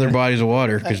to other bodies of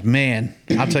water because, man,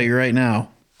 I'll tell you right now,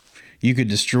 you could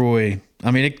destroy.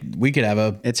 I mean, we could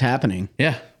have it's happening.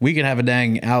 Yeah, we could have a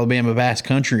dang Alabama bass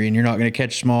country, and you're not going to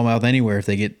catch smallmouth anywhere if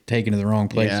they get taken to the wrong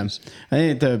places. Yeah.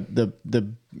 I think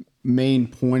the main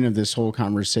point of this whole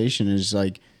conversation is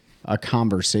like a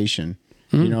conversation.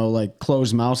 You know, like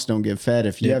closed mouths don't get fed.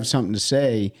 If you have something to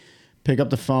say, pick up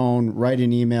the phone, write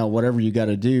an email, whatever you got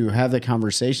to do, have the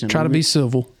conversation. Try to be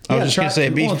civil. I was just going to say,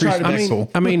 be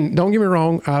respectful. I mean, don't get me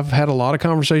wrong. I've had a lot of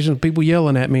conversations with people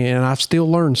yelling at me, and I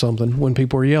still learn something when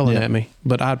people are yelling at me.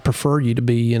 But I'd prefer you to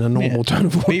be in a normal tone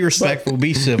of voice. Be respectful.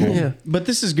 Be civil. Yeah. But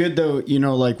this is good, though. You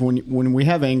know, like when we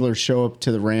have anglers show up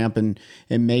to the ramp and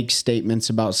make statements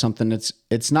about something,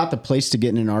 it's not the place to get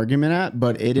in an argument at,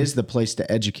 but it is the place to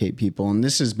educate people. And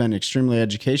this has been extremely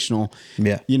educational.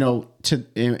 Yeah. You know,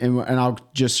 and I'll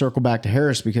just circle back to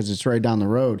Harris because it's right down the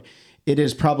road. It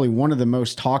is probably one of the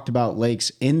most talked about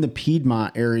lakes in the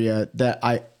Piedmont area that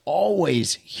I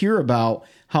always hear about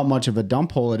how much of a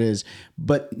dump hole it is,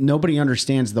 but nobody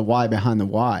understands the why behind the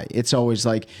why. It's always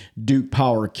like Duke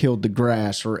Power killed the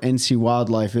grass or NC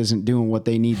Wildlife isn't doing what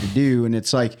they need to do. And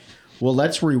it's like, well,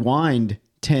 let's rewind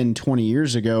 10, 20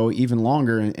 years ago, even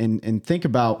longer, and think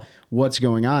about what's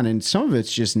going on. And some of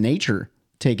it's just nature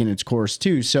taking its course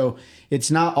too. So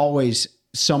it's not always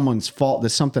someone's fault that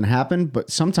something happened,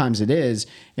 but sometimes it is,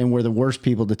 and we're the worst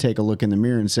people to take a look in the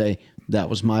mirror and say, that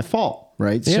was my fault,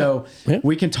 right? Yeah. So Yeah.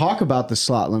 we can talk about the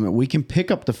slot limit. We can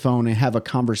pick up the phone and have a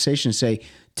conversation and say,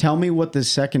 tell me what the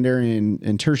secondary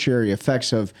and tertiary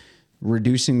effects of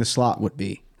reducing the slot would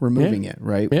be, removing it,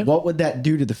 right? Yeah. What would that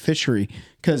do to the fishery?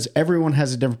 Because everyone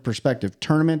has a different perspective.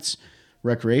 Tournaments,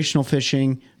 recreational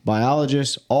fishing,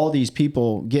 biologists, all these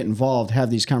people get involved, have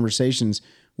these conversations.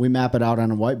 We map it out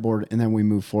on a whiteboard, and then we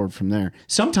move forward from there.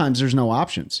 Sometimes there's no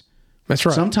options. That's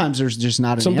right. Sometimes there's just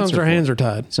not an Sometimes answer our for hands it. are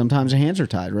tied. Sometimes the hands are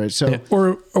tied, right? So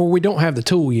Or we don't have the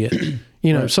tool yet.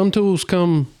 You know, some tools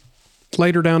come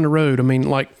later down the road. I mean,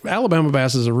 like Alabama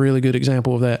bass is a really good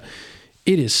example of that.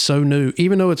 It is so new,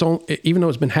 even though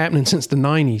it's been happening since the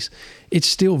 90s, it's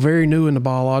still very new in the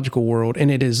biological world, and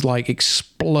it has like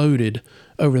exploded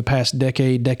over the past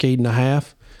decade and a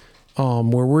half,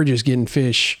 where we're just getting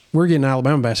fish. We're getting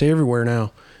Alabama bass everywhere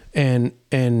now, and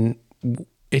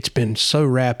it's been so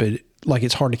rapid, like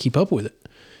it's hard to keep up with it.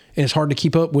 And it's hard to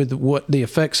keep up with what the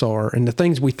effects are. And the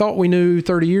things we thought we knew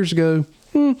 30 years ago,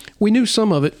 we knew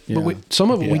some of it, but some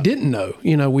of it we didn't know.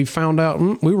 You know, we found out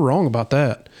we were wrong about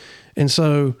that. And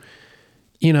so,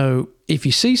 you know, if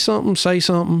you see something, say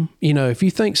something. You know, if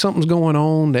you think something's going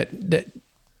on that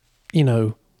you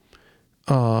know,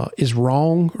 is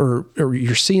wrong, or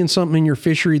you're seeing something in your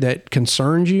fishery that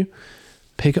concerns you,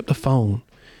 pick up the phone.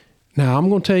 Now, I'm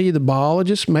going to tell you, the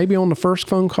biologist, maybe on the first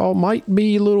phone call, might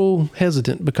be a little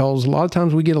hesitant, because a lot of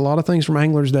times we get a lot of things from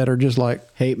anglers that are just like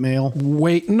hate mail.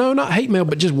 Not hate mail,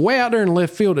 but just way out there in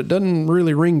left field. It doesn't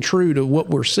really ring true to what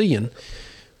we're seeing.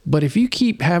 But if you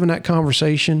keep having that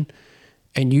conversation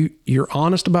and you're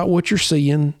honest about what you're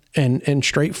seeing and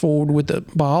straightforward with the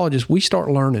biologist, we start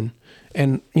learning.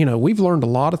 And, you know, we've learned a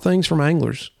lot of things from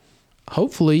anglers.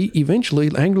 Hopefully,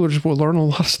 eventually, anglers will learn a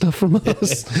lot of stuff from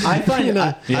us. I find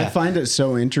I find it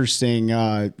so interesting,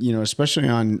 you know, especially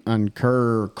on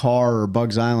Kerr or Carr or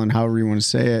Bugs Island, however you want to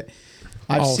say it.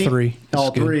 All three.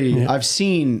 Yeah. I've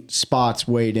seen spots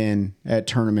weighed in at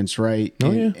tournaments, right?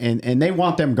 And they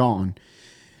want them gone.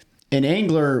 An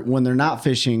angler, when they're not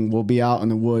fishing, will be out in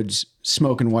the woods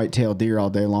smoking whitetail deer all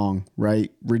day long, right?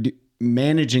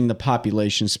 Managing the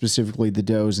population, specifically the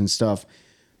does and stuff.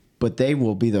 But they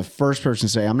will be the first person to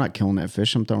say, I'm not killing that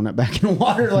fish. I'm throwing that back in the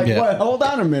water. Like, what? Hold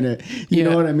on a minute. You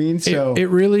know what I mean? So it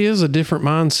really is a different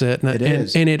mindset. And it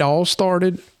is. And it all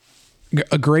started,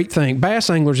 a great thing. Bass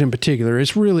anglers in particular,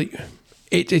 it's really,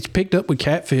 it's picked up with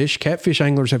catfish. Catfish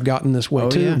anglers have gotten this way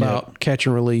too, about catch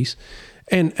and release.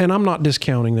 And I'm not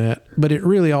discounting that, but it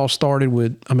really all started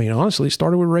with, I mean, honestly, it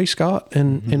started with Ray Scott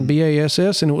and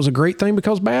BASS. And it was a great thing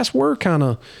because bass were kind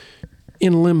of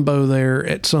in limbo there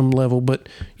at some level, but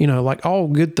you know, like all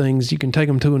good things, you can take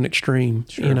them to an extreme,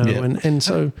 you know, and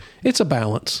so it's a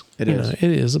balance. It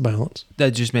is a balance.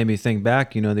 That just made me think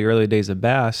back, you know, the early days of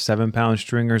bass, 7-pound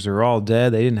stringers are all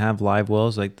dead. They didn't have live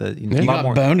wells like the, you know, you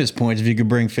got bonus points if you could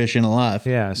bring fish in alive.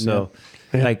 Yeah. So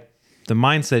like the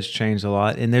mindset's changed a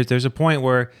lot, and there's a point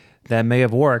where that may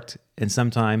have worked. And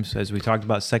sometimes, as we talked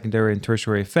about secondary and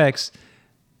tertiary effects,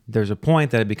 there's a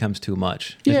point that it becomes too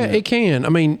much. Yeah, it can. I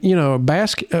mean, you know,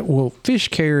 fish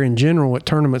care in general at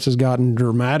tournaments has gotten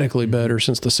dramatically better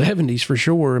since the 70s for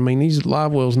sure. I mean, these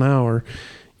live wells now are,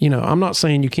 you know, I'm not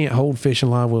saying you can't hold fish in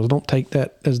live wells. Don't take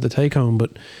that as the take home,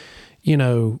 but, you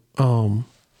know,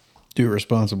 do it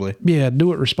responsibly. Yeah,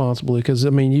 do it responsibly, because, I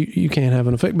mean, you can't have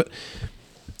an effect. But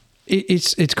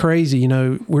it's crazy, you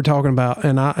know. We're talking about,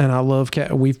 and I love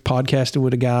we've podcasted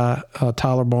with a guy,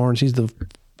 Tyler Barnes. He's the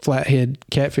flathead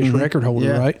catfish record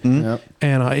holder, right? Yep.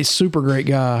 And he's a super great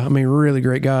guy. I mean, really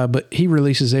great guy. But he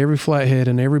releases every flathead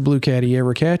and every blue cat he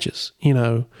ever catches, you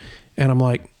know. And I'm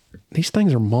like, these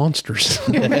things are monsters.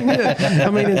 I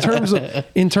mean,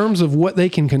 in terms of what they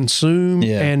can consume,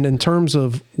 and in terms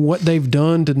of what they've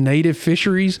done to native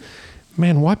fisheries.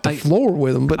 Man, wipe the floor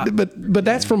with them. But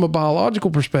that's from a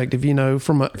biological perspective, you know,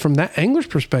 from that angler's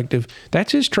perspective,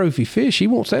 that's his trophy fish. He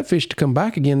wants that fish to come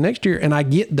back again next year. And I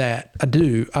get that. I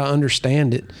do. I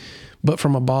understand it. But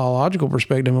from a biological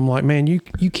perspective, I'm like, man, you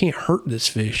can't hurt this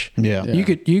fish. Yeah.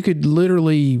 You could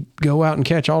literally go out and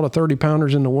catch all the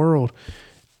 30-pounders in the world,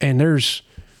 and there's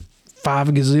 5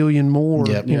 gazillion more.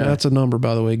 Yep. You know, that's a number,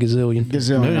 by the way, gazillion.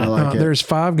 I like it. There's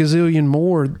 5 gazillion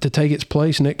more to take its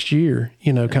place next year,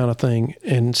 you know, kind of thing.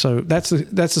 And so that's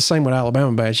the same with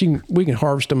Alabama bass. We can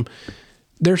harvest them.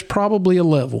 There's probably a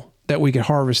level that we could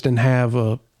harvest and have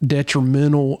a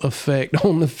detrimental effect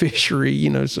on the fishery,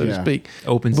 you know, so to speak.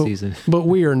 Open season. But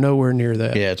we are nowhere near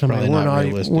that. Yeah, it's probably not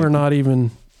realistic. We're not even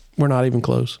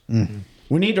close. Mm-hmm.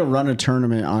 We need to run a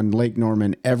tournament on Lake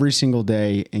Norman every single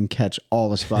day and catch all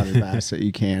the spotted bass that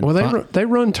you can. Well, they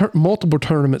run multiple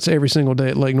tournaments every single day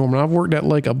at Lake Norman. I've worked that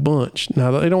lake a bunch.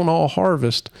 Now, they don't all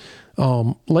harvest.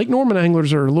 Lake Norman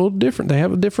anglers are a little different. They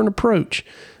have a different approach.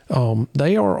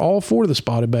 They are all for the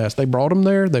spotted bass. They brought them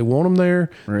there. They want them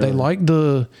there. Really? They like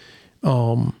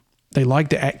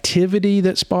the activity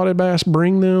that spotted bass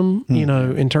bring them, you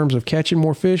know, in terms of catching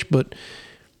more fish. But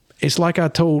it's like I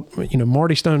told, you know,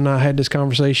 Marty Stone and I had this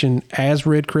conversation as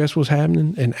Red Crest was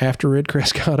happening and after Red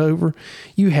Crest got over.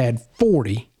 You had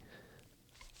 40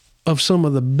 of some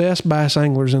of the best bass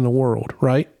anglers in the world,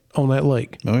 right, on that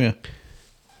lake. Oh, yeah.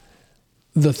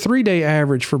 The 3-day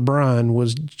average for Brian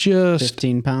was just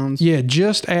 15 pounds. Yeah,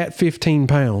 just at 15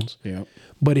 pounds. Yep.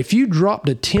 But if you dropped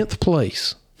to 10th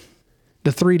place,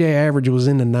 the 3-day average was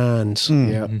in the 9s.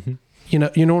 Yep. Mm-hmm. You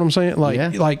know what I'm saying?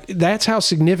 Like that's how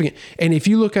significant. And if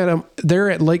you look at them, they're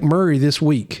at Lake Murray this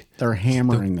week. They're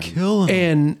hammering them. Killing them.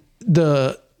 And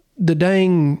the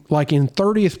dang, like in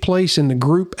 30th place in the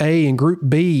Group A and Group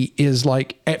B is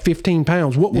like at 15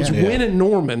 pounds. What was winning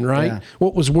Norman, right? Yeah.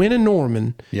 What was winning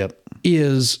Norman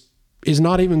is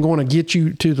not even going to get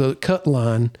you to the cut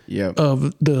line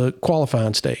of the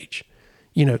qualifying stage.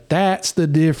 You know, that's the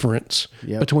difference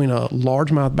between a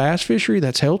largemouth bass fishery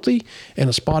that's healthy and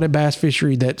a spotted bass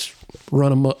fishery that's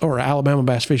run amok, or Alabama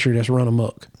bass fishery that's run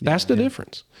amok. That's the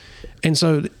difference. And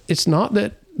so it's not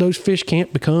that those fish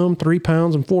can't become 3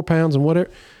 pounds and 4 pounds and whatever.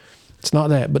 It's not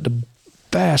that, but the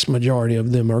vast majority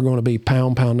of them are going to be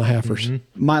pound and a halfers.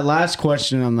 Mm-hmm. My last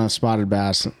question on the spotted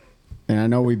bass, and I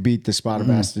know we beat the spotted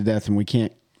bass to death, and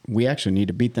we actually need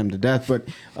to beat them to death, but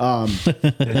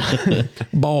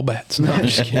ball bats. No, I'm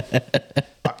just kidding.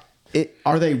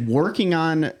 Are they working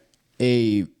on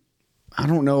I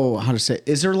don't know how to say it.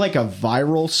 Is there like a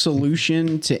viral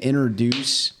solution to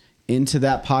introduce into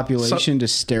that population to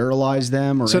sterilize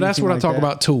them? Or so that's what I talk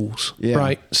about, tools,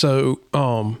 right? So,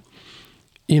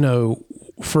 you know,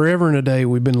 forever and a day,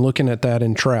 we've been looking at that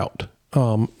in trout.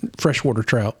 Freshwater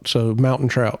trout, so mountain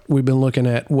trout. We've been looking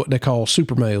at what they call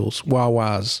super males,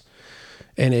 YYs.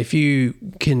 And if you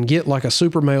can get like a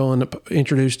super male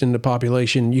introduced in the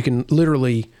population, you can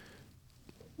literally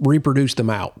reproduce them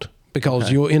out because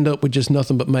you'll end up with just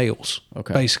nothing but males.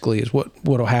 Basically is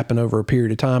what'll happen over a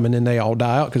period of time, and then they all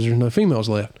die out because there's no females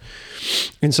left.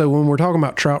 And so when we're talking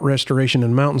about trout restoration in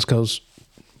the mountains, because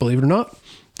believe it or not,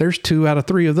 there's 2 out of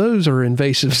 3 of those are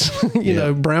invasives. you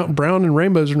know, brown and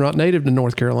rainbows are not native to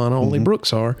North Carolina. Only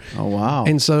brooks are. Oh, wow.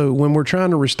 And so when we're trying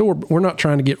to restore, we're not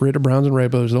trying to get rid of browns and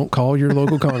rainbows. Don't call your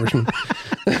local congressman.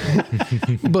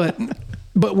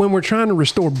 But when we're trying to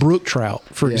restore brook trout,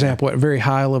 for example, at very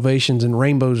high elevations and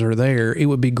rainbows are there, it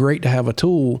would be great to have a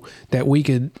tool that we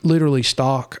could literally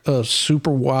stock a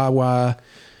super YY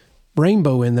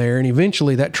rainbow in there, and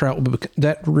eventually that trout would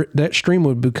that stream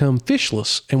would become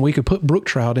fishless, and we could put brook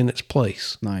trout in its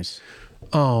place. Nice.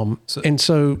 And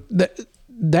so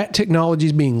that technology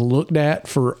is being looked at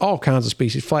for all kinds of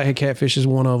species. Flathead catfish is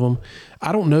one of them.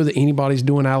 I don't know that anybody's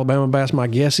doing Alabama bass. My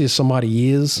guess is somebody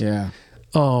is. Yeah.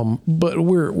 But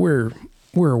we're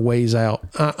a ways out.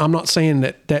 I'm not saying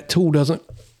that tool doesn't,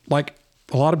 like,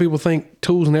 a lot of people think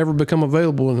tools never become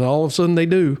available, and all of a sudden they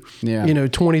do. Yeah. You know,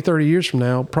 20, 30 years from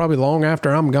now, probably long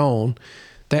after I'm gone,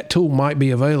 that tool might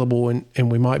be available and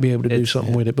we might be able to do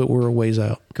something with it, but we're a ways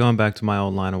out. Going back to my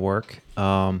old line of work,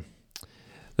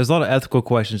 there's a lot of ethical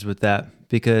questions with that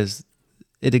because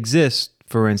it exists.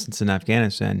 For instance, in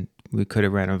Afghanistan, we could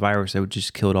have ran a virus that would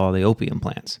just killed all the opium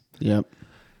plants. Yep.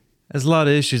 There's a lot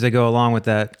of issues that go along with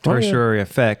that, tertiary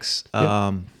effects.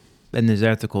 And there's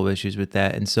ethical issues with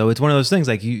that. And so it's one of those things,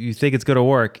 like you think it's going to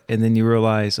work, and then you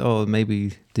realize, oh,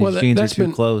 maybe these genes are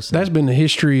too close. That's been the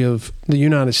history of the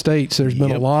United States. There's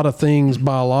been a lot of things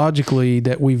biologically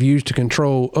that we've used to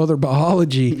control other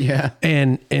biology. Yeah.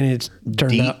 And it's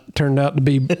turned out to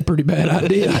be a pretty bad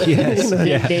idea.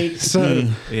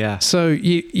 So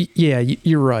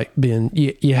you're right, Ben.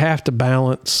 You have to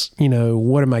balance, you know,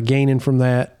 what am I gaining from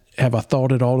that? Have I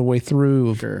thought it all the way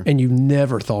through? Sure. And you've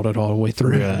never thought it all the way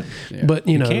through. Yeah. But,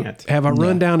 you know, have I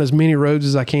run down as many roads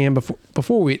as I can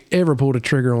before we ever pulled a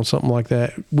trigger on something like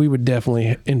that? We would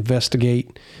definitely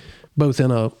investigate both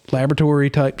in a laboratory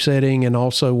type setting and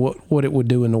also what it would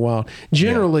do in the wild.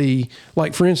 Generally,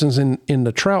 like for instance, in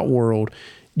the trout world,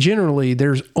 generally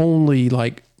there's only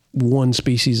like one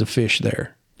species of fish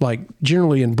there. Like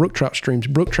generally in brook trout streams,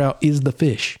 brook trout is the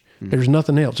fish. There's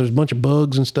nothing else. There's a bunch of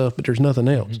bugs and stuff, but there's nothing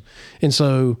else. And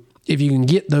so if you can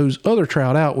get those other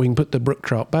trout out, we can put the brook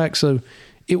trout back. So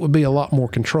it would be a lot more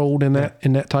controlled in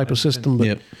that type of system.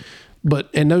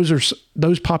 But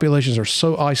those populations are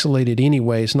so isolated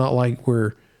anyway. It's not like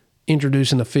we're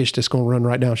introducing a fish that's going to run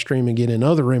right downstream and get in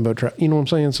other rainbow trout. You know what I'm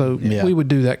saying? So we would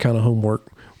do that kind of homework.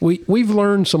 We've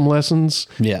learned some lessons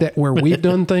that where we've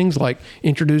done things like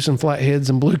introducing flatheads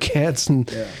and blue cats and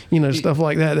stuff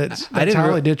like that. That's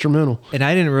highly detrimental. And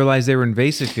I didn't realize they were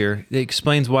invasive here. It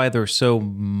explains why they're so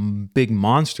big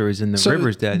monsters in the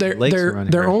rivers that lakes are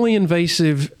running. They're only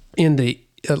invasive in the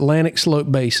Atlantic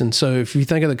Slope Basin. So if you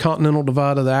think of the Continental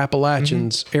Divide of the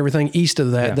Appalachians, everything east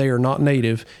of that, they are not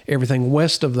native. Everything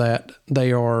west of that,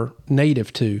 they are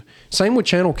native to. Same with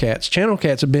channel cats. Channel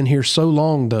cats have been here so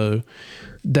long, though,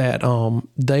 that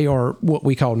they are what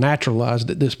we call naturalized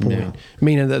at this point,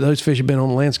 meaning that those fish have been on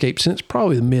the landscape since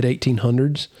probably the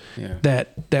mid-1800s,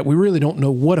 that we really don't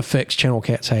know what effects channel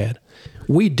cats had.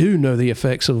 We do know the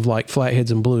effects of like flatheads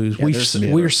and blues.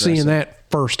 We're seeing that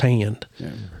firsthand,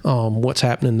 what's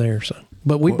happening there. So,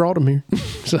 but we brought them here.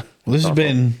 So this has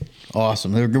been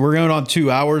awesome. We're going on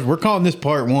 2 hours. We're calling this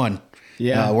part 1.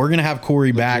 Yeah, we're gonna have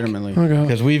Corey back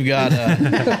because we've got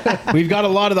a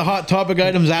lot of the hot topic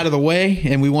items out of the way,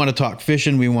 and we want to talk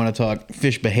fishing. We want to talk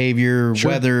fish behavior,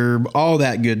 weather, all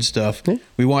that good stuff. Yeah.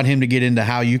 We want him to get into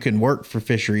how you can work for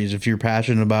fisheries if you're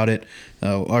passionate about it.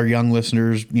 Our young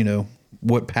listeners,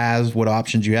 what paths, what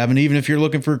options you have, and even if you're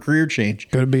looking for a career change,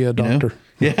 go to be a doctor.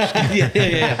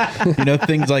 Yeah.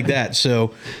 Things like that.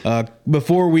 So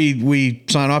before we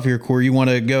sign off here, Corey, you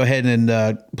want to go ahead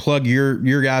and plug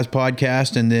your guys'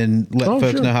 podcast and then let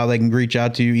folks know how they can reach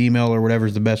out to you, email or whatever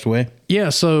is the best way? Yeah.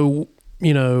 So,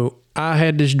 I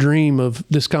had this dream of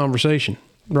this conversation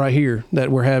right here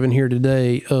that we're having here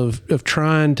today of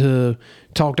trying to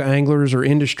talk to anglers or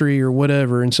industry or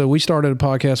whatever. And so we started a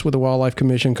podcast with the Wildlife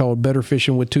Commission called Better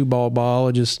Fishing with Two Bald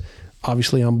Biologists.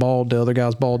 Obviously, I'm bald. The other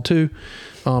guy's bald too.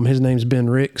 His name's Ben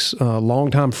Ricks, a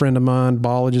longtime friend of mine,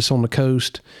 biologist on the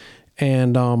coast.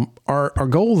 And our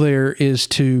goal there is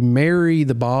to marry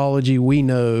the biology we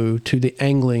know to the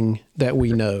angling that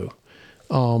we know,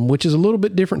 which is a little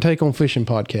bit different take on fishing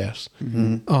podcasts.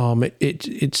 Mm-hmm.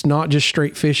 It's not just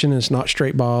straight fishing. It's not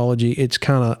straight biology. It's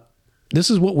kind of,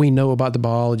 this is what we know about the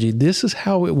biology. This is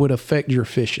how it would affect your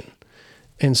fishing.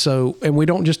 And so, and we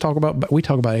don't just talk about, we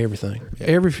talk about everything. Yeah.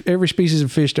 Every species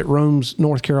of fish that roams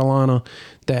North Carolina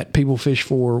that people fish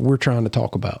for, we're trying to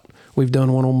talk about. We've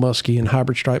done one on muskie and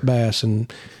hybrid striped bass,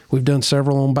 and we've done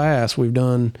several on bass. We've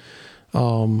done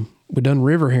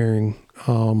river herring.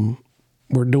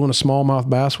 We're doing a smallmouth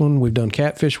bass one. We've done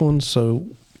catfish ones. So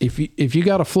if you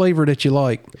got a flavor that you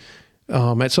like,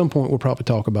 at some point we'll probably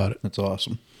talk about it. That's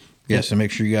awesome. Yes, so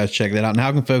make sure you guys check that out. And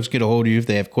how can folks get a hold of you if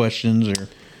they have questions or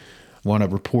want to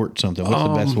report something? What's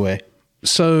the best way?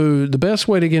 So the best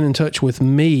way to get in touch with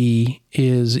me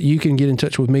is you can get in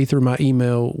touch with me through my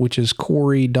email, which is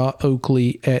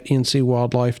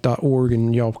corey.oakley@ncwildlife.org.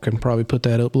 And y'all can probably put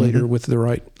that up later with the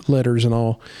right letters and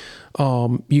all.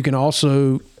 You can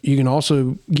also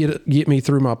get me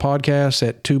through my podcast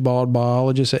at Two Bald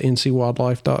Biologists at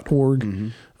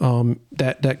ncwildlife.org.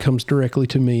 That comes directly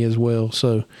to me as well.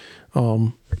 So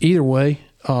either way,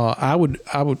 I would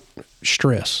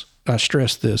stress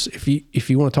this. If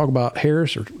you want to talk about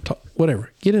Harris or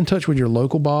whatever, get in touch with your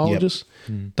local biologists.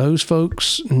 Yep. Those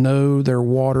folks know their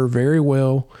water very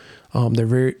well.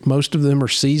 Most of them are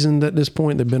seasoned at this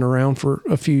point. They've been around for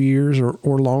a few years or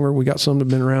longer. We got some that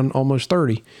have been around almost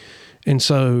 30. And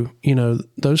so,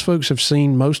 those folks have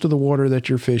seen most of the water that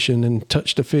you're fishing and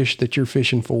touched the fish that you're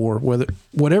fishing for,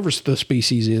 whatever the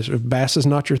species is. If bass is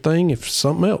not your thing, if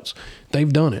something else,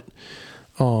 they've done it.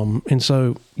 And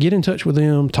so get in touch with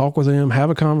them, talk with them,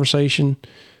 have a conversation,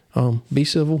 be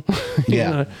civil.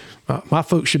 Yeah. My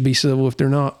folks should be civil. If they're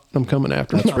not, I'm coming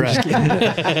after them. That's right.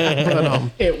 But,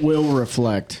 it will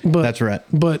reflect. That's right.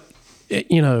 But,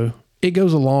 it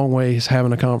goes a long ways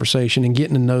having a conversation and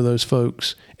getting to know those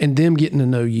folks and them getting to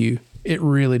know you. It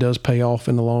really does pay off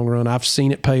in the long run. I've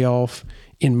seen it pay off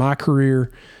in my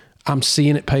career. I'm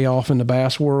seeing it pay off in the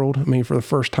bass world. I mean, for the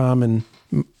first time in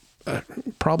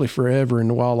probably forever in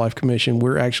the Wildlife Commission,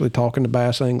 we're actually talking to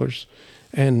bass anglers.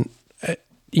 And,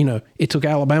 it took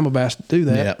Alabama bass to do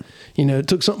that. Yeah. It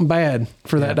took something bad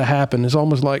for that to happen. It's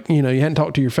almost like, you hadn't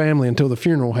talked to your family until the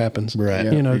funeral happens. Right.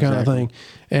 Kind of thing.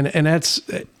 And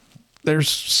there's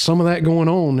some of that going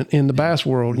on in the bass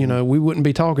world. We wouldn't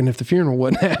be talking if the funeral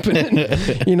wasn't happening.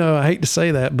 I hate to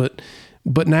say that, but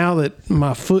now that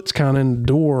my foot's kind of in the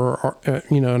door,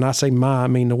 and I say I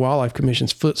mean the Wildlife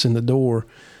Commission's foot's in the door,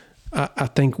 I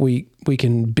think we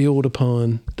can build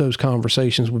upon those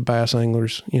conversations with bass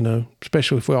anglers,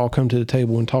 especially if we all come to the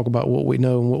table and talk about what we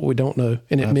know and what we don't know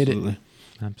and admit it.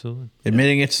 Absolutely.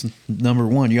 Admitting it's number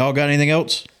one. Y'all got anything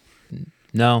else?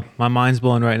 No, my mind's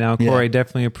blown right now. Corey, I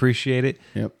definitely appreciate it.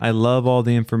 Yep. I love all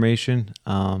the information.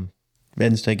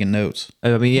 Ben's taking notes.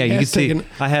 I mean, yeah, you can see taking-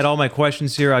 I had all my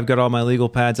questions here. I've got all my legal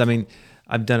pads. I mean,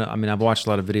 I've watched a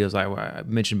lot of videos I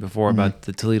mentioned before about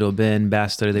the Toledo Bend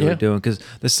bass study they were doing, because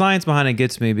the science behind it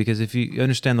gets me, because if you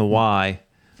understand the why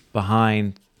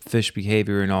behind fish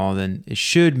behavior and all, then it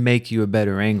should make you a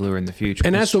better angler in the future.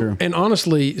 And that's and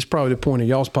honestly, it's probably the point of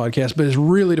y'all's podcast, but it's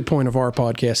really the point of our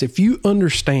podcast. If you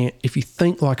understand, if you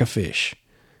think like a fish,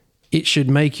 it should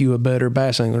make you a better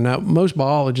bass angler. Now, most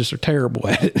biologists are terrible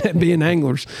at it, at being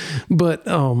anglers, but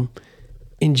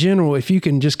in general, if you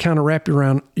can just kind of wrap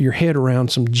your head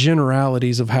around some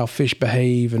generalities of how fish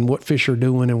behave and what fish are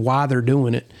doing and why they're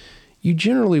doing it, you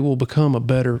generally will become a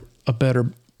better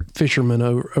fisherman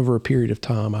over a period of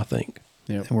time, I think.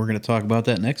 Yep. And we're going to talk about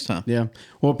that next time. Yeah.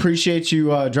 Well, appreciate you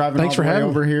driving Thanks all the for way having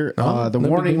over me. here. The no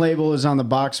warning big deal. label is on the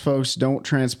box, folks. Don't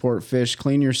transport fish.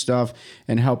 Clean your stuff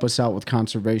and help us out with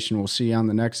conservation. We'll see you on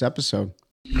the next episode.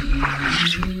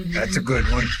 That's a good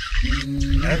one.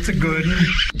 That's a good one.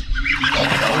 Oh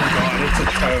God, it's a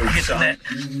toad, son.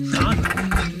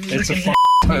 It's a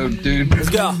toad, dude. Let's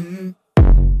go.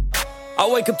 I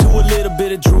wake up to a little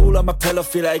bit of drool on my pillow,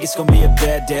 feel like it's gonna be a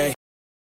bad day.